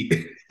to the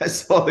beat.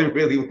 That's all it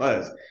really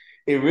was.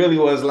 It really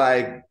was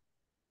like,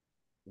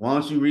 why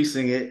don't you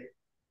re-sing it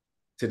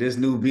to this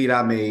new beat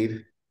I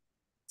made?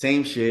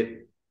 Same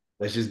shit.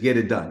 Let's just get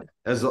it done.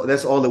 That's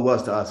all it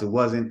was to us. It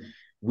wasn't.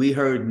 We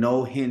heard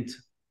no hint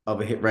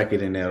of a hit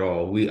record in there at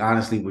all. We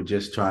honestly were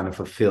just trying to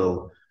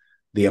fulfill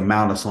the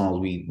amount of songs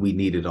we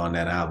needed on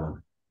that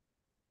album.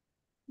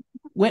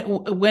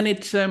 When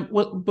it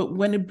but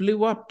when it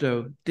blew up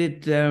though,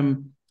 did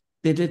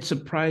it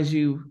surprise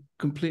you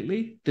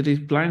completely? Did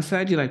it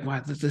blindside you? Like,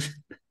 wow, this is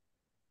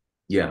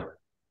Yeah,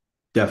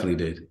 definitely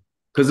did.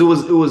 Because it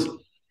was,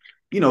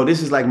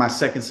 this is like my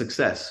second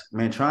success.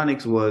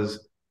 Mantronix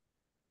was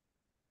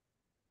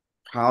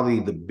probably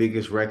the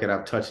biggest record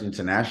I've touched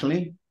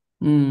internationally.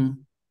 mm,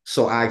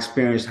 So I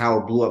experienced how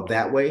it blew up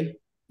that way.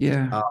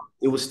 yeah.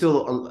 It was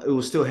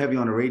still heavy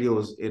on the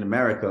radios in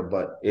America,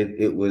 but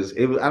it was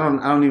I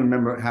don't even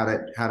remember how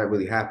that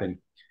really happened.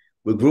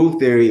 With Groove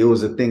Theory, it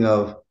was a thing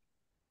of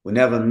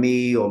whenever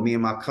me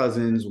and my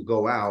cousins would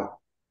go out,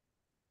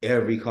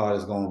 every car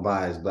that's going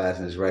by is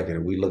blasting this record,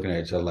 and we looking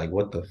at each other like,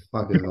 what the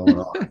fuck is going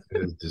on?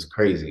 It's just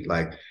crazy.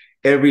 Like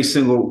every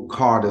single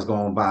car that's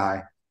going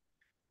by,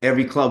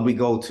 every club we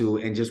go to,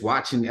 and just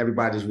watching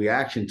everybody's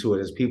reaction to it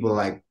as people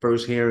like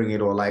first hearing it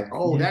or like,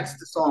 oh, Yeah. that's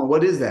the song.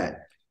 What is that?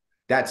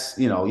 That's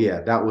yeah,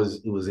 it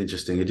was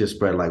interesting. It just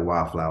spread like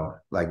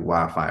wildflower, like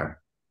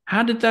wildfire.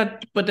 How did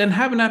that? But then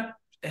having that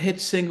hit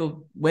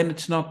single when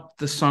it's not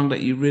the song that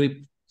you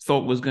really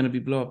thought was going to be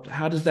blow up,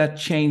 how does that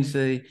change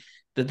the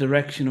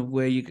direction of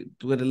where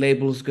the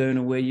label's going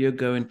and where you're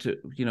going to,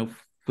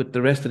 with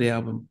the rest of the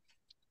album?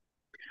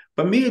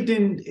 But me, it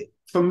didn't.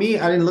 For me,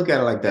 I didn't look at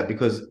it like that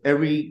because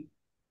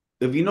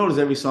if you notice,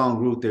 every song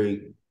Groove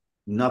Theory,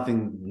 not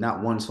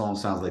one song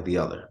sounds like the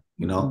other.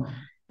 Mm.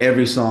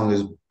 Every song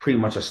is pretty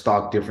much a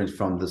stark difference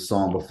from the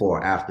song before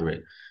or after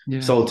it. Yeah.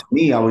 So to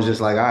me, I was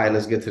just like, all right,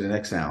 let's get to the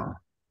next sound.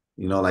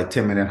 Like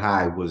 10 Minute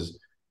High was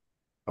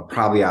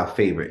probably our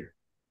favorite.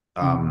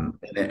 Mm.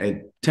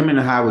 And 10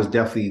 Minute High was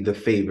definitely the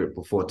favorite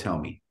before Tell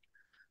Me.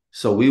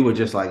 So we were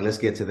just like, let's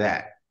get to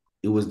that.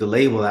 It was the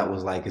label that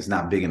was like, it's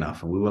not big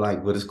enough. And we were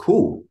like, but it's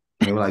cool.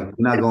 And they were like,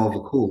 we're not going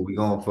for cool. We're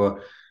going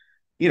for,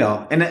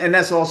 and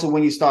that's also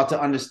when you start to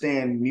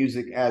understand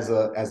music as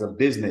a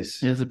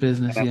business As a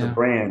business, and as a yeah.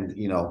 brand,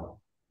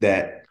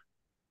 that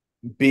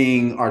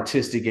being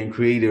artistic and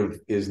creative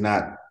is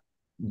not,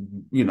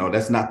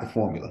 that's not the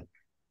formula.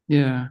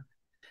 Yeah.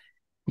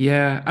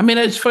 Yeah. I mean,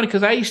 it's funny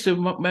because I used to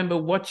remember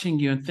watching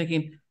you and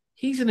thinking,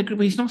 he's in a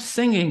group, he's not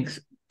singing.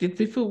 Did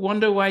people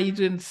wonder why you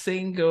didn't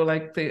sing, or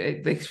like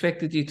they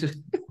expected you to?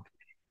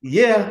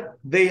 Yeah,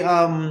 they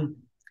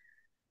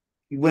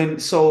when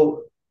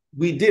so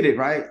we did it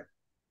right,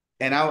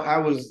 and I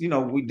was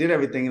we did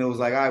everything, and it was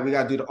like, all right, we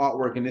got to do the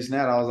artwork and this and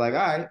that. I was like, all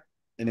right,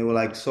 and they were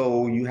like,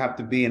 so you have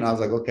to be, and I was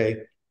like, okay,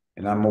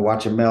 and I'm gonna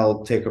watch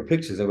Amel take her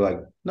pictures. They were like,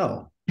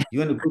 no,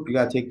 you in the group, you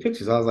gotta take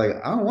pictures. I was like,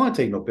 I don't want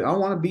to take no pictures. I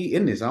don't want to be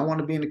in this. I don't want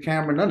to be in the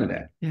camera. None of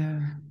that. Yeah.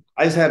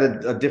 I just had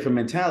a different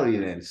mentality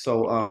then.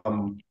 So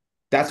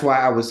that's why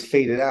I was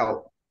faded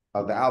out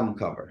of the album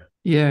cover.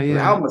 Yeah. So the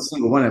Yeah. album was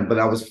single one, but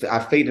I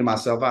faded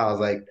myself out. I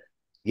was like,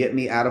 get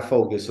me out of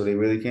focus so they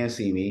really can't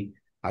see me.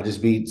 I'll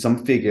just be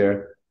some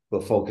figure,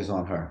 but focus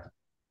on her.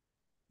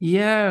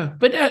 Yeah,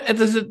 but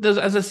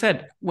as I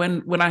said,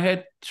 when I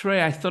heard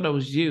Trey, I thought it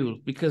was you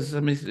because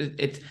I mean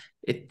it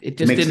It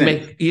just makes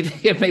didn't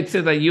sense. it made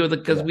sense that you were the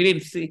because Yeah. we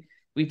didn't see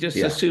we just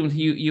Yeah. assumed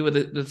you were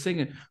the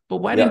singer. But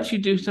why didn't Yep. you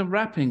do some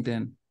rapping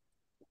then?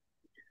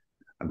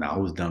 No, I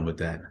was done with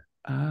that.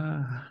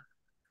 Ah,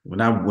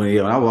 When I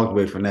walked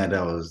away from that,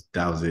 that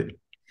was it.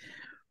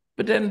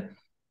 but then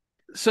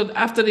so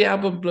after the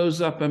album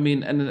blows up, I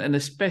mean, and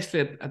especially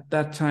at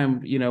that time,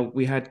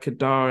 we had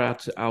Kadar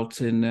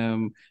out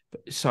in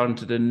starting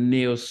to the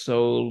neo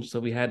soul, so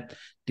we had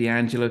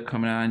D'Angelo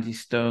coming out, Angie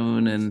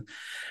Stone, and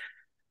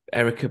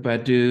Erica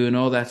Badu and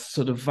all that.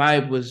 So the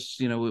vibe was,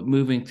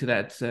 moving to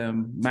that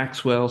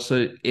Maxwell.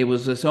 So it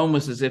was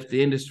almost as if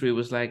the industry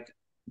was like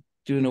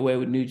doing away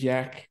with New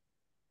Jack.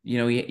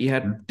 You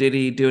had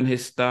Diddy doing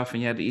his stuff,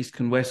 and you had the East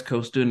and West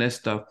Coast doing their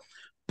stuff,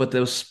 but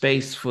there was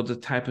space for the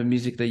type of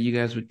music that you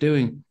guys were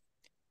doing.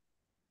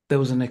 There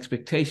was an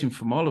expectation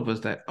from all of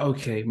us that,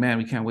 okay, man,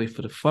 we can't wait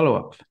for the follow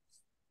up.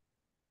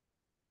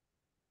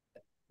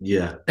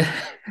 Yeah.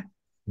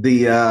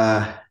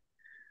 The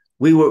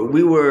we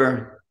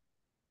were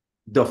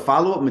the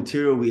follow-up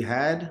material we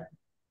had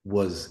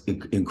was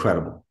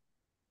incredible.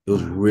 It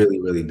was Wow.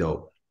 really, really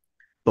dope.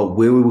 But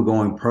where we were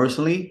going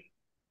personally,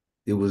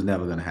 it was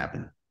never going to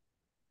happen.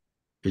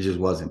 It just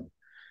wasn't.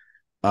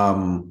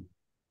 Um,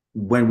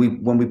 when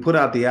we put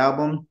out the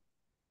album,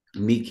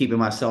 me keeping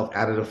myself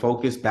out of the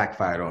focus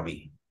backfired on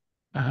me.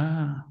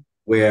 Ah.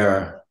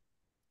 Where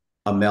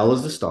Amel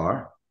is the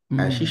star,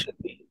 as she Mm. should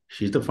be.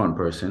 She's the front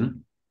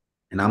person,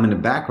 and I'm in the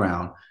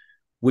background,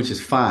 which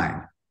is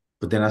fine.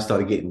 But then I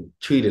started getting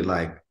treated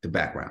like the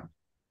background,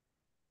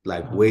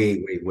 like Oh. way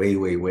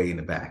in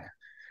the back.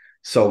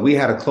 So we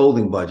had a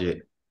clothing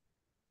budget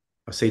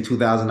of say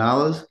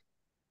 $2,000.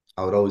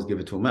 I would always give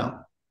it to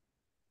Amel.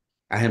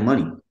 I had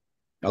money.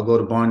 I'll go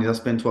to Barney's. I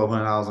spend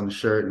 $1,200 on the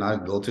shirt, and I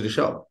go to the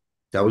show.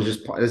 That was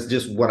just that's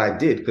just what I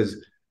did because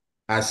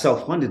I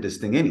self funded this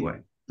thing anyway.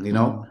 You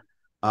know,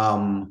 Mm.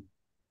 um,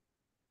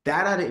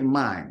 that I didn't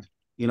mind.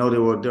 You know,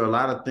 there were a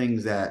lot of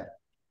things that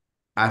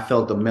I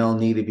felt the Mel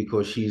needed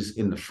because she's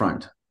in the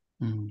front.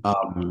 Mm.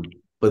 Um,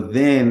 but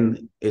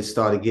then it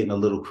started getting a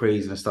little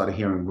crazy, and I started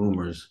hearing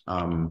rumors.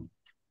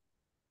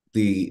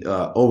 The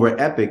over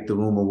Epic, the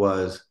rumor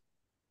was,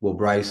 well,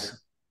 Bryce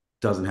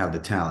doesn't have the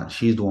talent.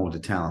 She's the one with the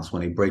talents.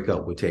 When they break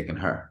up, we're taking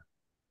her.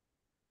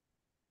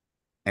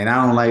 And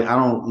I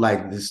don't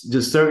like this.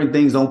 Just certain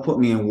things don't put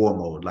me in war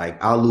mode.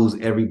 Like I'll lose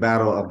every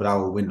battle, but I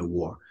will win the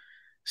war.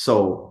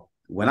 So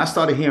when I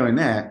started hearing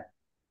that,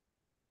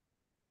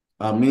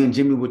 me and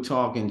Jimmy would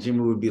talk, and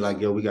Jimmy would be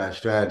like, "Yo, we gotta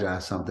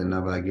strategize something." And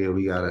I'm like, "Yeah,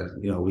 we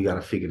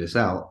gotta figure this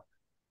out."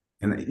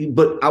 And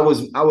but I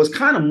was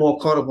kind of more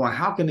caught up on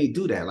how can they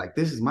do that? Like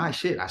this is my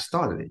shit. I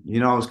started it. You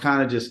know, I was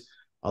kind of just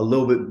a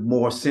little bit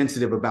more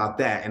sensitive about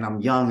that. And I'm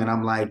young, and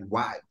I'm like,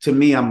 why? To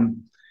me,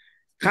 I'm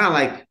kind of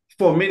like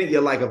for a minute,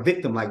 you're like a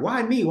victim. Like,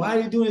 why me? Why are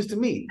you doing this to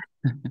me?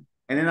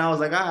 And then I was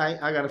like, all right,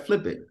 I gotta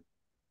flip it.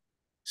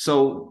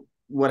 So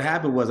what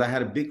happened was I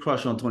had a big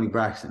crush on Toni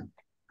Braxton,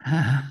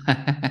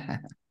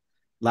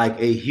 like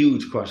a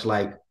huge crush.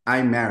 Like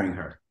I'm marrying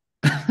her.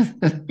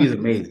 She's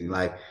amazing.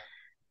 Like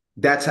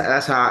that's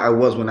how I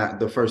was when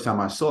the first time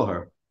I saw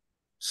her.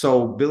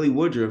 So Billy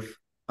Woodruff,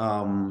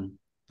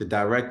 the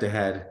director,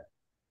 had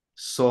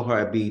saw her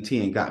at BET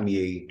and got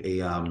me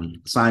a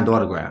signed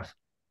autograph.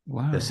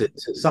 That's Wow. it.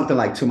 Something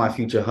like to my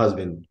future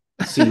husband,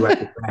 see you at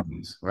the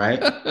Grammys,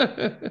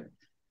 right?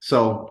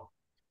 So,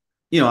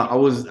 you know, I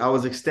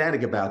was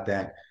ecstatic about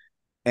that.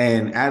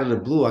 And out of the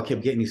blue, I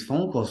kept getting these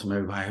phone calls from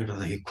everybody. They were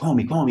like, call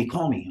me, call me,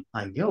 call me.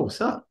 I'm like, yo,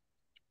 what's up?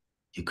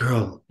 Your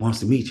girl wants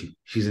to meet you.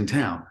 She's in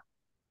town.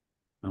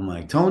 I'm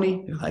like,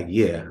 Tony? They're like,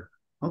 yeah.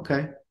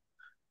 Okay.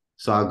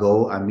 So I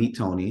go, I meet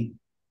Tony,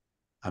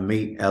 I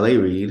meet L.A.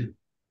 Reid.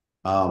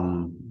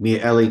 Me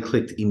and L.A.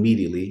 clicked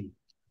immediately.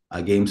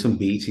 I gave him some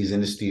beats. He's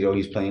in the studio,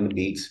 he's playing the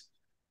beats.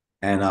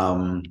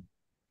 And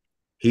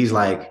he's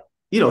like,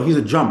 you know, he's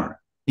a drummer,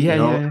 you Yeah,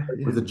 know, yeah,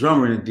 with yeah. a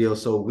drummer in the deal.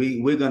 So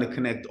we're gonna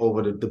connect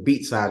over the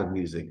beat side of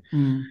music.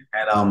 Mm.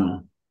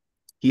 And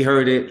he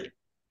heard it,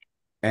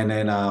 and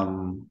then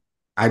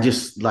I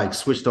just like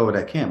switched over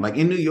that camp. Like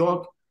in New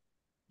York,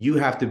 you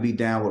have to be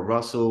down with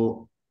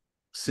Russell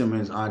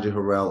Simmons, Andre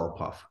Harrell, or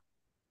Puff.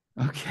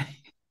 Okay.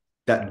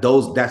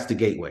 That's the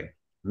gateway.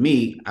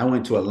 Me, I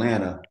went to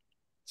Atlanta,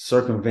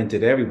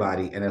 circumvented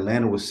everybody, and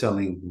Atlanta was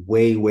selling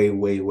way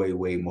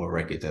more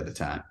records at the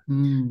time.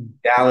 Mm.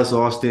 Dallas,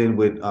 Austin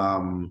with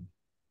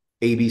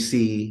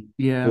ABC,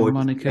 Yeah, Boys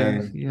Monica.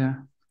 and Yeah.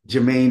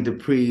 Jermaine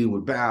Dupri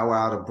with Bow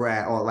Wow to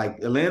Brad, or like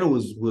Atlanta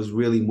was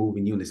really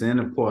moving units. And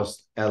then of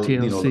course, you know,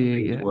 TLC.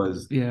 LaFace Yeah.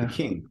 was the Yeah.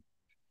 king.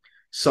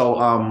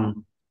 So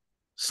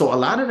so a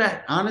lot of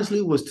that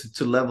honestly was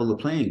to level the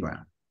playing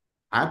ground.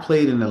 I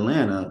played in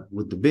Atlanta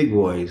with the big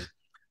boys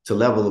to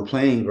level the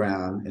playing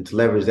ground and to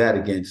leverage that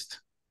against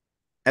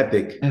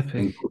Epic Epic.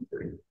 and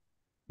Cooper,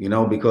 you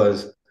know,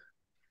 because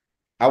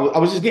I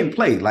was just getting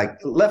played.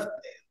 Like left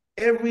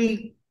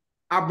every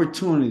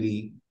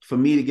opportunity for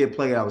me to get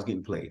played, I was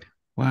getting played.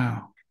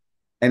 Wow.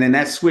 And then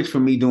that switch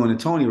from me doing the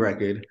Tony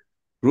record,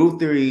 Groove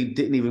Theory we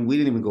didn't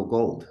even go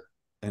gold.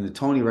 And the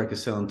Tony record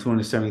selling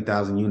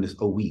 270,000 units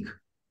a week,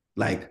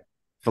 like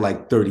for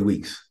like 30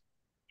 weeks.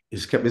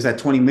 It's at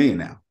 20 million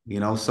now, you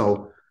know?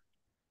 So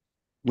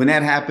when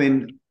that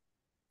happened,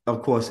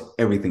 of course,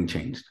 everything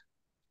changed.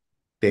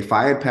 They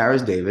fired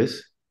Paris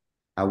Davis.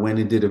 I went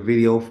and did a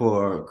video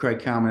for Craig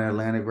Cameron at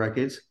Atlantic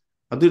Records.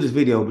 I'll do this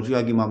video, but you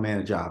gotta give my man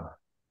a job.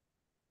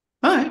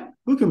 All right,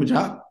 we'll give him a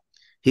job.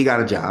 He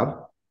got a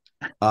job.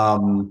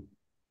 Um,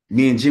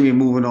 Me and Jimmy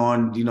moving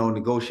on, you know,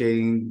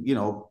 negotiating, you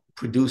know,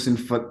 producing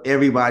for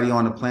everybody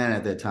on the planet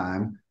at that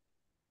time.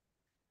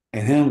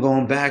 And him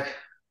going back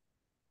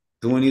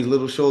doing these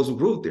little shows with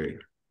Groove Theory.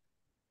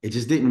 It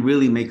just didn't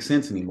really make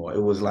sense anymore.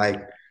 It was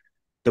like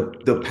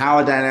the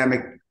power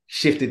dynamic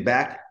shifted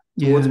back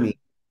towards Yeah. me.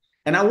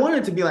 And I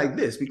wanted to be like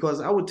this because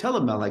I would tell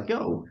him, I'm like,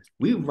 yo,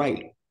 we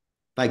write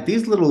like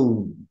these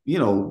little, you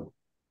know,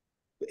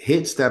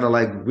 hits that are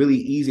like really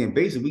easy and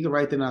basic. We can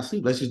write them in our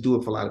sleep. Let's just do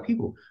it for a lot of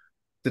people.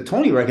 The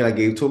Tony record I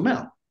gave to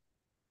Amel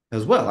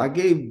as well. I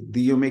gave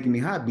the You're Making Me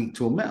Hot beat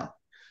to Amel.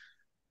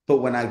 But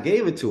when I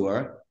gave it to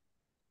her,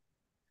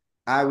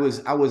 I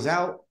was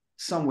out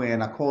somewhere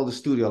and I called the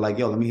studio like,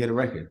 yo, let me hear the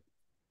record.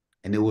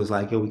 And it was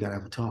like, yo, we gotta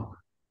have a talk.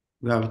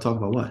 We gotta have a talk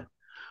about what?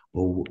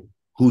 Well,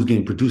 who's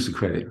getting producer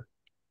credit?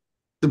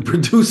 The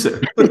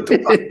producer.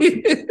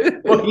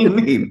 What do you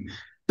mean?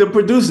 The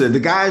producer, the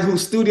guy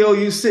whose studio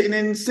you sitting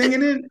in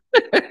singing in,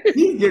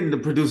 he's getting the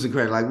producer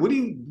credit. Like, what are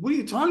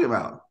you talking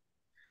about?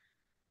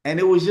 And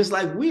it was just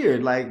like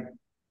weird. Like,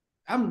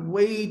 I'm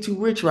way too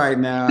rich right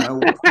now.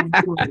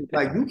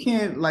 Like, you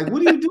can't, like,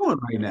 what are you doing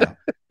right now?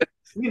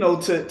 You know,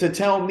 to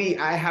tell me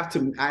I have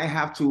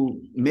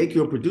to make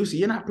you a producer.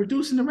 You're not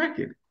producing the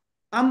record.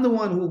 I'm the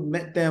one who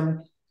met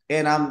them,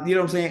 and I'm, you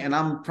know what I'm saying, and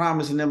I'm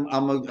promising them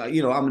I'm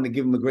going to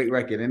give them a great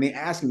record, and they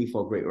asking me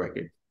for a great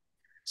record.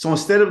 So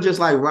instead of just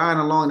like riding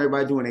along,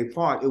 everybody doing their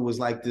part, it was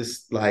like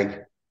this,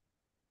 like,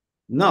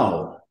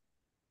 no,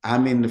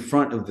 I'm in the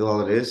front of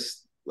all of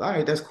this. All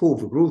right, that's cool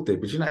for Groove Theory,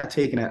 but you're not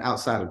taking that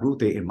outside of Groove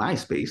Theory in my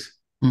space.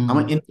 I'm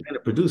an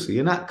independent producer.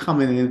 You're not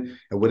coming in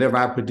and whatever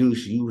I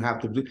produce, you have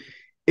to do.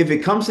 If it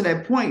comes to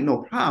that point,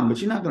 no problem, but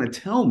you're not going to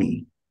tell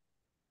me,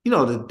 you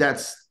know,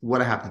 that's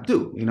what I have to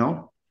do, you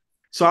know?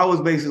 So I was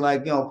basically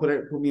like, you know,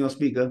 put me on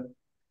speaker.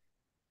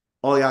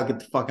 All y'all get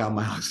the fuck out of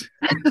my house.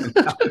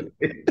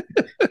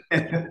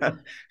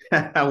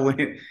 I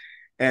went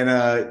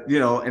and you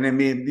know, and then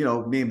me and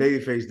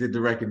Babyface did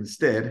the record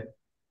instead.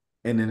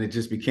 And then it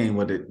just became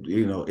what it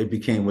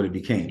became what it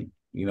became.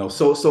 You know,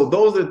 so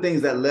those are the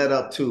things that led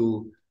up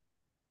to,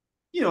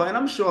 you know, and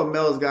I'm sure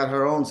Mel's got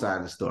her own side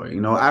of the story.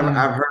 You know, I've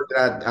heard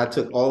that I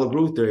took all of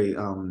Groove Theory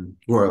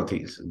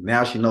royalties.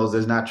 Now she knows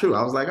that's not true.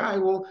 I was like, all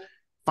right, well,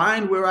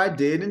 find where I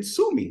did and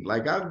sue me.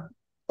 Like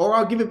or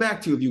I'll give it back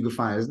to you if you can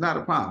find it. It's not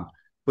a problem.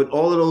 But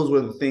all of those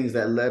were the things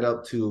that led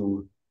up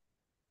to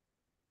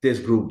this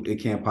group. It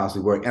can't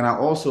possibly work. And I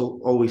also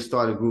always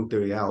started Groove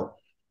Theory out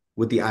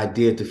with the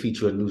idea to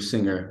feature a new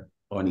singer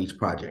on each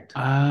project.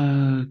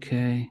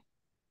 Okay.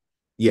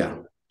 Yeah.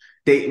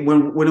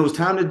 When it was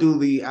time to do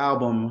the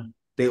album,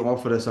 they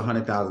offered us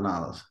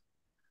 $100,000.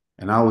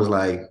 And I was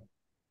like,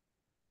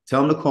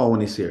 tell them to call when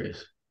they're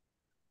serious.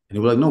 And they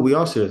were like, no, we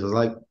are serious. I was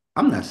like,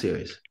 I'm not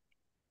serious.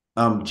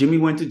 Jimmy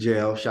went to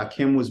jail.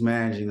 Shakim was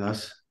managing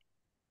us.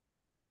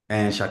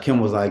 And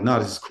Shakim was like, no,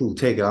 this is cool.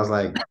 Take it. I was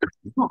like,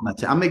 no,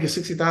 I'm making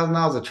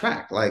 $60,000 a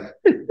track. Like,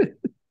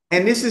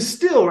 and this is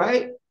still,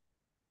 right?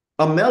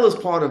 Amel is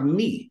part of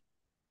me.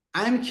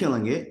 I'm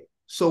killing it.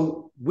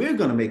 So we're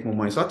going to make more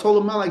money. So I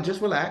told Amel, like,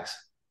 just relax.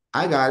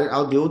 I got it.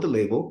 I'll deal with the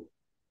label.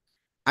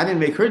 I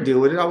didn't make her deal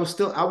with it. I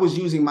was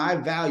using my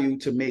value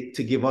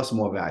to give us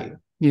more value.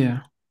 Yeah.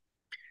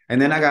 And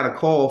then I got a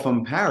call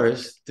from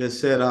Paris that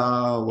said,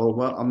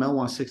 well, Amel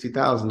wants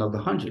 60,000 of the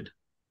 100.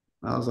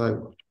 I was like,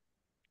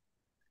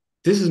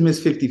 this is Miss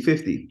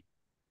 50-50.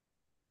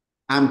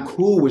 I'm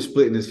cool with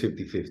splitting this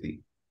 50-50.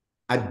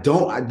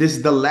 This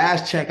is the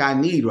last check I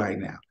need right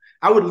now.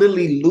 I would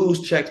literally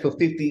lose checks for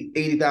 $50,000,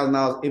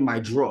 $80,000 in my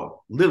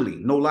drawer. Literally,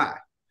 no lie.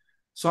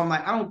 So I'm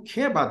like, I don't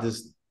care about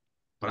this,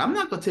 but I'm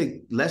not going to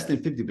take less than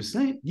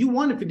 50%. You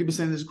wanted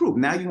 50% of this group.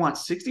 Now you want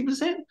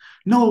 60%?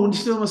 No, you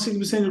still want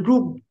 60% of the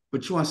group,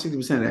 but you want 60%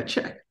 of that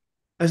check.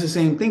 That's the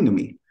same thing to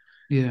me.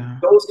 Yeah.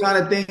 Those kind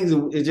of things,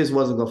 it just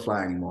wasn't going to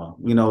fly anymore,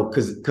 you know,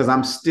 because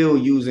I'm still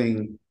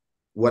using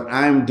what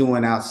I'm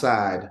doing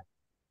outside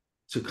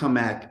to come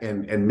back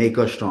and make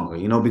us stronger,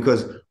 you know,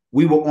 because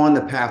we were on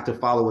the path to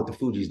follow what the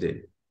Fugees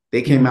did.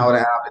 They came out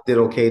with an album that did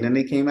okay, then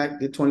they came back,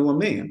 did 21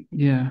 million.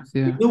 Yeah.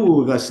 We knew we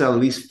were going to sell at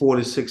least 4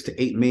 to 6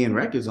 to 8 million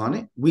records on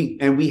it. We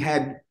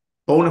had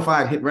bona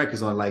fide hit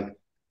records on, like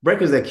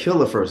records that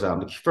killed the first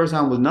album. The first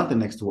album was nothing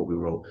next to what we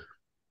wrote.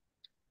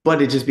 But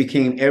it just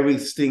became every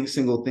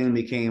single thing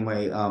became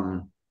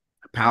a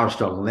power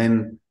struggle.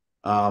 Then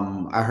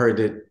I heard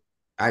that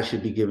I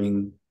should be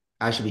getting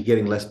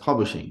less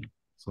publishing.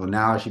 So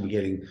now I should be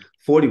getting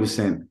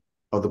 40%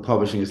 of the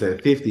publishing instead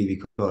of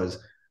 50 because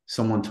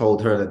someone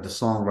told her that the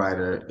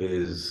songwriter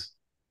is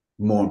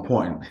more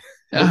important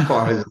as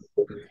far as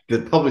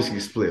the publishing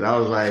split. I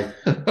was like,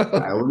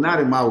 well, not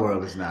in my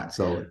world, it's not.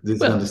 So this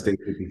is going to stay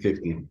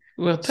 50-50.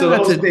 Well, so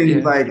those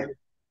things, like,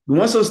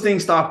 once those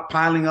things start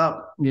piling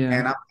up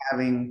and I'm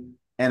having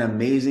an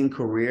amazing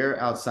career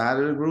outside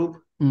of the group,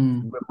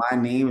 where my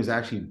name is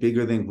actually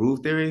bigger than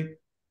Groove Theory,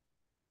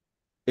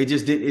 it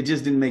just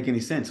didn't make any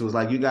sense. It was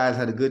like, you guys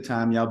had a good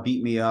time. Y'all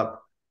beat me up.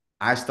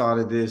 I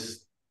started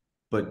this,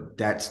 but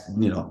that's,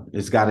 you know,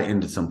 it's got to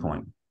end at some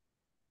point.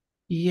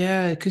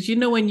 Yeah, because you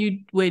know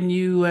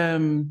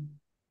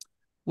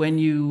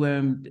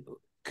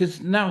because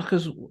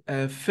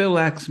Phil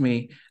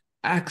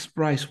asked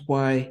Bryce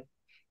why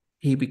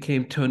he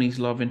became Tony's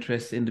love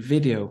interest in the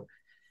video,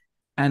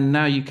 and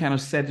now you kind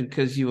of said it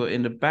because you were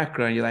in the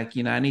background. You're like,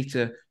 I need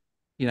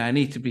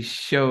to be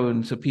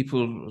shown so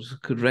people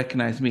could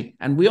recognize me.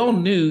 And we all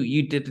knew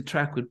you did the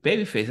track with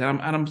Babyface,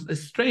 and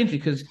it's strange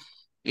because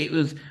it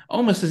was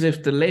almost as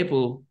if the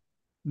label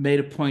made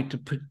a point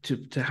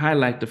to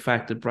highlight the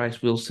fact that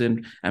Bryce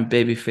Wilson and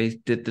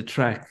Babyface did the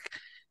track.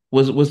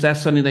 Was that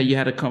something that you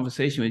had a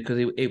conversation with?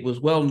 Because it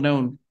was well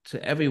known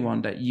to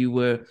everyone that you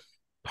were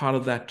part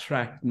of that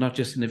track, not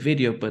just in the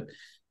video, but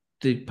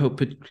the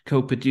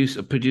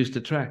produced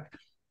the track.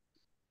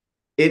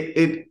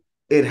 It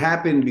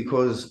happened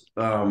because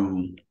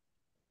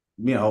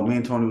me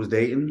and Tony was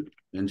dating,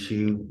 and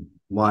she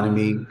wanted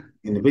me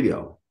in the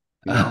video.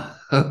 You know,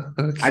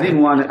 Okay. I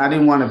didn't want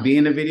to be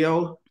in the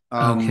video.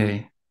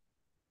 Okay.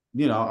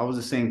 You know, I was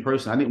the same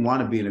person. I didn't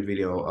want to be in the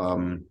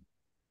video.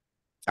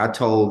 I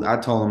told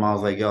him, I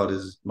was like, yo,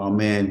 this is my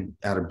man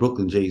out of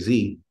Brooklyn,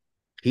 Jay-Z.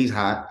 He's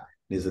hot.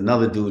 There's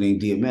another dude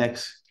named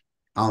DMX.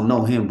 I don't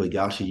know him, but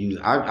y'all should use.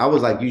 I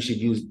was like, you should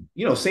use.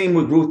 You know, same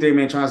with Groove Theory,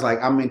 Mantronix.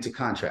 Like, I'm into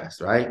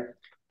contrast, right?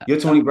 You're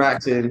Tony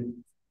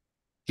Braxton,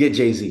 get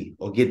Jay-Z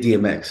or get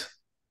DMX,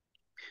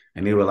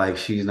 and they were like,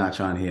 she's not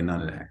trying to hear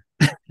none of that.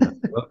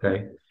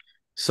 Okay.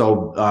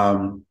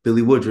 So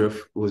Billy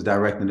Woodruff was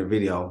directing the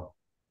video,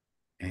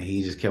 and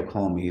he just kept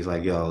calling me. He's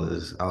like, yo,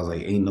 I was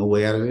like, ain't no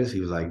way out of this. He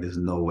was like, there's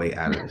no way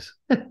out of this.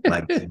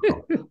 Like,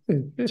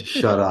 just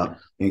shut up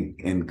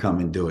and come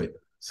and do it.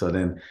 So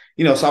then,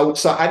 you know, so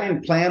I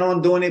didn't plan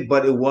on doing it,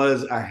 but it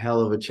was a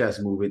hell of a chess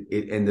move.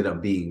 It ended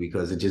up being,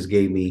 because it just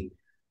gave me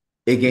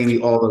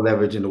all the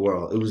leverage in the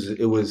world.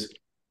 It was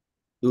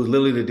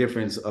literally the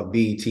difference of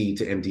BET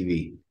to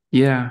MTV.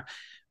 Yeah.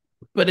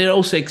 But it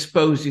also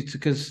exposed you to,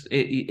 because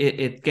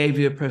it gave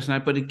you a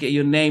personality, but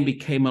your name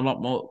became a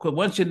lot more.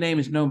 Once your name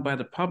is known by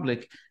the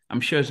public, I'm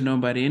sure it's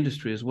known by the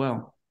industry as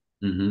well.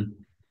 Mm-hmm.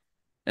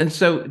 And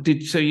so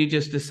you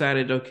just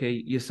decided, okay,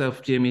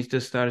 yourself, Jimmy's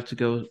just started to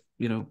go,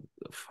 you know,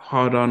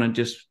 hard on and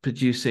just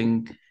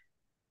producing,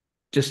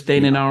 just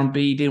staying in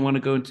R&B. You didn't want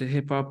to go into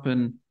hip hop.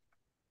 And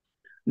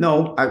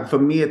no, for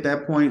me at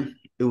that point,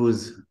 it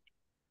was,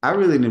 I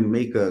really didn't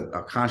make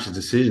a conscious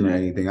decision or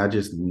anything. I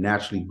just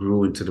naturally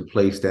grew into the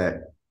place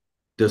that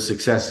the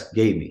success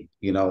gave me.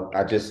 You know,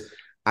 I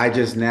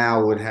just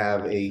now would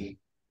have you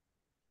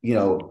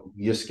know,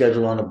 your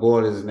schedule on the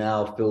board is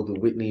now filled with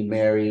Whitney,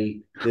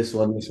 Mary, this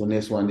one.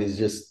 Is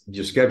just,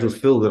 your schedule's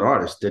filled with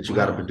artists that you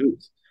got to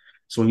produce.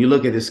 So when you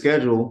look at the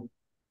schedule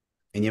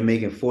and you're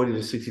making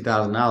 $40,000 to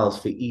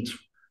 $60,000 for each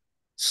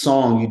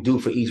song you do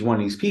for each one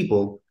of these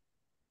people,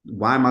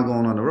 why am I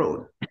going on the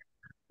road?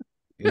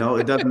 You know,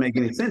 it doesn't make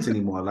any sense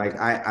anymore. Like,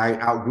 I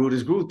outgrew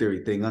this Groove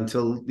Theory thing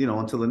until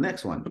the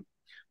next one,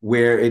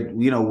 where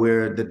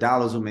where the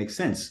dollars will make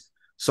sense.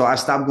 So I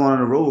stopped going on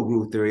the road with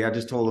Groove Theory. I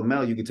just told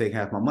Amel, you can take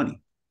half my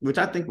money, which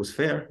I think was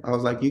fair. I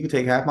was like, you can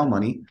take half my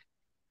money,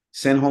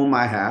 send home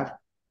my half,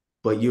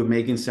 but you're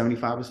making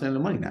 75% of the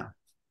money now.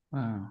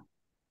 wow.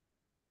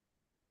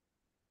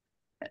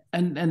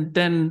 And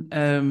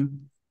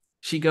then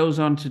she goes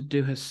on to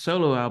do her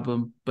solo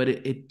album, but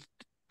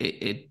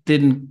it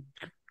didn't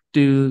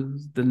do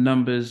the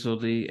numbers or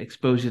the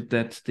exposure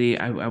that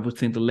I would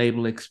think the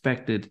label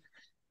expected,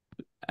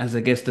 as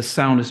I guess the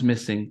sound is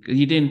missing.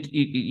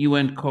 You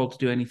weren't called to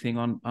do anything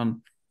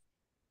on.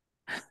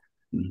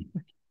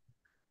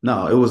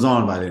 No, it was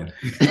on by then.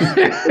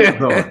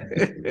 It was on.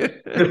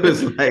 It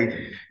was like,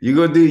 you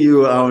go do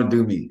you, I want to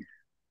do me.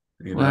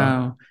 You know?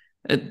 Wow.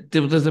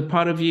 There's a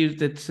part of you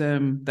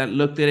that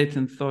looked at it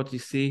and thought, you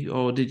see,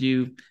 or did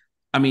you?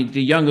 I mean,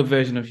 the younger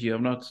version of you.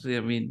 I'm not.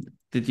 I mean,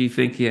 did you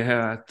think,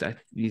 yeah,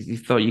 you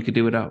thought you could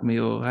do without me,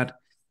 or had?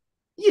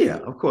 Yeah,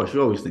 of course.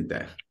 You always think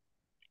that.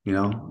 You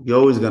know, you're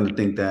always going to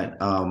think that.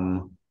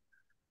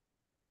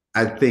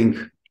 I think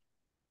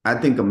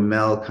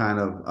Amel kind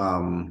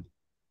of.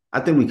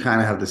 I think we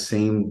kind of have the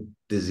same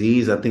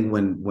disease. I think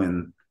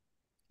when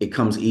it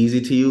comes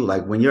easy to you,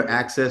 like when your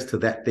access to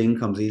that thing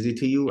comes easy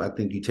to you, I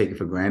think you take it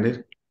for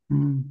granted.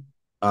 Mm.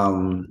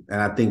 And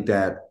I think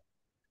that,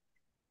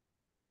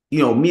 you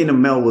know, me and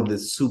Amel were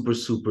this super,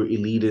 super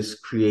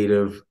elitist,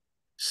 creative,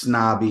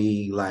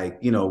 snobby, like,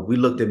 you know, we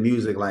looked at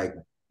music like,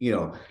 you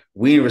know,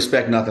 we didn't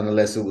respect nothing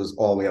unless it was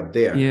all the way up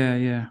there. Yeah,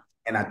 yeah.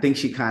 And I think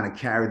she kind of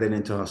carried that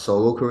into her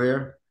solo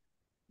career,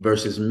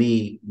 versus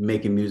me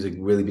making music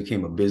really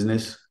became a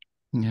business.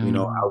 Yeah. You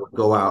know, I would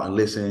go out and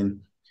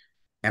listen,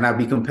 and I'd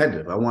be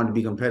competitive. I wanted to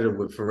be competitive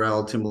with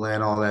Pharrell,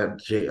 Timbaland, all that,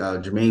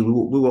 Jermaine.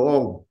 We were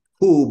all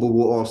cool, but we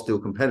were all still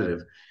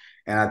competitive.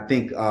 And I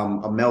think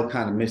Amel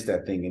kind of missed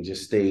that thing and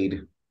just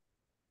stayed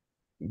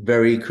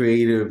very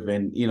creative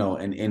and, you know,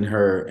 and in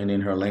her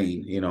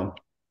lane, you know.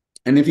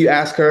 And if you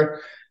ask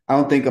her, I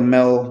don't think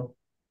Amel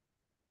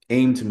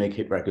aimed to make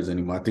hit records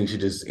anymore. I think she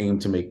just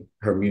aimed to make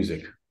her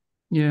music.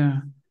 Yeah.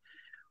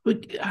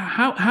 But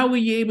how were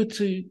you able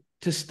to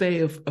stay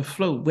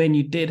afloat when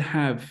you did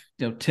have,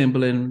 you know,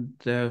 Timbaland,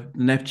 the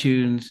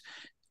Neptunes,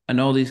 and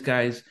all these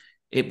guys?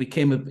 It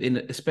became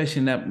especially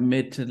in that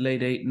mid to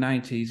late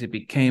 90s, it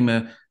became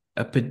a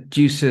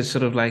producer,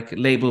 sort of like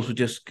labels would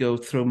just go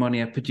throw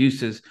money at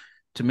producers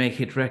to make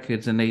hit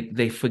records, and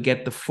they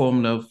forget the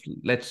formula of,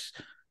 let's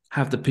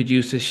have the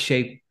producers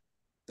shape.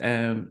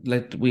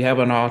 We have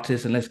an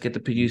artist and let's get the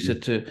producer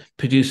to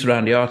produce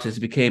around the artist.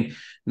 It became,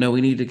 no,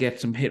 we need to get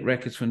some hit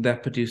records from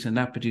that producer and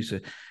that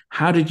producer.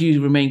 How did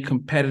you remain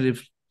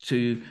competitive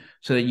so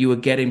that you were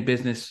getting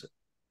business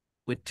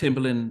with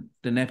Timbaland,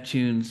 the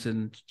Neptunes,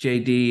 and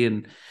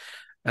JD,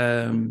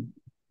 and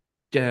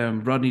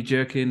Rodney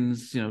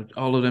Jerkins, you know,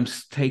 all of them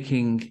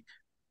taking,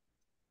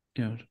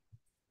 you know.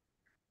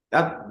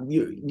 That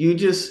you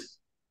just,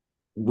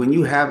 when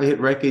you have a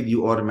hit record,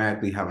 you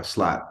automatically have a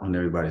slot on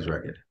everybody's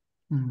record.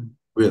 Mm-hmm.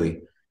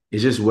 Really.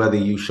 It's just whether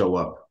you show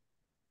up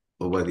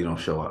or whether you don't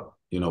show up.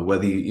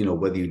 whether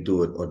you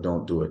do it or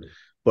don't do it.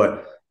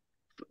 But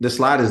the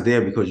slide is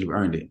there because you've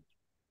earned it.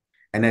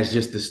 And that's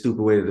just the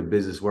stupid way that the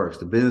business works.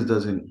 The business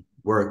doesn't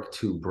work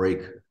to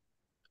break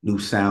new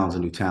sounds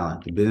and new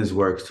talent. The business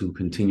works to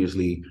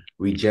continuously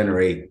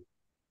regenerate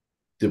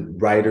the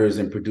writers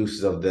and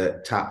producers of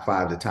the top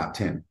 5, the top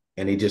 10.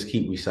 And they just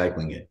keep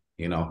recycling it,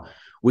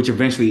 which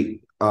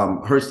eventually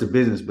hurts the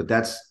business. But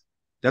that's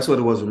what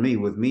it was with me.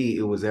 With me,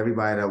 it was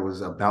everybody that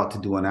was about to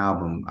do an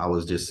album. I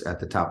was just at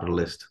the top of the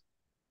list,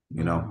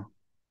 Wow.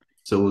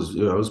 So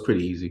it was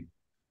pretty easy.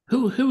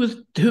 Who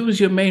was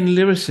your main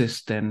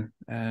lyricist then?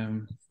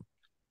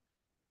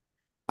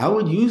 I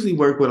would usually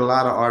work with a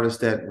lot of artists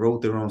that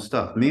wrote their own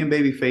stuff. Me and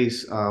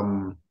Babyface,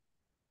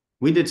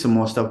 we did some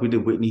more stuff. We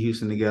did Whitney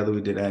Houston together.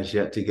 We did As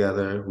Yet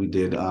together. We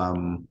did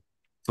For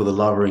the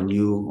Lover and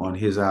You on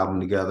his album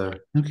together.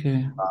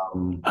 Okay.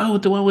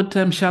 The one with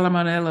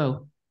Shalaman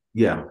Elo.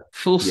 Yeah.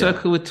 Full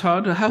Circle with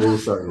Todd. Full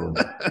Circle.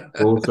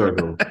 Full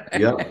Circle.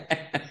 Yep.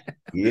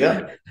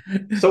 Yep.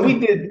 So we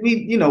did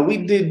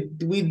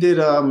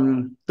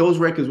those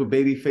records with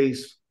Babyface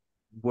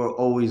were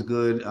always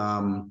good.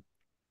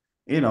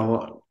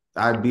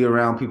 I'd be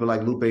around people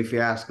like Lupe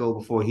Fiasco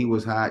before he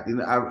was hot.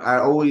 I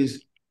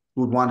always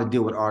would want to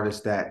deal with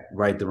artists that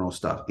write their own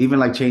stuff. Even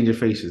like Change Your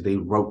Faces, they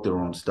wrote their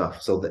own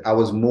stuff. So I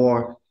was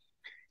more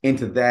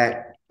into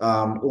that.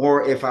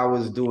 Or if I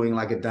was doing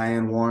like a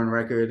Diane Warren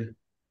record,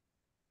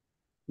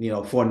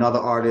 for another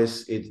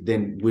artist,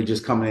 then we're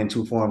just coming in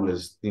 2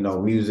 formulas,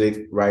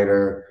 music,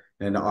 writer,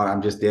 and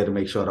I'm just there to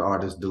make sure the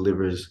artist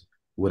delivers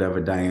whatever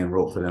Diane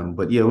wrote for them.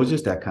 But yeah, it was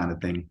just that kind of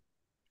thing.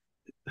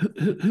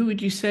 Who would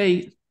you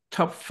say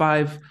top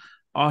 5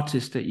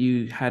 artists that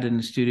you had in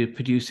the studio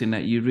producing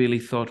that you really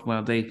thought,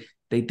 well, they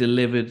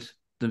delivered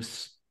the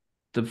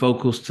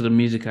vocals to the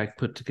music I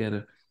put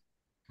together?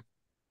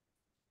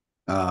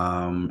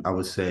 I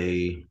would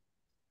say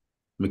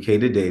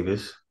Makeda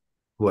Davis,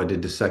 who I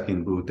did the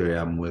second Group Theory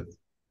album with.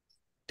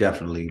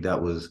 Definitely,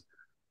 that was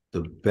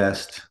the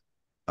best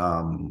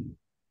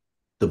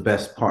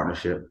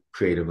partnership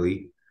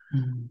creatively.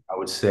 Mm-hmm. I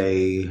would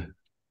say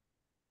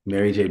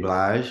Mary J.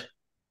 Blige.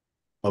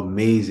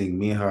 Amazing.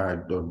 Me and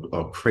her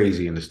are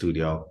crazy in the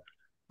studio.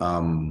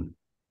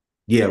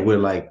 We're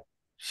like,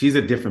 she's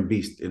a different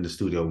beast in the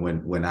studio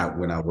when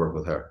I work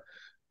with her.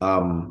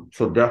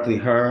 So definitely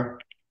her.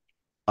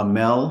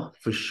 Amel,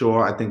 for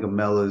sure. I think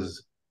Amel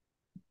is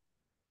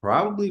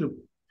probably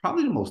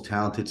the most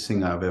talented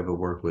singer I've ever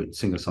worked with,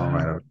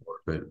 singer-songwriter I've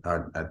worked with.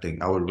 I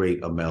think I would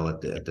rate Amel at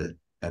the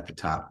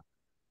top.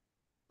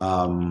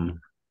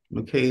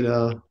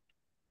 Makeda,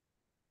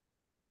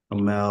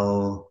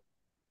 Amel,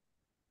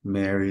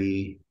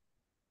 Mary,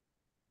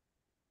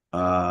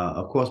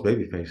 of course,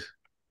 Babyface.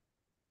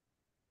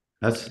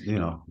 That's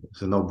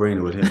it's a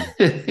no-brainer with him.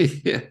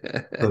 Yeah.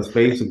 Because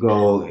Face he'll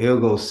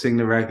go sing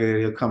the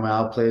record, he'll come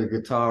out, play the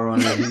guitar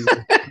on it.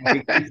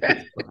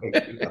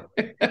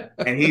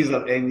 And he's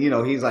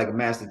like a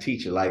master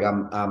teacher. Like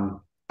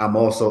I'm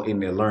also in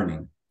there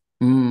learning.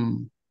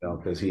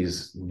 Because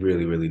he's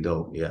really, really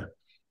dope. Yeah.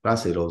 But I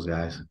say those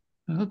guys.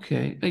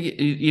 Okay.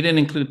 You didn't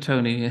include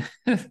Tony.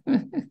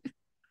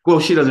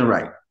 Well, she doesn't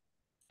write.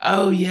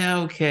 Oh yeah,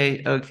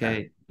 okay. Yeah,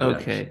 all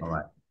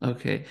right.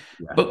 Okay.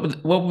 Yeah.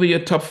 But what were your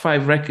top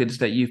 5 records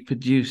that you've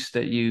produced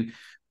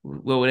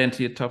what would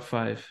enter your top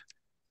 5?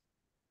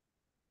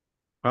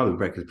 Probably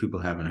records people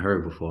haven't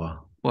heard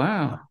before.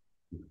 Wow.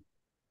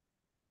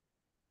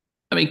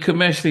 I mean,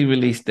 commercially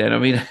released then. I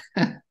mean,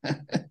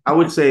 I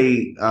would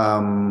say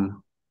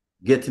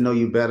Get to Know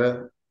You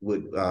Better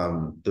with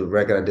the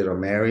record I did on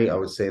Mary. I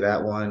would say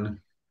that one.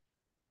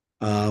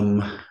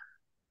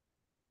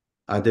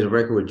 I did a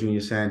record with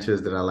Junior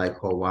Sanchez that I like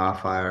called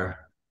Wildfire.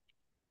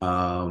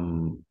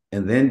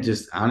 And then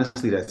just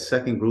honestly, that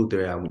second Group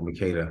Theory album with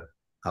Makeda,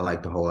 I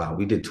like the whole album.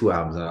 We did 2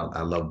 albums and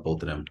I love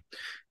both of them.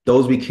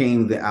 Those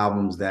became the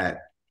albums that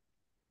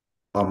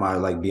are my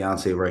like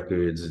Beyonce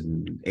records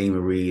and A.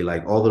 Marie,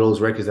 like all of those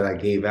records that I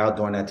gave out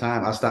during that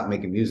time. I stopped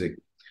making music.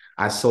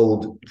 I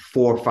sold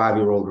 4 or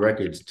 5-year-old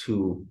records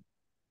to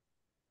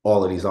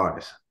all of these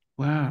artists.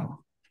 Wow.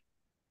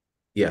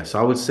 Yeah, so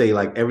I would say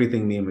like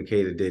everything me and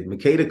Makeda did.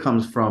 Makeda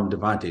comes from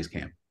Devante's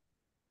camp.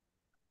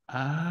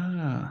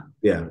 Ah.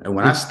 Yeah, and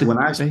when I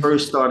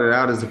first started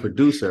out as a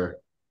producer,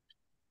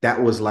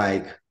 that was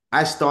like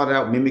I started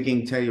out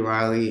mimicking Teddy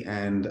Riley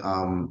and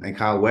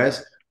Kyle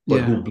West,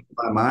 but who blew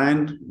my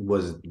mind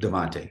was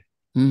Devante.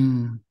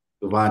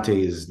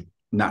 Devante is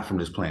not from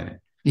this planet.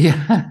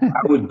 Yeah.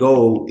 I would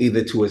go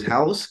either to his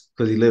house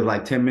because he lived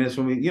like 10 minutes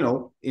from me,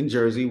 in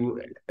Jersey.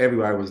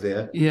 Everybody was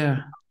there.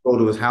 Yeah. Go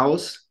to his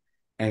house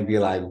and be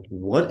like,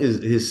 what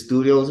is his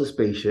studio is a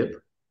spaceship?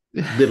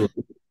 Literally.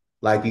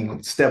 Like you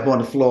step on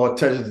the floor,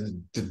 touch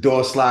the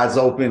door slides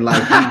open,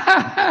 like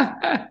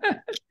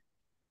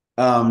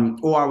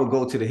or I would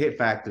go to the Hit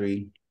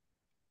Factory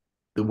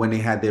when they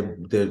had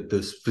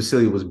the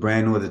facility was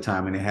brand new at the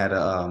time, and they had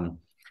a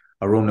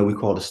room that we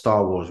called the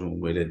Star Wars room,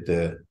 where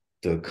the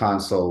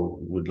console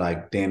would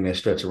like damn near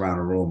stretch around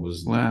the room. It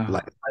was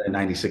like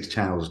 96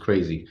 channels, was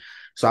crazy.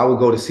 So I would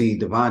go to see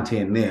Devante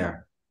in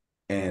there,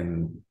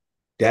 and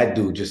that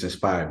dude just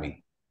inspired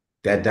me.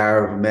 That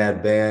Diary of a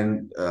Mad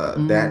Band,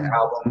 that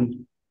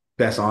album,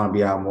 best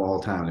R&B album of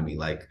all time to me.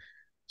 Like,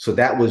 so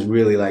that was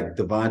really like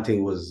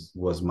Devontae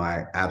was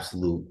my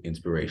absolute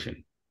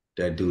inspiration.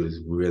 That dude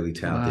is really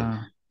talented.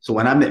 Wow. So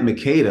when I met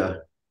Makeda,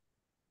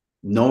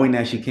 knowing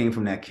that she came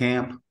from that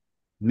camp,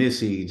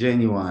 Missy,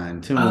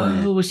 Genuine,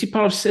 Timbaland, Oh, was she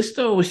part of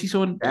Sister, or was she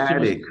someone? She was.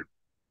 Attic.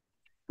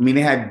 I mean,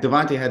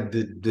 Devontae had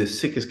the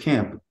sickest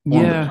camp on the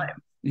Yeah, planet,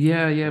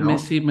 yeah. you know?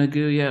 Missy,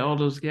 Magoo, yeah, all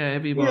those, yeah,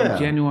 everyone, Yeah,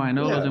 Genuine,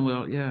 all of yeah, them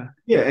were, yeah.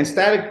 yeah. And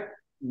Static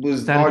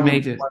was Static arguably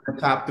Major, one of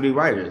the top three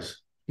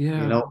writers,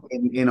 yeah.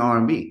 in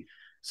R&B.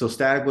 So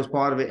Static was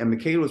part of it, and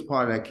Makeda was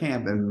part of that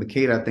camp. And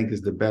Makeda, I think,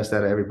 is the best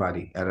out of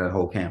everybody out of that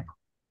whole camp.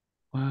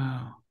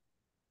 Wow.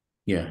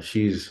 Yeah,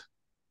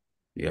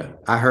 yeah.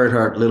 I heard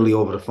her literally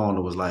over the phone.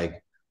 It was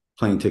like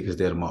plane tickets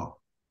there tomorrow.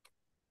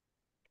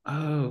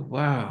 Oh,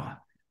 wow.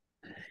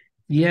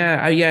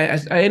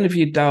 I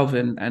interviewed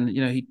Dalvin, and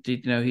he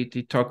did.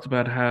 He talked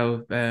about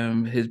how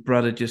his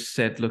brother just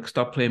said, "Look,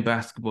 stop playing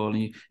basketball,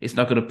 and it's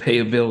not going to pay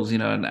your bills,"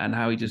 and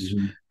how he just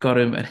got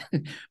him.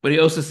 But he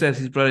also says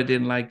his brother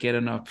didn't like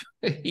getting up.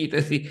 He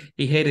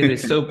hated it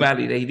so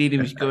badly that he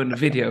didn't even go in the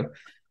video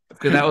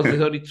because that was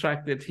the only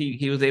track that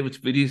he was able to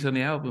produce on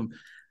the album.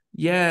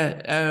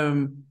 Yeah,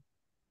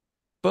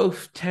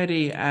 both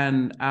Teddy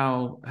and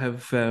Al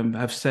have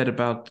said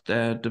about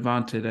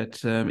Devontae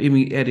that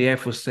even Eddie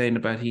F was saying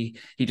about he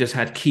just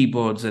had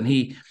keyboards, and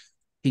he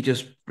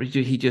just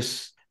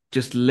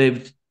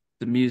lived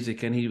the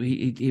music, and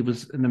he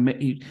was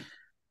that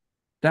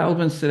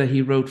album said that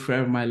he wrote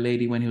Forever My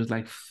Lady when he was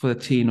like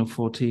 13 or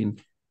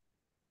 14.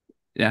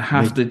 Yeah,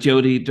 half the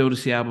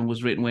Jodeci album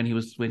was written when he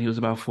was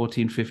about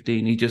 14,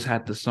 15. He just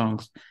had the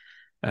songs.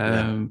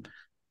 Yeah.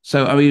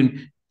 So I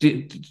mean,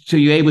 so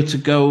you're able to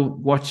go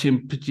watch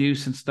him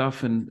produce and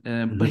stuff, and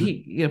but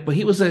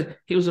he was an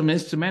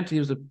instrumental. He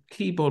was a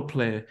keyboard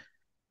player.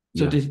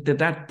 So Yeah. did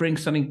that bring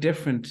something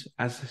different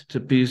as to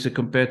music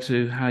compared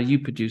to how you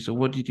produce, or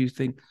what did you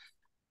think?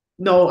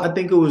 No, I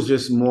think it was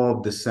just more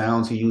of the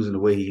sounds he used and the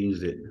way he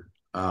used it.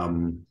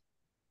 Um,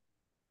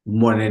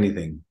 More than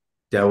anything.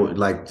 That would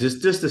like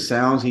just the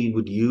sounds he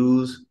would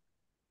use.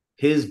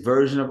 His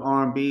version of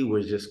R&B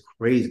was just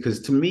crazy.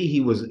 Because to me,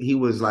 he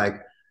was like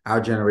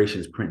our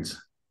generation's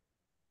Prince.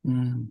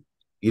 Mm.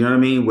 You know what I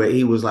mean? Where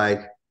he was like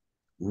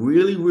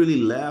really, really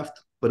left,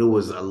 but it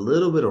was a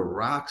little bit of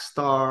rock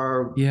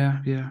star, Yeah,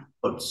 yeah.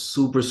 but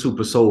super,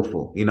 super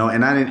soulful. And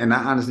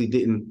I honestly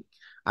didn't.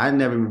 I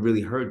never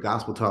really heard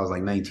gospel till I was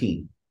like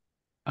 19.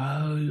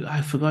 Oh,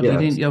 I forgot you Yes.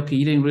 didn't. Okay,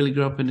 you didn't really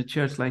grow up in the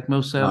church like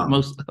most. Um,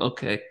 Most.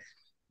 Okay.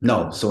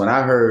 no. So when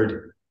I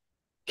heard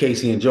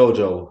Casey and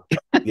JoJo,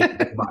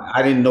 yeah,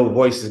 I didn't know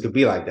voices could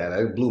be like that.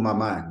 It blew my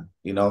mind.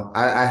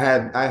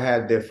 I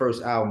had their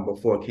first album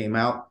before it came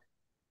out,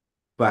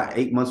 about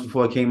 8 months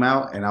before it came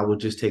out, and I would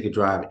just take a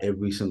drive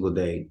every single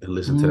day and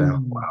listen to that whole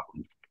Mm.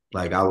 album.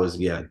 Like I was,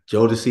 yeah,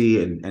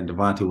 Jodeci and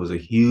Devontae was a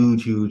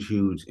huge, huge,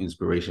 huge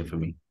inspiration for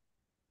me.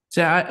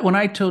 So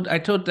I told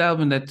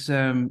Dalvin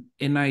that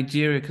in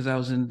Nigeria, because I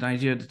was in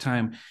Nigeria at the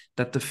time,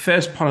 that the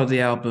first part of the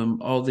album,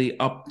 all the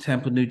up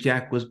tempo New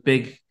Jack was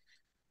big.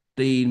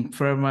 The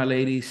Forever My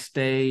Lady,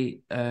 Stay,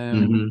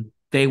 Mm-hmm.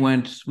 they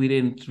went. We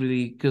didn't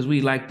really because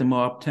we liked the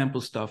more up tempo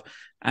stuff. Yeah.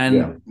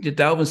 And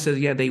Dalvin says,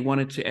 yeah, they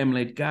wanted to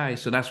emulate Guy,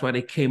 so that's why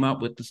they came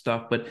up with the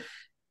stuff. But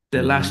the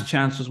Mm-hmm. last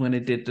chance was when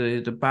they did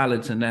the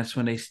ballads, and that's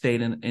when they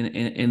stayed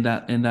in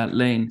that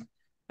lane.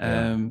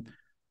 Yeah. Um,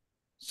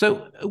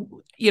 so,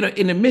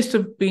 in the midst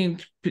of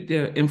being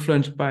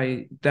influenced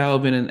by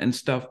Dalvin and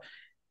stuff,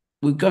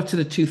 we got to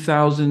the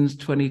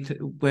 2000s,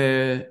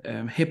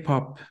 where hip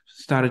hop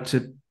started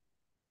to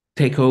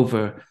take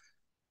over.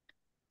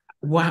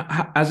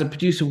 As a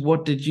producer,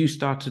 what did you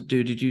start to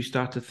do? Did you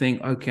start to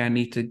think, okay, I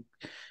need to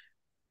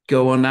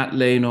go on that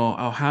lane,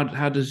 or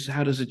how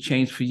does it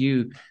change for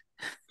you?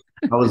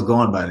 I was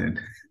gone by then.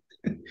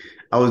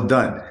 I was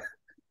done.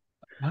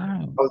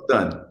 Wow, I was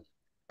done.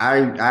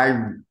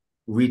 I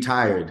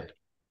retired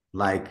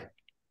like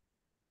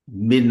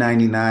mid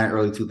 99,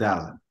 early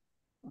 2000.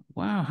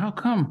 wow, how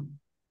come?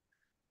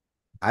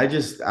 I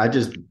just I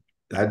just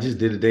I just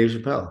did a Dave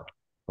Chappelle.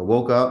 I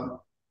woke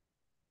up,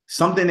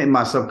 something in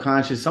my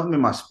subconscious, something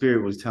in my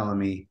spirit was telling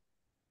me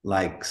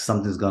like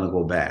something's gonna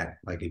go bad.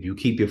 Like if you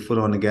keep your foot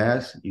on the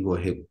gas, you will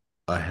hit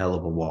a hell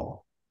of a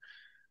wall.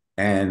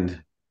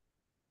 And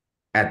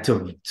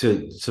to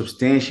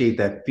substantiate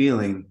that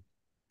feeling,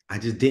 I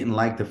just didn't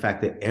like the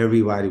fact that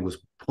everybody was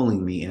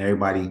pulling me and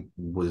everybody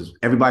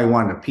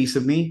wanted a piece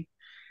of me.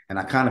 And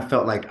I kind of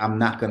felt like I'm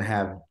not gonna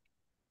have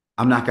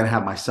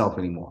myself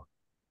anymore.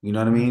 You know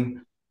what I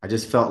mean? I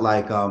just felt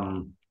like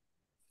and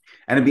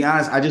to be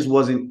honest, I just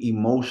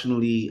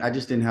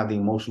didn't have the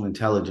emotional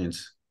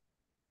intelligence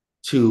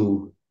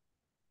to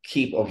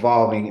keep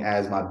evolving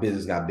as my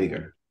business got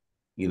bigger.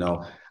 You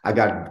know, I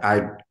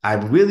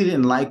really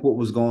didn't like what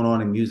was going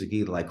on in music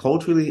either. Like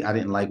culturally, I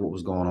didn't like what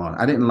was going on.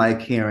 I didn't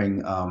like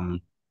hearing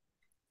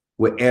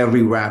where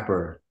every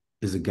rapper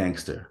is a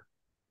gangster.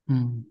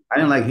 Mm. I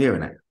didn't like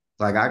hearing that.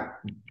 Like I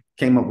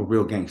came up with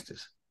real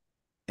gangsters.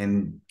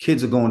 and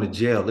kids are going to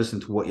jail. Listen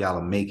to what y'all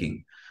are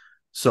making.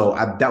 So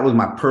that was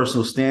my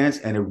personal stance,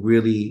 and it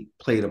really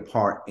played a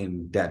part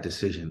in that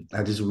decision.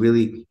 I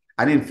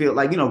didn't feel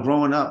like,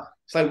 growing up,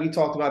 it's like we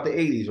talked about the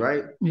 80s,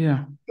 right?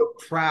 Yeah. You're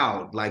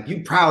proud, like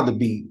you proud to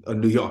be a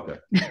New Yorker.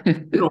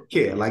 You don't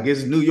care. Like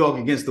it's New York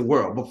against the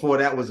world. Before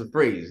that was a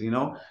phrase,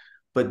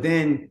 But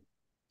then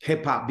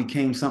hip hop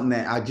became something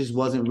that I just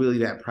wasn't really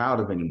that proud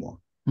of anymore.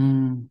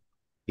 Mm.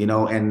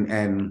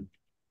 And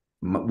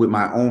with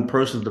my own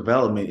personal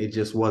development, it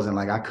just wasn't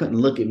like I couldn't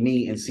look at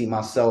me and see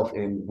myself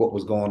in what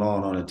was going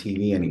on the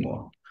TV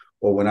anymore.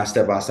 Or when I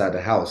step outside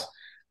the house,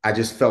 I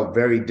just felt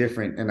very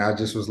different. And I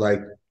just was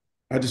like,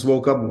 I just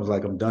woke up and was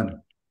like, I'm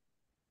done.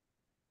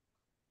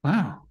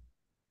 Wow.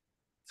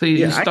 So you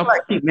Yeah, I stopped.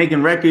 like keep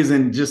making records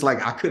and just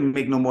like I couldn't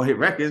make no more hit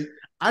records.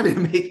 I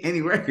didn't make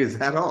any records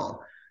at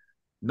all.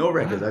 No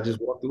records. Wow. I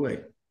just walked away.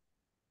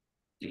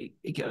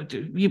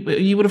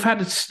 You would have had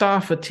to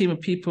staff a team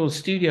of people,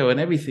 studio and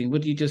everything.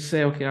 Would you just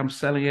say, okay, I'm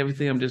selling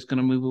everything, I'm just going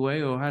to move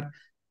away? Or how?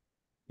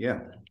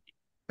 Yeah.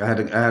 I had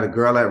a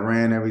girl that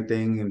ran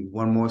everything and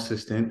one more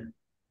assistant.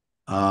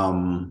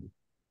 Um,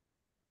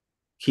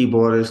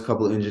 Keyboardist,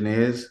 couple of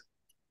engineers.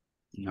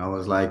 I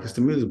was like, it's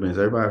the music business.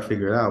 Everybody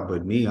figure it out,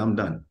 but me, I'm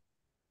done.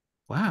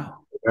 Wow.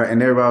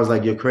 And everybody was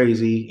like, you're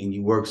crazy and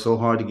you work so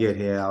hard to get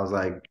here. I was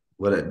like,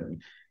 what?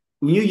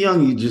 When you're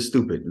young, you're just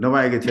stupid.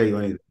 Nobody can tell you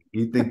anything.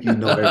 You think you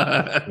know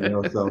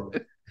everything, So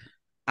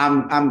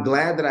I'm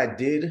glad that I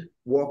did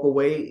walk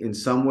away in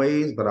some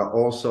ways, but I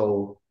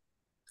also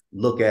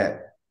look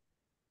at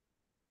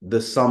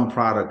the sum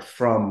product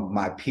from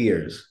my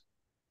peers,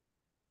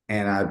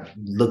 and I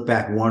look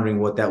back wondering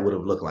what that would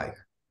have looked like.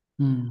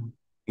 Hmm.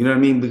 You know what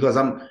I mean? Because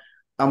I'm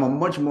a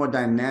much more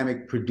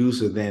dynamic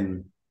producer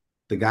than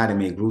the guy that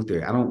made Groove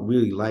Theory. I don't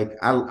really like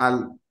I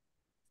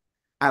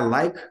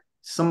like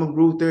some of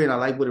Groove Theory and I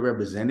like what it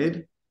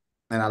represented,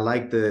 and I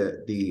like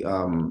the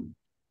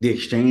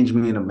exchange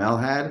me and Amel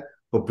had.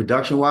 But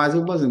production wise, it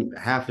wasn't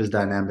half as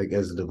dynamic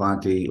as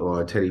Devontae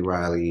or Teddy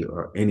Riley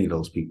or any of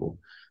those people.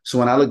 So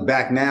when I look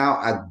back now,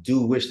 I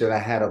do wish that I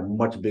had a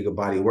much bigger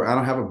body of work. I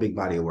don't have a big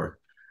body of work.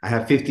 I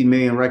have 50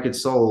 million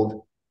records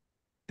sold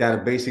that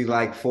are basically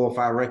like 4 or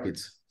 5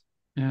 records.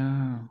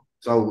 Yeah.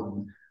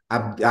 So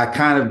I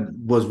kind of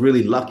was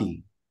really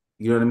lucky.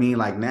 You know what I mean?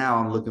 Like now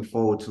I'm looking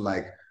forward to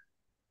like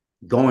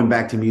going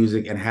back to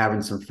music and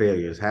having some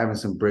failures, having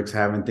some bricks,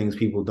 having things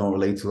people don't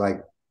relate to.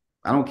 Like,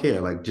 I don't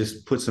care. Like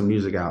just put some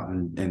music out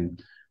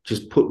and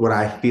just put what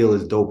I feel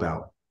is dope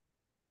out.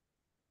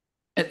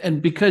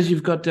 And because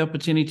you've got the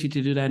opportunity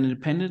to do that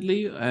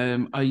independently,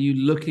 are you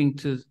looking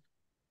to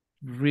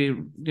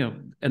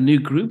a new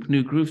group,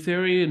 new groove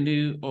theory, a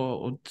new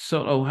or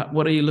so? Or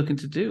what are you looking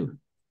to do?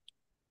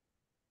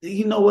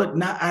 You know what?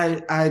 Not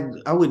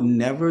I would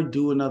never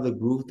do another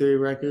Groove Theory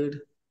record.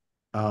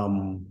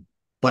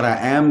 But I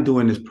am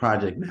doing this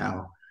project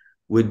now.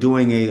 We're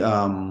doing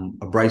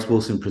a Bryce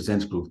Wilson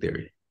presents Groove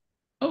Theory.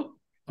 Oh,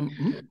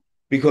 mm-hmm.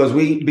 Because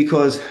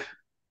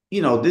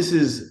this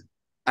is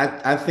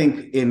I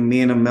think in me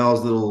and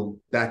Amel's little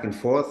back and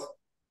forth,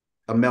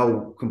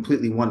 Amel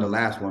completely won the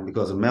last one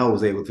because Amel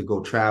was able to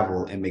go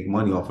travel and make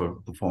money off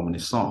of performing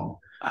this song.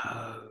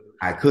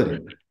 I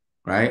couldn't,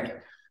 right?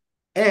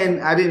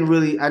 And I didn't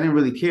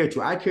really care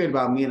to. I cared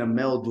about me and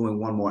Amel doing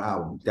one more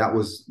album. That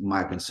was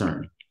my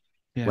concern.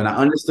 Yeah. When I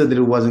understood that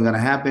it wasn't going to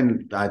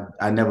happen,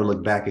 I never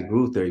looked back at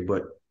Groove Theory.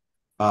 But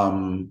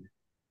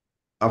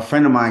a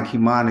friend of mine,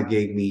 Kimana,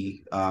 gave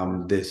me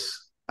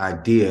this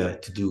idea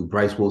to do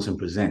Bryce Wilson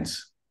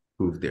Presents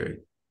Groove Theory.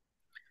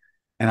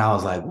 And I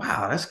was like,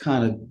 wow, that's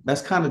kind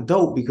of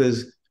dope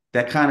because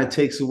that kind of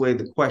takes away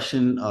the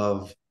question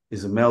of,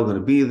 is Amel going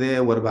to be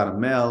there? What about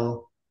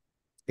Amel?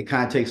 It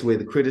kind of takes away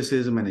the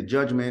criticism and the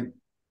judgment.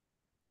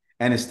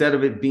 And instead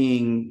of it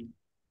being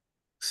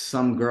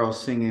some girl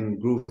singing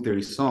Groove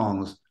Theory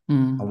songs, I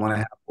want to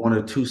have 1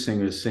 or 2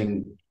 singers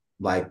sing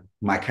like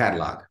my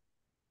catalog.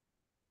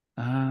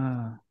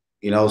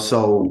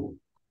 So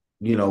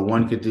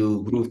one could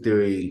do Groove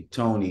Theory,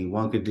 Tony,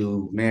 one could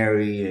do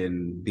Mary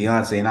and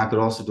Beyonce, and I could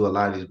also do a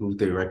lot of these Groove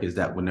Theory records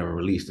that were never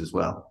released as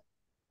well.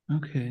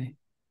 Okay.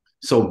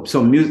 So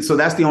music. So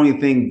that's the only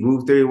thing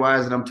Groove Theory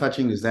wise that I'm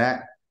touching is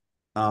that.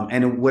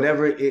 And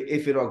whatever,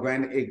 if it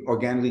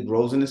organically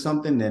grows into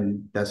something,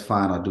 then that's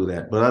fine. I'll do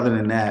that. But other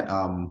than that,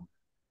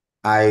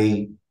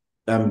 I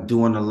am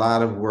doing a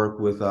lot of work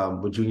with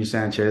Junior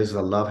Sanchez. I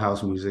love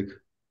house music.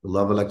 I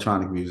love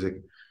electronic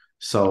music.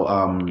 So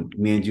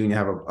me and Junior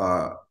have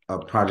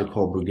a project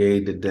called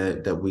Brigade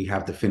that we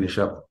have to finish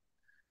up.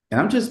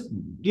 And I'm just,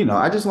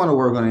 I just want to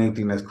work on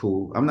anything that's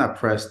cool. I'm not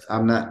pressed. I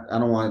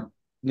don't want,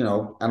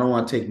 I don't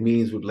want to take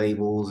meetings with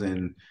labels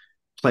and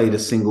play the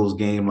singles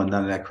game or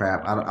none of that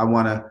crap. I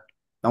want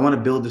to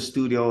build the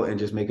studio and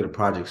just make it a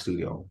project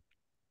studio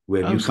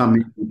where you come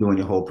in, you're doing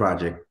your whole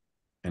project,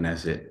 and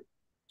that's it.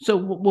 So,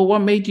 well, what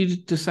made you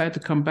decide to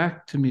come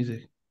back to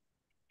music?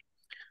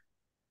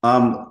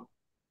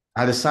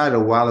 I decided a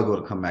while ago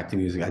to come back to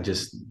music. I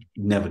just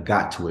never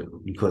got to it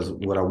because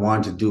what I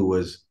wanted to do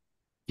was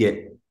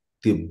get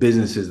the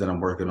businesses that I'm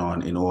working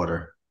on in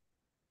order.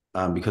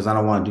 because I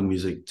don't want to do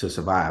music to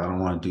survive. I don't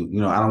want to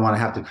do, I don't want to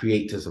have to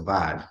create to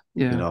survive.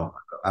 Yeah.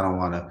 I don't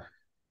want to,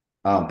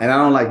 and I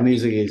don't like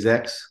music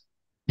execs.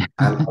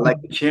 I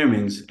like the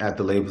chairmans at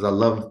the labels. I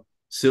love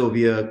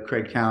Sylvia,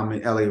 Craig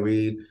Cowman, L.A.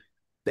 Reid,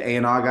 the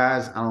A&R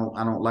guys. I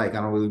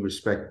don't really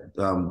respect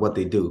what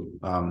they do.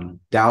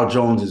 Dow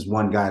Jones is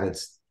one guy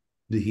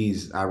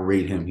I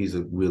rate him. He's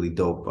a really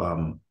dope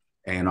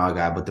A&R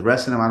guy. But the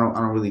rest of them, I don't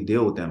really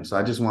deal with them. So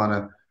I just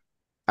want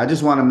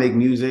to make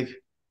music,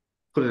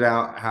 put it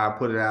out how I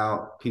put it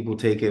out. People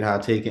take it how I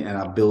take it, and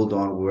I build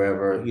on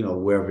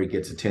wherever it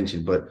gets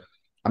attention. But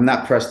I'm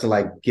not pressed to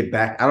like get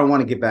back. I don't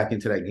want to get back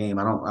into that game.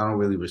 I don't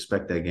really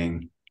respect that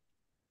game.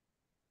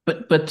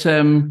 But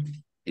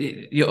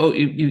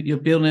you're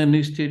building a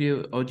new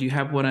studio, or do you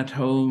have one at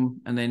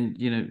home? And then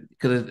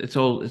because it's.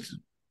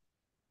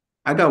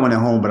 I got one at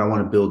home, but I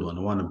want to build one.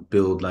 I want to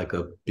build like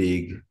a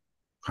big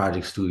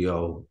project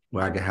studio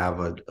where I can have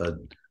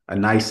a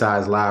nice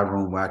size live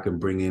room where I can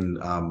bring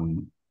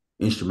in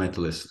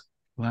instrumentalists.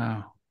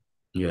 Wow.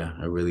 Yeah,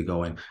 I really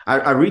go in.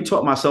 I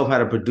retaught myself how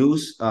to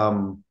produce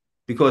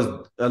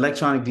because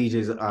electronic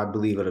DJs, I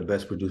believe, are the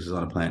best producers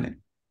on the planet.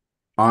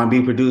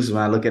 R&B producers,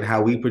 when I look at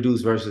how we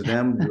produce versus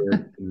them,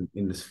 we're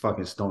in this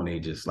fucking Stone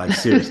Ages. Like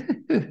seriously,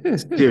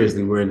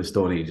 seriously, we're in the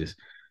Stone Ages.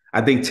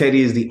 I think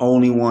Teddy is the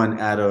only one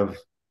out of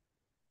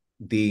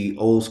the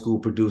old school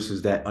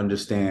producers that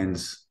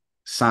understands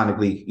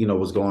sonically,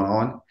 what's going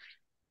on.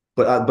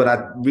 But I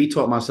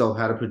retaught myself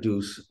how to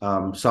produce.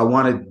 So I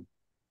want to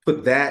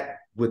put that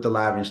with the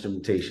live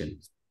instrumentation.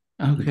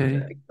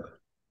 Okay.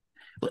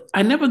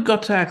 I never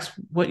got to ask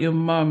what your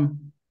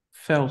mom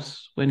felt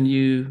when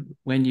you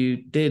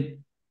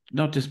did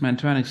not just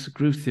Mantronix, the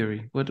Groove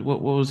Theory. What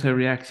was her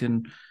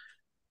reaction?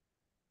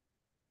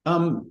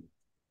 Her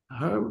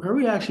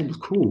reaction was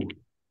cool.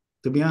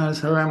 To be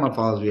honest, her and my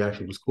father's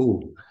reaction was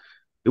cool.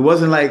 It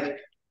wasn't like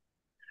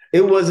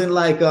it wasn't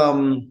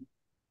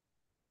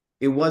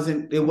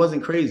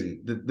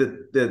crazy.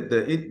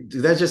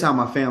 That's just how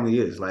my family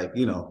is. Like,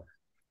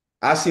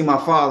 I see my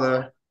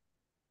father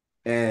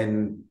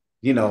and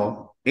ain't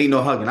no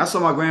hugging. I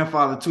saw my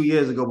grandfather 2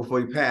 years ago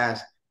before he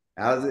passed.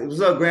 I was, what's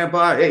up,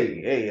 Grandpa?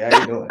 Hey, how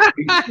you doing?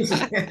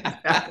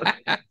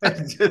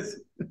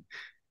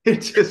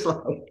 it's just like,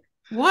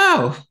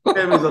 wow.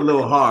 it was a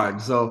little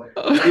hard. So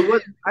it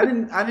was. I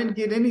didn't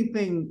get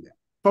anything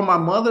from my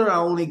mother. I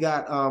only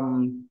got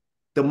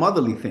the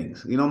motherly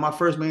things. My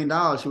first $1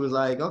 million. She was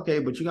like, okay,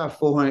 but you got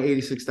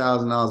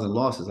 $486,000 in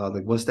losses. I was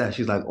like, what's that?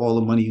 She's like, all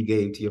the money you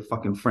gave to your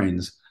fucking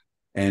friends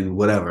and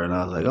whatever. And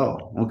I was like,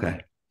 oh,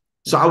 okay.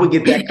 So I would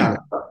get that kind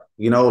of stuff.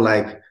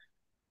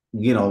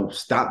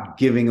 Stop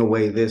giving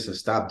away this or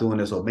stop doing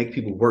this or make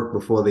people work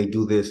before they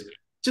do this.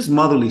 Just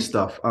motherly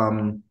stuff.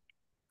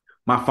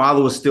 My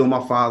father was still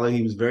my father.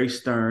 He was very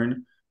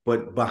stern,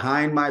 but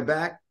behind my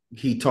back,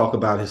 he talked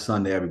about his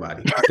son to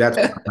everybody. That's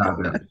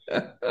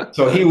what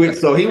so he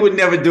would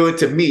never do it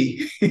to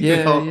me.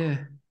 Yeah.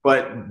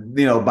 But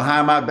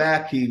behind my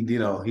back, he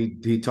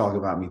talked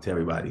about me to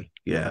everybody.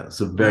 Yeah.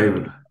 So they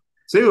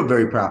were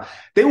very proud.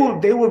 They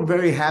were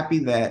very happy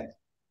that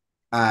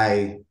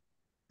I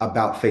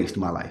about faced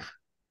my life.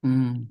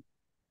 Mm.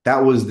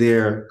 That was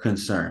their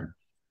concern.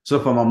 So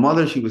for my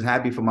mother, she was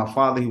happy. For my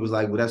father, he was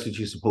like, well, that's what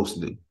you're supposed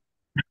to do.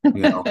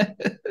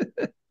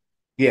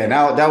 Yeah,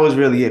 now that was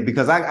really it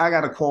because I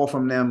got a call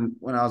from them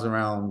when I was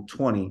around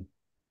 20.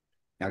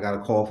 I got a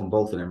call from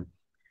both of them.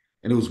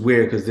 And it was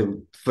weird because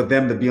for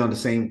them to be on the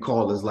same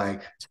call is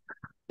like,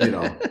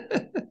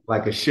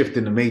 like a shift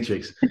in the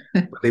matrix.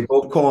 But they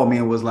both called me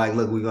and was like,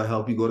 look, we're going to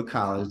help you go to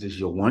college. This is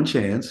your one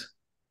chance.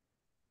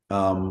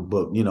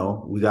 But we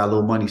got a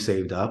little money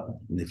saved up.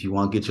 And if you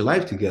want to get your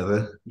life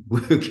together,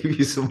 we'll give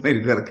you some money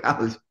to go to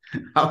college.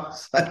 I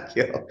was like,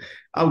 yo,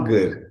 I'm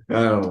good.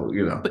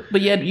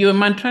 But yet you were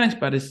Mantronix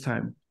by this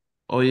time.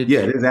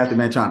 Yeah, this is after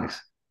Mantronix.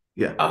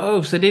 Yeah.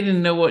 Oh, so they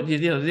didn't know what they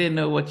didn't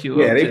know what you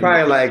were. Yeah, they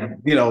probably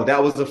like,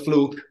 that was a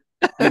fluke.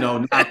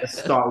 Now let's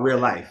start real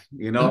life,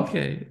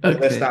 Okay.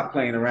 Let's stop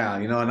playing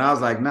around, And I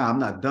was like, nah, I'm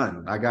not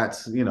done. I got,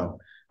 I'm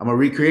gonna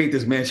recreate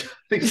this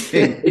Mantronix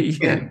thing.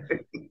 Yeah.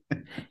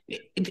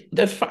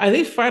 I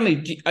think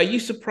finally, are you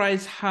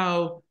surprised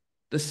how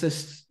the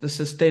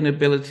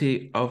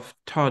sustainability of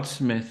Todd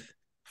Smith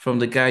from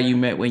the guy you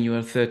met when you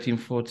were 13,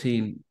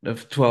 14,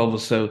 of 12 or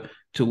so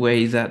to where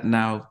he's at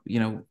now,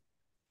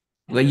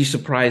 are you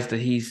surprised that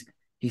he's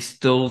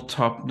still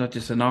top, not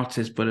just an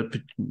artist, but a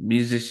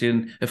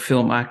musician, a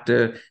film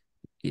actor,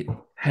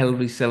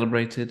 heavily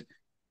celebrated?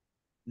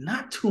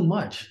 Not too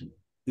much,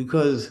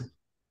 because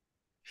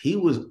he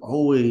was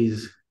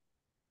always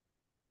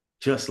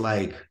just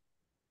like,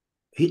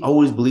 he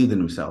always believed in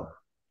himself.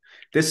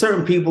 There's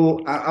certain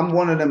people, I'm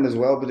one of them as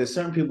well, but there's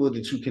certain people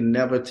that you can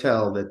never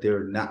tell that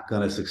they're not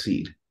going to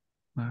succeed.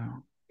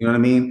 Wow. You know what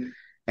I mean?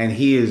 And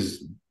he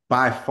is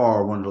by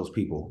far one of those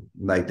people.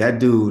 Like, that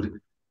dude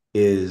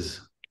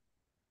is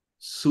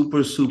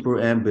super,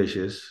 super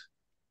ambitious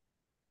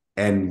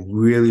and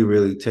really,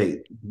 really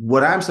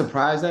what I'm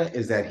surprised at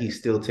is that he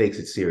still takes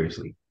it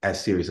seriously, as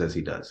serious as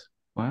he does.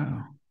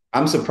 Wow.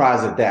 I'm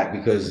surprised at that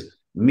because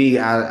Me,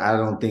 I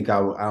don't think I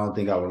don't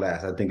think I would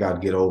last. I think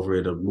I'd get over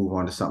it or move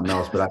on to something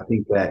else. But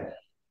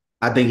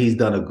I think he's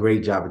done a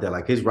great job at that.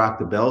 Like his Rock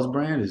the Bells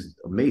brand is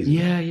amazing.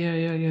 Yeah.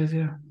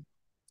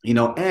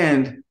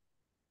 And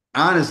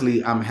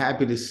honestly, I'm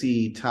happy to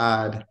see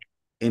Todd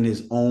in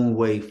his own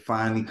way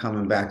finally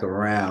coming back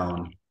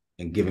around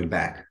and giving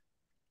back.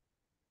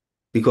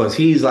 Because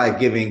he's like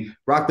giving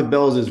Rock the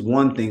Bells is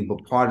one thing,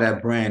 but part of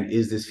that brand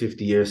is this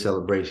 50-year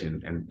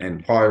celebration.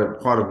 And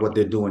part of what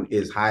they're doing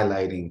is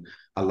highlighting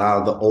a lot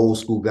of the old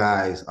school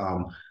guys,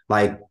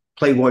 like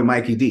Playboy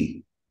Mikey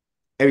D.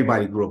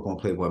 Everybody grew up on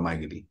Playboy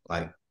Mikey D.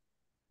 Like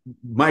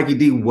Mikey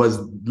D was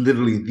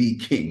literally the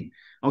king.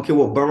 I don't care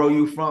what borough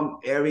you from,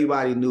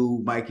 everybody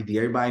knew Mikey D.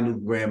 Everybody knew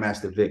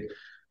Grandmaster Vic.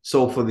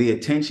 So for the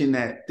attention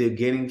that they're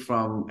getting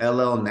from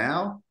LL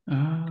now,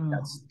 Oh.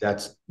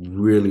 that's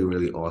really,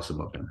 really awesome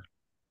of him.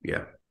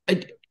 Yeah.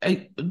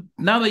 I,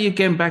 now that you're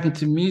getting back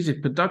into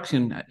music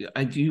production,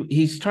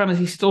 he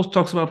still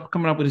talks about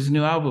coming up with his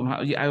new album.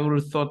 I would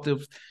have thought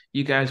that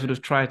you guys would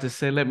have tried to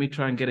say, let me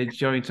try and get a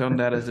joint on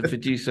that as a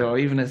producer or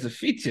even as a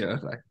feature.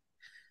 Like,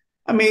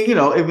 I mean,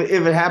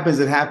 if it happens,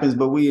 it happens.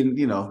 But we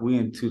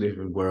in two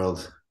different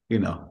worlds.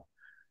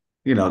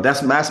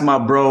 That's my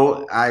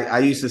bro. I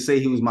used to say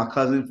he was my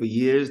cousin for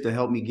years to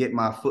help me get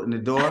my foot in the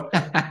door,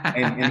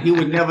 and he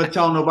would never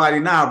tell nobody.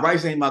 Nah,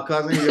 Bryce ain't my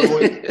cousin. He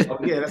always, oh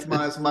yeah, that's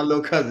my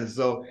little cousin.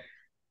 So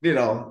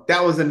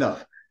that was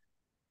enough.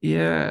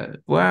 Yeah,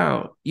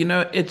 wow.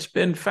 It's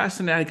been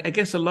fascinating. I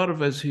guess a lot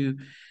of us who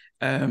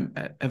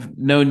have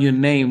known your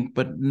name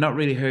but not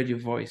really heard your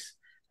voice,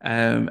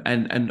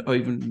 and or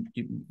even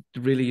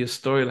really your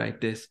story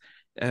like this.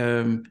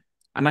 And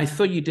I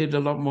thought you did a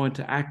lot more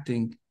into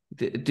acting.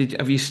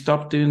 Have you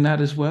stopped doing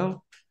that as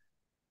well?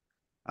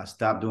 I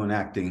stopped doing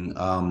acting.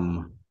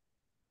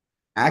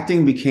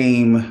 Acting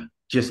became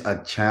just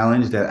a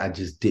challenge that I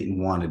just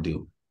didn't want to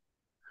do.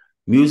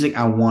 Music,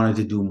 I wanted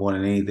to do more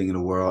than anything in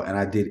the world, and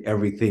I did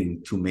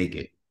everything to make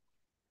it.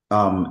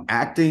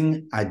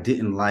 Acting, I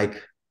didn't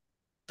like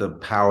the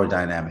power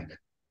dynamic.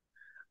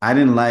 I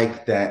didn't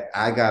like that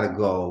I gotta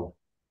go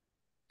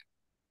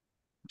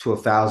to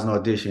 1,000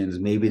 auditions,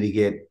 maybe to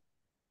get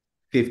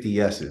 50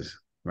 yeses,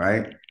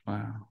 right?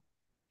 Wow.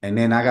 And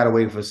then I gotta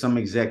wait for some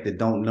exec that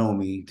don't know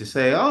me to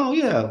say, oh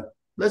yeah,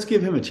 let's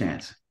give him a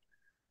chance.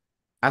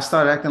 I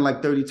started acting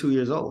like 32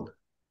 years old.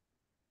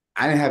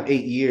 I didn't have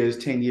 8 years,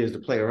 10 years to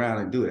play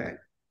around and do that.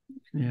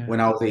 Yeah. When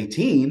I was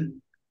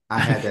 18, I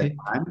had that Okay.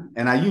 time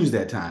and I used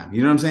that time.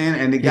 You know what I'm saying?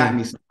 And it got Yeah.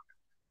 me.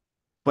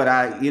 But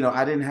I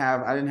didn't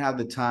have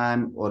the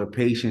time or the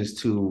patience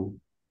to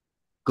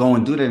go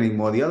and do that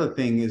anymore. The other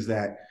thing is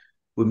that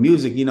with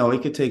music,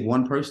 it could take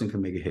one person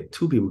can make a hit,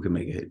 two people can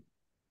make a hit.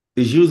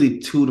 There's usually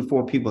 2 to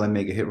 4 people that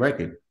make a hit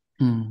record.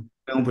 Mm.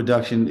 Film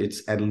production,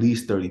 it's at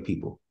least 30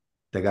 people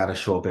that got to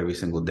show up every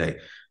single day.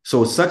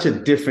 So it's such a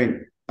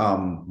different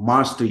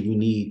monster you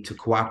need to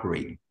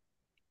cooperate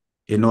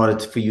in order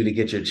for you to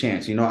get your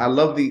chance. I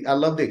love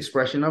the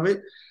expression of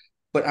it,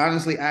 but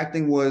honestly,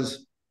 acting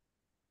was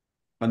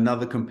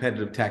another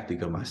competitive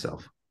tactic of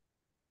myself.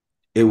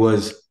 It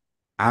was,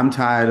 I'm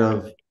tired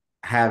of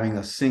having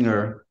a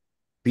singer,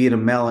 be it a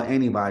male or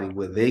anybody,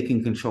 where they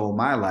can control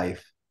my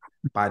life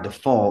by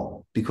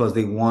default because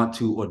they want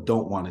to or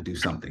don't want to do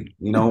something,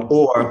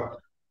 or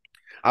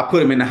I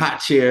put them in the hot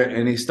chair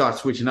and they start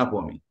switching up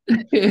on me.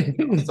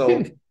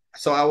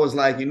 So I was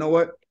like, you know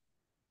what?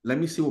 Let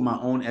me see what my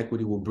own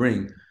equity will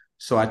bring.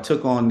 So I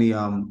took on the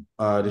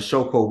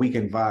show called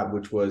Weekend Vibe,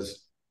 which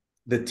was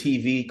the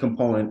TV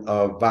component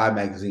of Vibe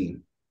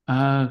magazine.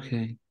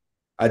 Okay.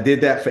 I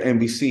did that for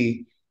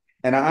NBC,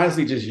 and I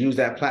honestly just used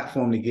that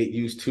platform to get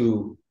used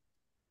to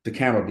the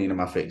camera being in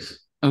my face.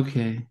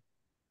 Okay.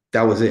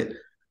 That was it.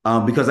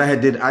 Because I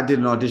did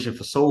an audition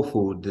for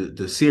Soulful,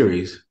 the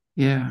series.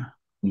 Yeah.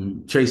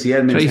 Tracy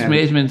Edmonds Trace had it.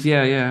 measurements.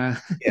 Yeah.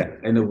 Yeah,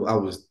 and it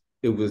was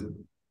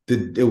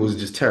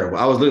just terrible.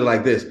 I was literally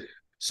like this.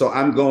 So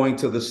I'm going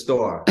to the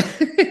store.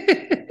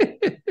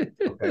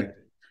 Okay.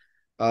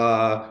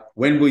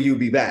 When will you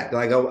be back?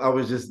 Like I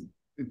was just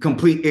a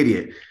complete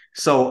idiot.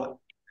 So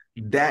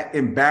that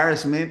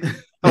embarrassment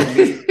of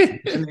me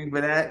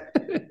for that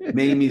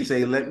made me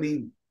say, let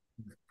me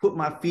put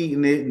my feet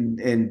in it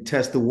and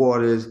test the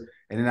waters.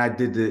 And then I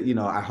did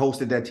I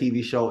hosted that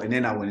TV show and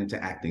then I went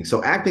into acting.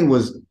 So acting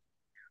was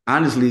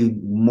honestly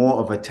more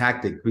of a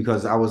tactic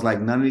because I was like,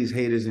 none of these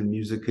haters in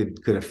music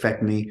could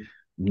affect me.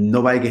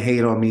 Nobody can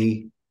hate on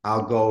me.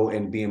 I'll go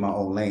and be in my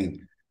own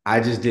lane.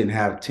 I just didn't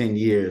have 10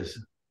 years,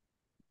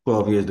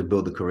 12 years to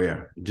build a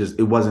career.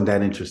 It wasn't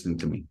that interesting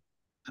to me.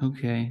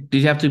 Okay.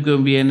 Did you have to go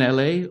and be in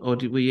LA or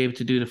were you able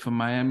to do it from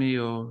Miami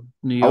or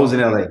New I was in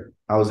York? LA.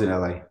 I was in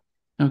LA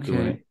doing it.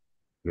 Okay.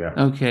 Yeah.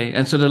 Okay.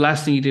 And so the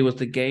last thing you did was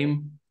the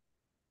game?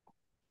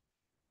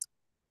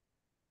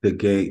 The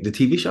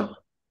TV show?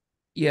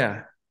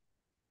 Yeah.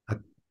 I,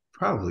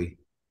 probably.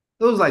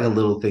 It was like a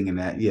little thing in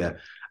that. Yeah.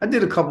 I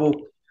did a couple.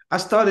 I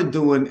started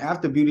doing,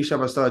 after Beauty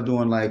Shop, I started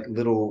doing like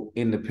little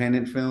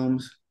independent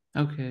films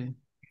Okay.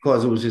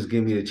 because it was just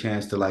giving me the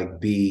chance to like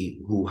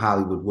be who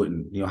Hollywood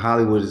wouldn't.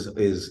 Hollywood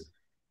is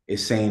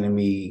is saying to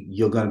me,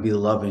 "You're gonna be the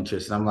love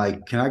interest." And I'm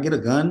like, "Can I get a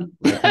gun?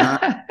 Like, can I?"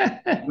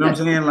 You know what I'm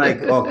saying?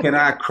 Like, or can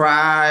I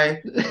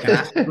cry? Can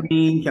I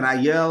scream? Can I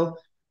yell?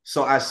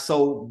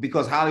 So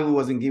because Hollywood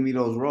wasn't giving me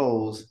those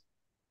roles,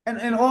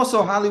 and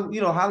also Hollywood,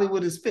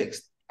 Hollywood is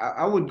fixed.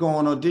 I would go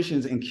on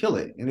auditions and kill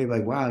it, and they're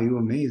like, "Wow, you're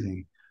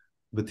amazing,"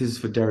 but this is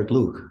for Derek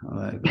Luke. I'm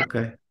like,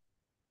 okay.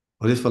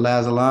 Or this for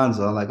Laz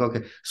Alonso. I'm like,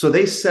 okay. So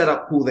they set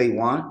up who they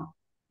want,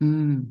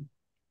 Mm.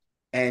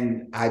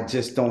 and I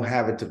just don't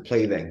have it to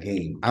play that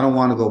game. I don't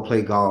want to go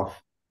play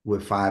golf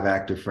with five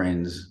actor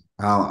friends.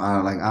 I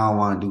don't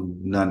want to do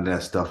none of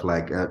that stuff.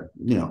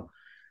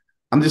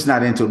 I'm just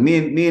not into it.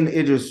 Me and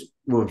Idris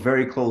were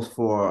very close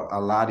for a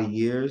lot of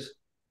years,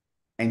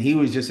 and he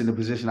was just in the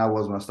position I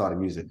was when I started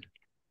music.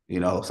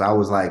 So I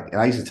was like,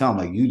 and I used to tell him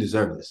like, you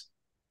deserve this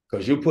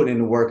because you're putting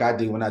in the work I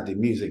did when I did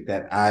music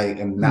that I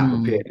am not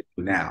prepared to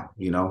do now.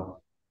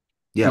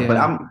 Yeah, but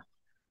Yeah.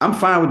 I'm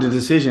fine with the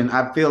decision.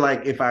 I feel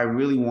like if I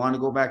really want to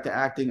go back to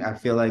acting, I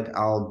feel like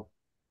I'll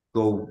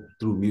go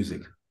through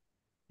music.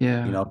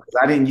 Yeah. Because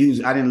I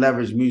didn't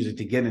leverage music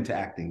to get into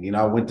acting.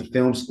 I went to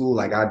film school,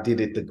 like I did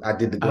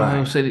the Oh,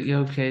 grind. so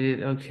okay,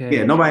 Yeah,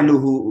 okay. nobody knew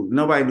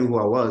who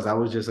I was. I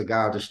was just a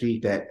guy off the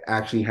street that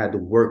actually had to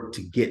work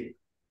to get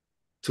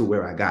to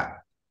where I got.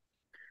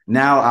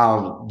 Now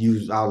I'll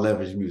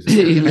leverage music.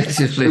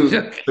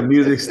 Literally. The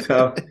music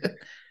stuff,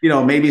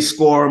 maybe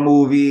score a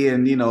movie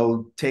and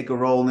take a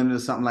role in it or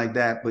something like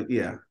that. But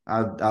yeah,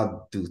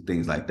 I'll do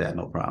things like that,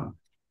 no problem.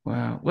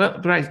 Wow. Well,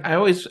 Bryce, I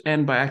always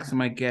end by asking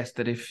my guests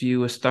that if you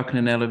were stuck in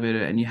an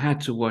elevator and you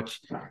had to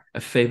watch a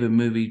favorite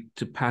movie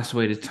to pass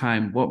away the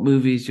time, what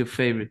movie is your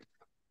favorite?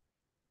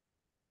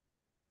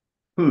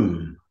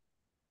 Hmm.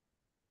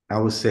 I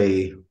would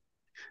say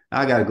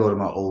I got to go to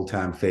my old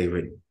time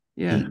favorite,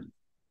 Yeah. Heat.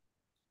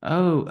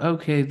 Oh,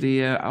 okay.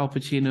 The Al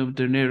Pacino,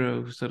 De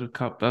Niro sort of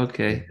cop.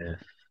 Okay. Yeah,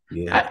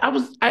 yeah,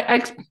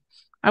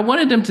 I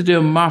wanted them to do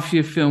a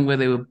mafia film where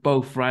they were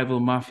both rival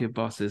mafia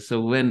bosses.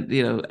 So when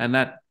they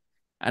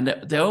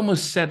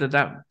almost said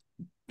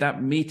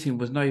that meeting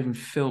was not even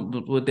filmed.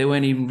 They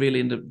weren't even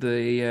really in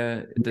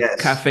the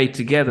yes, cafe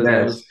together.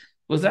 There yes.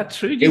 was that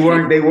true? Do They you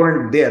weren't. think? They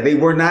weren't there. They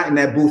were not in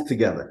that booth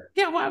together,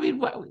 Yeah. Well, I mean,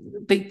 which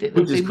they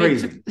is made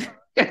crazy.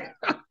 it.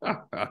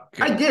 I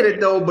Okay. get it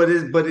though, but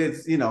it's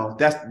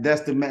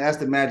that's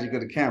the magic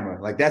of the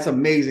camera. Like that's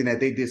amazing that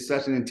they did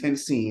such an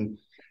intense scene,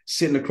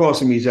 sitting across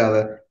from each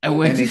other, And and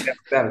went they never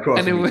sat across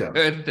and they from each were.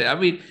 other. I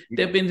mean,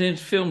 they've been in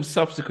films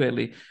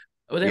subsequently.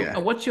 Yeah.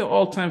 What's your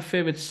all-time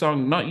favorite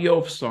song? Not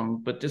your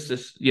song, but this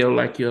is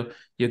like your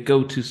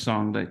go-to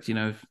song that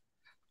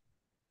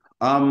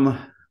Um,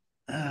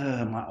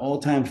 my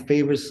all-time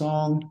favorite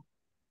song.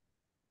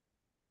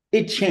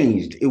 It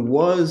changed.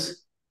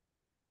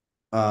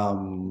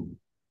 Um,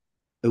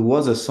 it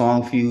was a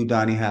song for you,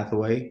 Donny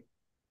Hathaway.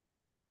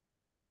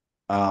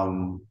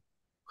 Because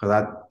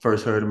I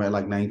first heard him at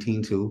like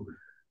 19 too.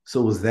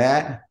 So it was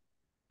that,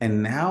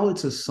 and now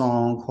it's a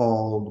song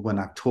called "When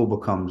October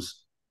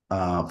Comes,"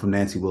 from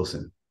Nancy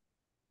Wilson,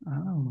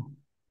 Oh,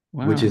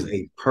 which is wow.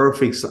 a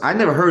perfect. I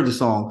never heard the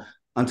song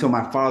until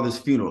my father's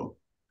funeral,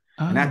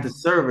 and at the Oh,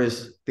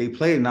 service they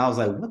played, and I was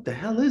like, "What the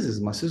hell is this?"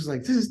 My sister's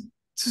like, "This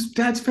is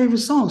Dad's favorite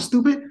song,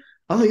 stupid."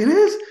 I was like, "It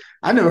is."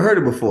 I never heard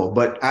it before,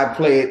 but I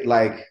play it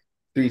like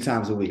 3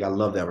 times a week. I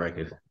love that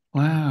record.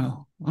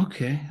 wow.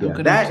 Okay. I'm Yeah,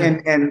 gonna have that to.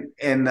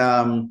 and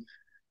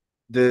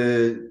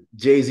the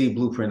Jay-Z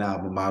Blueprint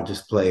album. I'll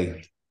just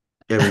play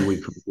every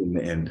week from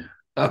beginning to end.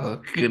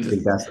 Oh,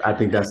 goodness. I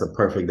think that's a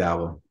perfect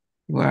album.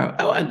 Wow.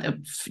 Oh,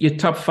 and your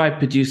top five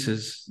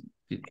producers.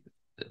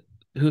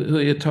 Who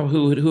are your top?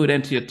 Who would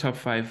enter your top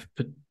five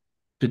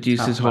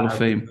producers Top Hall of five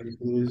Fame?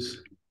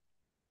 producers.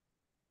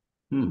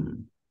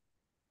 Hmm.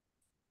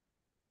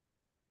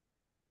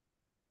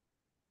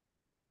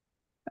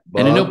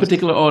 And in no Bugs.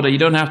 particular order. You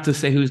don't have to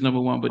say who's number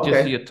one, but just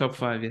Okay. your top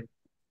five. Yeah.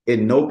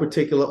 In no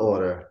particular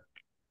order.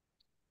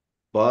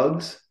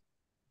 Bugs,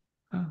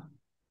 Oh,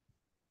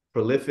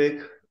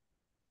 Prolific,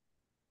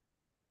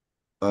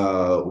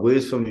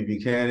 Wiz from the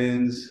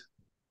Buchanans,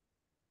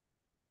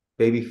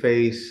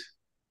 Babyface,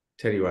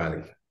 Teddy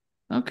Riley.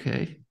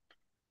 okay.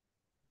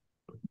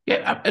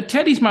 Yeah,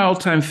 Teddy's my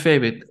all-time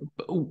favorite.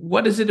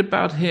 What is it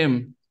about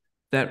him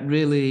that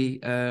really?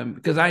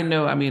 Because I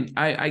know, I mean,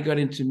 I got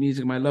into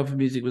music. My love for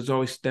music was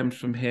always stems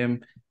from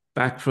him,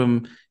 back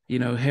from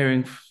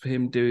hearing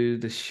him do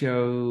the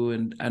show,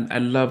 and I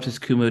loved his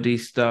Kumodi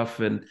stuff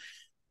and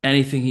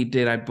anything he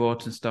did, I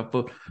bought and stuff.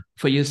 But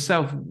for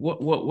yourself,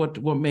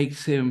 what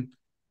makes him,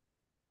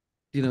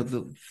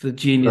 the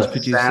genius The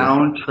producer?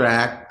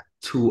 soundtrack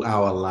to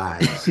our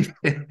lives.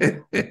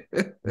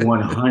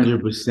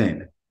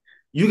 100%.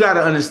 You got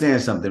to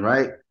understand something,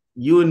 right?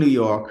 You in New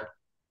York,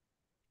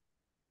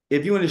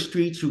 if you're in the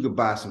streets, you could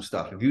buy some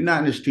stuff. If you're not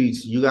in the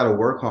streets, you got to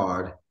work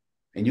hard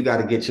and you got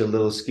to get your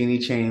little skinny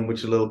chain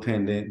with your little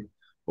pendant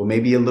or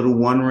maybe a little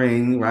one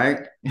ring, right?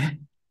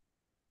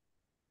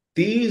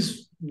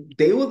 These,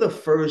 they were the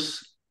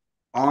first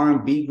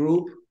R&B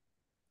group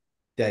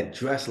that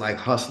dressed like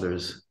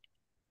hustlers,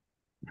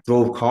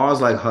 drove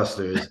cars like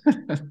hustlers,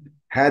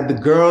 had the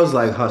girls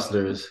like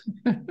hustlers,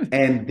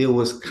 and there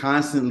was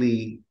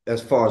constantly,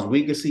 as far as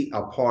we could see,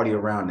 a party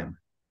around him.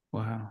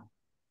 Wow.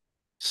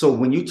 So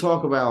when you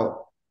talk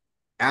about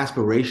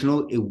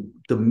aspirational,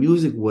 the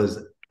music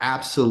was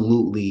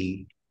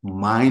absolutely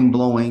mind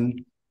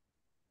blowing,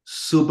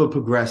 super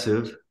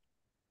progressive.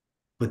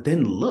 But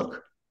then the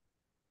look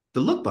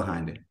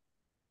behind it.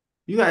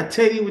 You got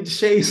Teddy with the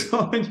shades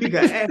on. You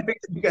got Alex.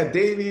 You got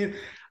Damien.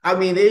 I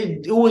mean,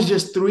 it was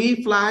just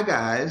three fly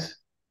guys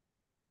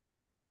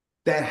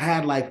that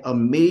had like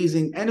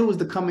amazing, and it was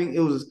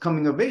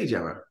coming of age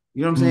era.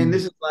 You know what I'm saying?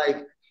 This is like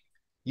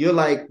you're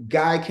like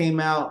guy came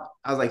out.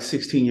 I was like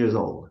 16 years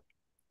old.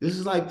 This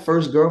is like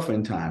first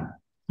girlfriend time.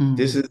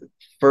 This is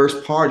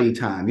first party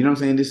time. You know what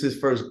I'm saying? This is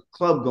first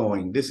club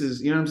going. This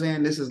is, you know what I'm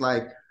saying? This is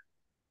like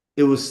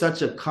it was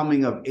such a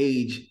coming of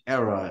age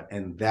era,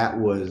 and that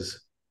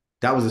was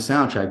the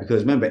soundtrack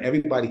because remember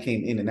everybody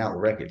came in and out of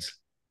records.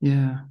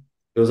 Yeah.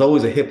 There was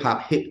always a hip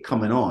hop hit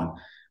coming on,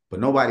 but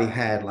nobody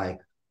had like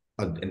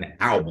an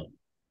album,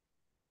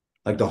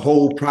 like the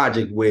whole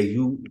project where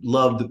you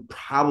loved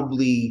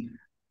probably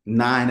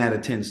 9 out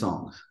of 10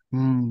 songs. You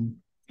know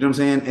what I'm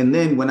saying? And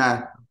then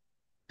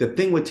the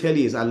thing with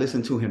Teddy is I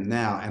listen to him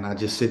now and I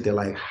just sit there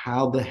like,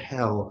 how the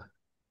hell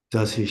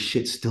does his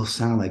shit still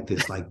sound like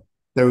this? Like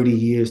 30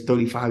 years,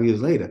 35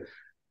 years later.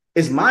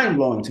 It's mind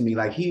blowing to me.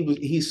 Like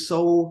he's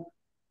so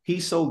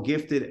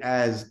gifted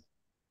as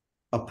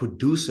a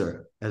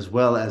producer as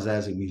well as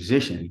a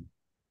musician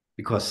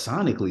because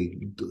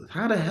sonically,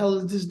 how the hell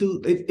is this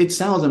dude? It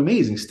sounds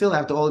amazing still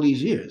after all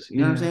these years. You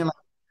know what I'm saying? Like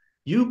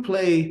you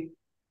play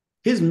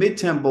his mid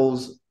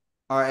tempos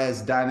are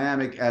as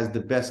dynamic as the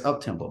best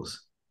up tempos.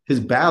 His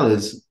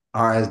ballads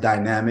are as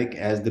dynamic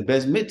as the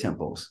best mid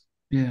tempos.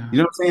 Yeah. You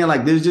know what I'm saying?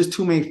 Like there's just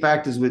too many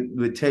factors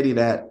with Teddy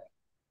that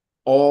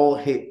all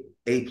hit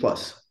A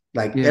plus.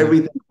 Like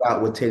everything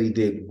about what Teddy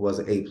did was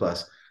an A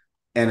plus,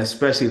 and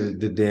especially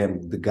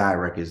the Guy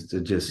records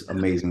are just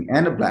amazing,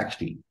 and the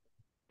Blackstreet.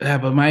 Yeah,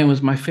 but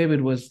my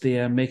favorite was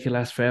the Make It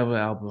Last Forever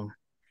album.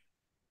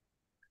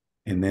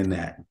 And then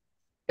that,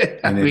 I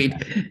and then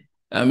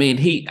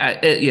mean,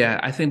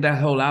 I think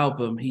that whole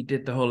album, he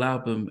did the whole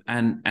album,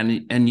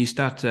 and you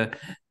start to,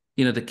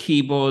 the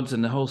keyboards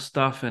and the whole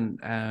stuff, and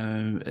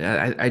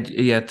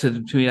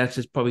to me that's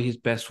just probably his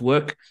best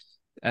work.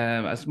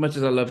 As much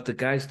as I love the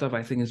Guy stuff,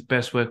 I think his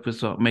best work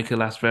was Make It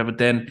Last Forever.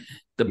 Then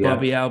the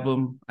Bobby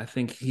album, I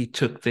think he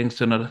took things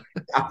to another.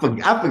 I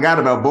forgot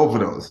about both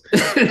of those.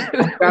 I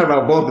forgot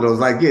about both of those.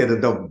 Like,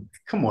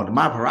 come on,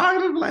 My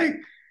Prerogative, like,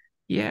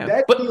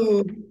 that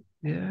dude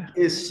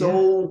is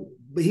so.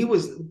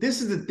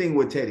 This is the thing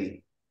with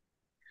Teddy.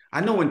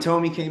 I know when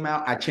Tommy came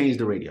out, I changed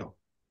the radio.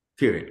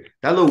 Period.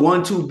 That little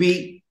 1-2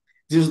 beat,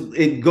 just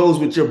it goes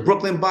with your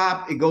Brooklyn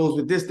bop. It goes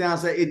with this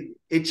downside.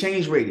 It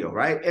changed radio,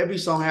 right? Every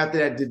song after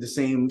that did the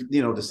same,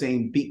 the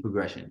same beat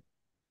progression.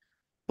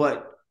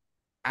 But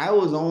I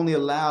was only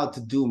allowed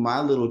to do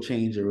my little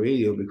change of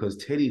radio because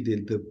Teddy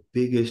did the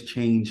biggest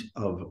change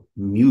of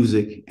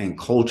music and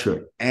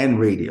culture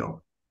and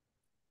radio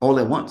all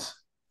at once.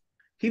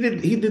 He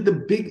did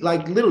the big,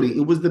 like literally,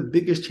 it was the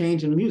biggest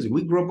change in music.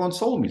 We grew up on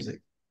soul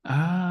music.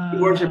 He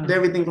worshipped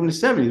everything from the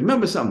 70s.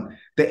 Remember something,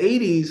 the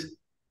 80s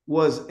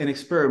was an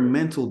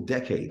experimental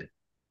decade.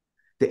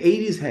 The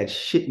 80s had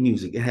shit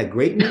music. It had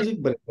great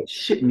music, but it had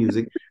shit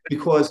music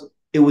because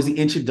it was the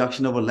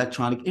introduction of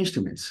electronic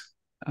instruments.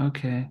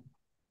 Okay.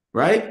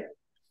 Right?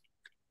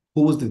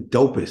 Who was the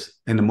dopest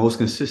and the most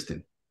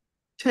consistent?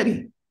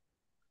 Teddy.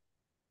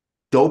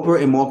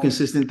 Doper and more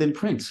consistent than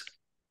Prince.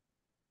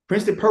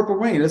 Prince did Purple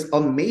Rain. That's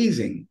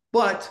amazing.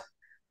 But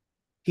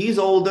he's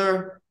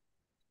older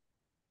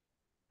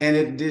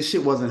and this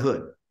shit wasn't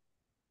hood.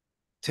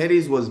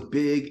 Teddy's was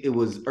big, it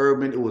was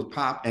urban, it was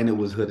pop, and it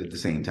was hood at the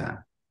same time.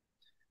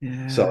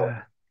 Yeah. So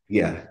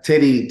yeah,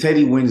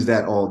 Teddy wins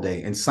that all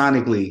day. And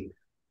sonically,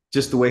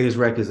 just the way his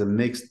records are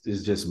mixed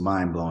is just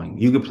mind-blowing.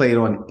 You can play it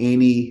on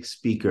any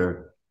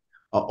speaker,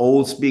 an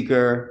old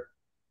speaker,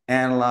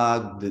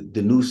 analog,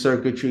 the new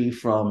circuitry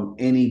from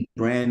any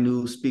brand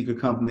new speaker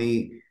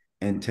company,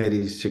 and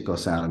Teddy's shit gonna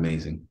sound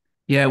amazing.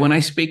 Yeah, when I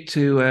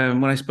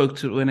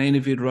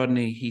interviewed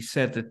Rodney, he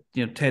said that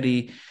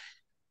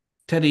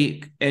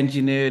Teddy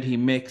engineered, he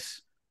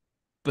mixed,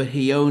 but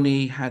he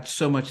only had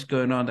so much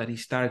going on that he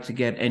started to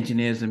get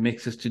engineers and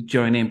mixers to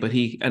join in. But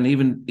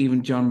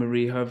even John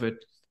Marie Herbert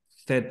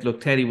said,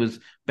 look, Teddy was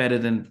better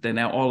than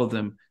all of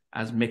them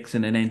as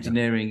mixing and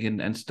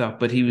engineering and stuff.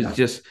 But he was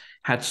just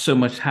had so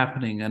much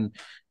happening. And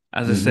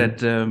as I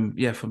said,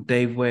 from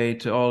Dave Way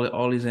to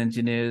all his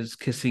engineers,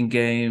 Kissing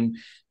Game,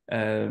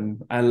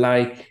 I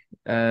like,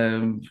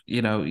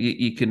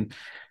 you can.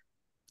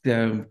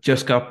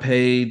 Just got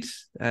paid.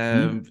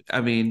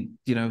 I mean,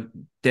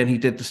 then he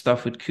did the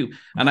stuff with Coop,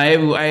 and I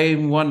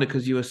even wonder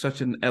because you were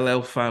such an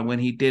LL fan when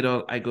he did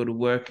all I Go to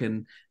Work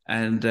and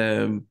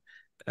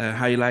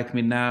How You Like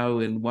Me Now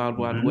and Wild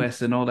Wild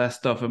West and all that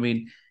stuff. I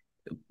mean,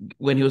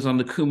 when he was on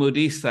the Kumo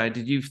D side,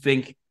 did you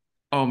think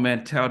oh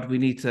man, Todd, we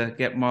need to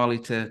get Marley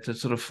to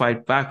sort of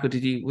fight back. Or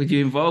were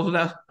you involved with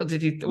that? Or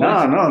did you?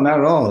 No, no, not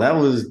at all. That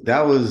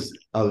was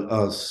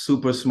a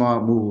super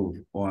smart move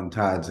on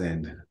Todd's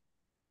end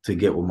to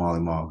get with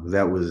Marley Marl.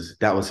 That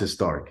was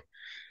historic.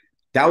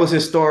 That was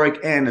historic,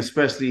 and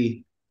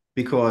especially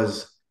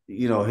because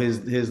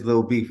his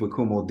little beef with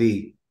Kumo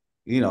D.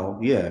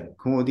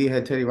 Kumo D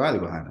had Teddy Riley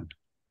behind him.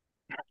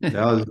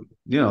 That was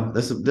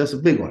that's a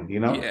big one.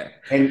 Yeah.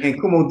 And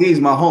Kumo D is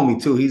my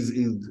homie too. He's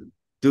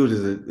dude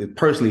is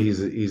personally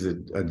he's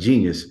a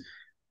genius.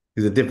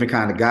 He's a different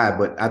kind of guy,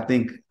 but I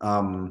think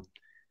that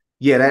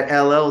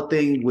LL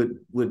thing with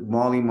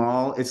Marley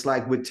Marl, it's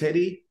like with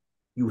Teddy,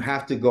 you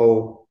have to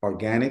go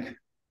organic.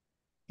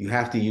 You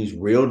have to use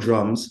real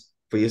drums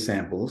for your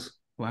samples.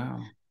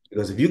 Wow.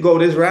 Because if you go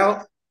this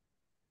route,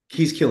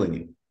 he's killing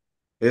you.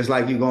 It's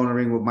like you go in the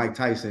ring with Mike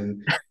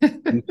Tyson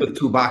and took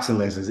 2 boxing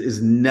lessons. It's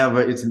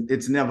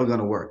never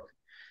gonna work.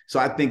 So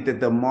I think that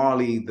the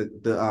Marley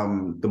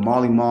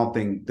Marl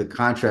thing, the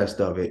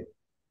contrast of it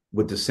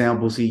with the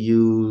samples he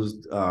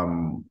used,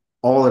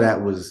 all of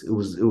that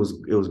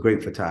was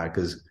great for Ty,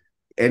 because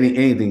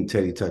anything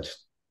Teddy touched,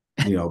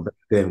 back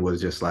then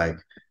was just like,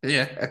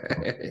 yeah.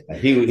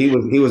 he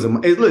was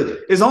look,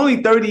 it's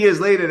only 30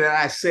 years later that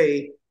I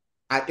say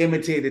I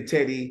imitated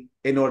Teddy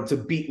in order to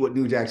beat what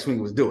New Jack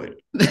Swing was doing,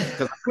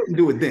 because I couldn't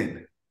do it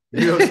then.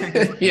 You know what I'm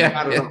saying? Yeah.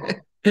 I don't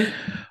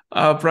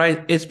know. Bryce,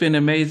 it's been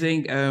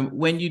amazing.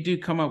 When you do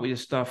come up with your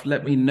stuff,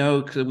 let me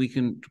know, so we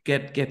can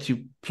get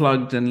you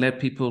plugged and let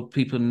people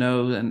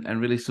know and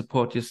really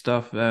support your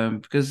stuff.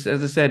 Because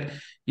as I said,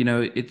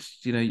 it's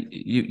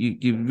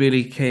you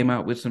really came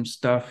out with some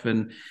stuff,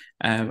 and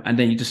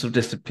then you just sort of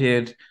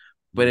disappeared.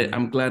 But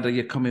I'm glad that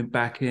you're coming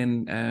back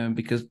in,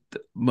 because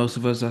most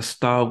of us are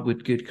starved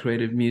with good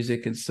creative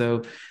music, and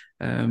so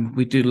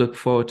we do look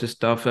forward to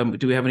stuff.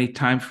 Do we have any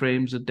time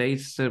frames or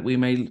dates that we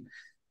may?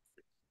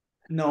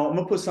 No, I'm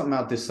gonna put something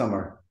out this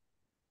summer.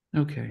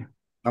 Okay.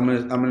 I'm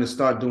gonna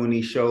start doing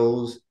these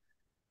shows.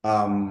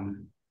 I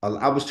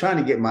was trying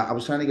to get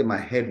my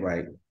head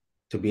right,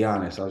 to be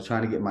honest. I was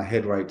trying to get my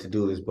head right to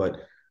do this, but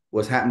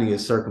what's happening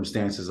is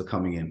circumstances are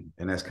coming in,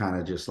 and that's kind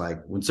of just like,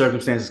 when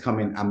circumstances come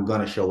in, I'm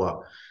gonna show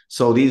up.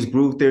 So these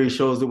groove theory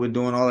shows that we're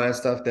doing, all that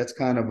stuff, that's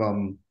kind of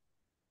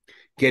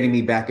getting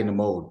me back in the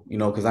mode,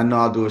 because I know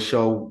I'll do a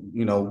show,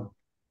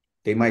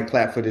 they might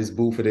clap for this,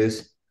 boo for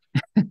this,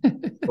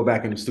 go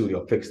back in the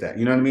studio, fix that.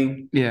 You know what I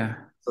mean? Yeah.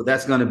 So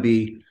that's going to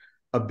be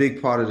a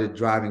big part of the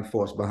driving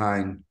force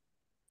behind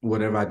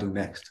whatever I do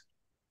next.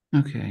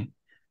 Okay.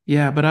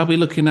 Yeah, but I'll be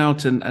looking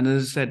out, and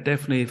as I said,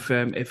 definitely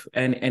if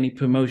any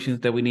promotions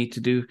that we need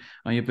to do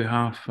on your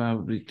behalf,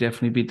 we'll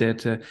definitely be there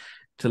to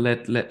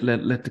let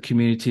the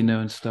community know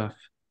and stuff.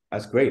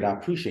 That's great. I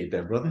appreciate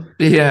that, brother.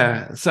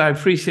 Yeah, so I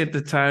appreciate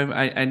the time.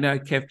 I know I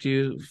kept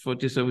you for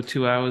just over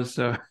 2 hours,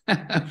 so I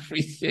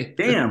appreciate it.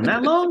 Damn,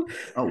 that long?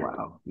 Oh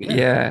wow.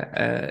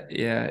 Yeah.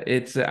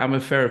 It's I'm a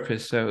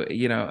therapist, so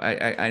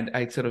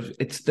I sort of,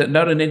 it's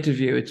not an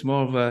interview; it's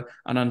more of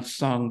an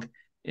unsung,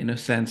 in a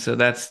sense. So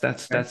that's. And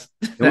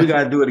we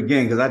gotta do it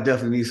again, because I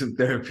definitely need some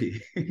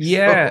therapy.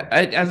 Yeah,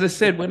 as I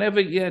said,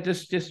 whenever,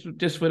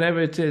 just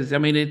whenever it is. I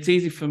mean, it's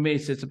easy for me.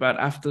 So it's about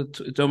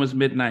it's almost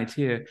midnight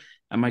here,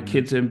 and my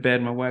kids are in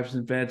bed, my wife's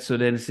in bed, so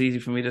then it's easy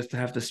for me just to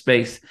have the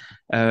space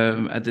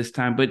at this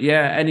time. But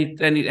yeah, any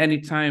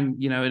time,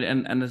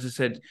 and as I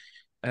said,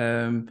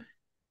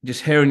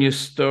 just hearing your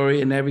story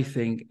and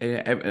everything,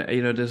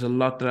 there's a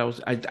lot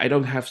that I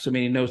don't have so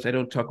many notes. I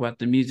don't talk about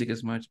the music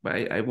as much,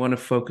 but I want to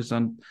focus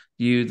on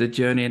you, the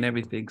journey and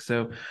everything.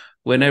 So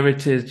whenever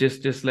it is,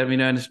 just let me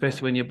know. And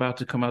especially when you're about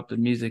to come out the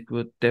music,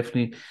 we'll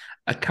definitely,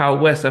 Carl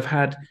West, I've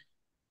had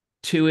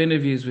 2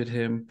 interviews with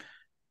him.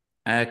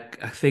 I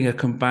think a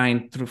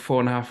combined through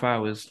 4.5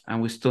 hours,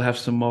 and we still have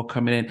some more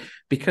coming in,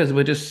 because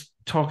we're just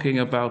talking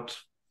about,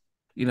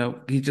 we're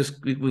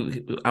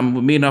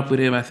meeting up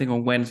with him, I think,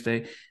 on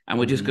Wednesday, and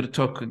we're just going to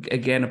talk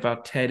again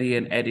about Teddy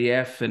and Eddie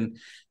F and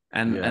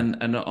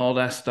all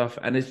that stuff.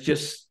 And it's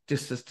just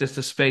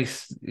a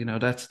space,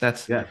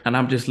 that's yeah. And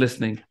I'm just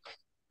listening.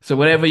 So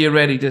whenever you're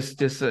ready,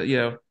 just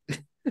Okay.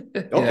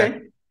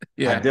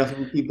 Yeah. I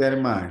definitely keep that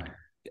in mind.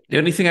 The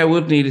only thing I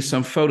would need is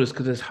some photos,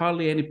 because there's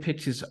hardly any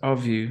pictures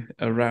of you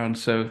around.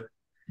 So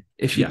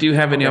if you do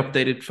have any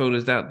updated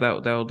photos,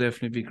 that'll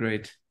definitely be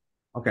great.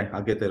 Okay,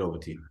 I'll get that over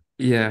to you.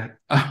 Yeah.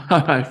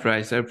 All right,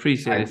 Bryce. I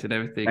appreciate it and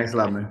everything. Thanks a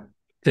lot, man.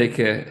 Take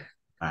care.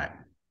 All right.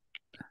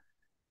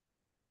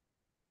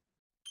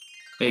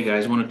 Hey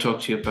guys, I want to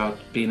talk to you about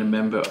being a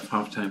member of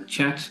Halftime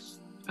Chat.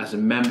 As a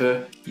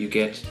member, you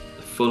get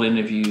the full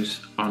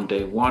interviews on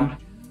day 1.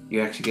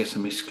 You actually get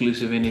some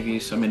exclusive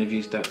interviews, some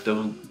interviews that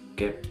don't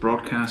get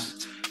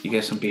broadcast. You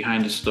get some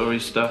behind the story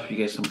stuff. You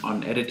get some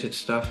unedited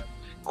stuff.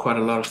 Quite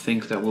a lot of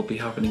things that will be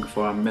happening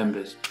for our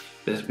members.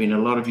 There's been a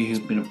lot of you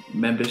who've been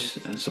members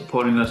and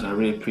supporting us, and I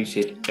really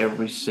appreciate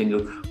every single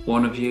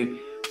one of you.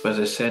 But as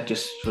I said,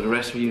 just for the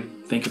rest of you,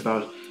 think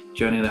about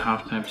joining the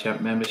Halftime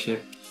Chat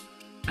membership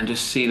and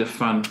just see the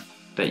fun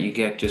that you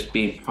get just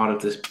being part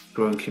of this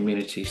growing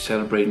community,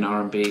 celebrating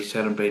R&B,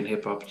 celebrating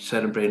hip-hop,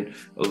 celebrating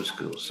old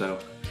school. So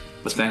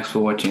But thanks for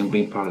watching and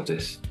being part of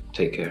this.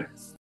 Take care.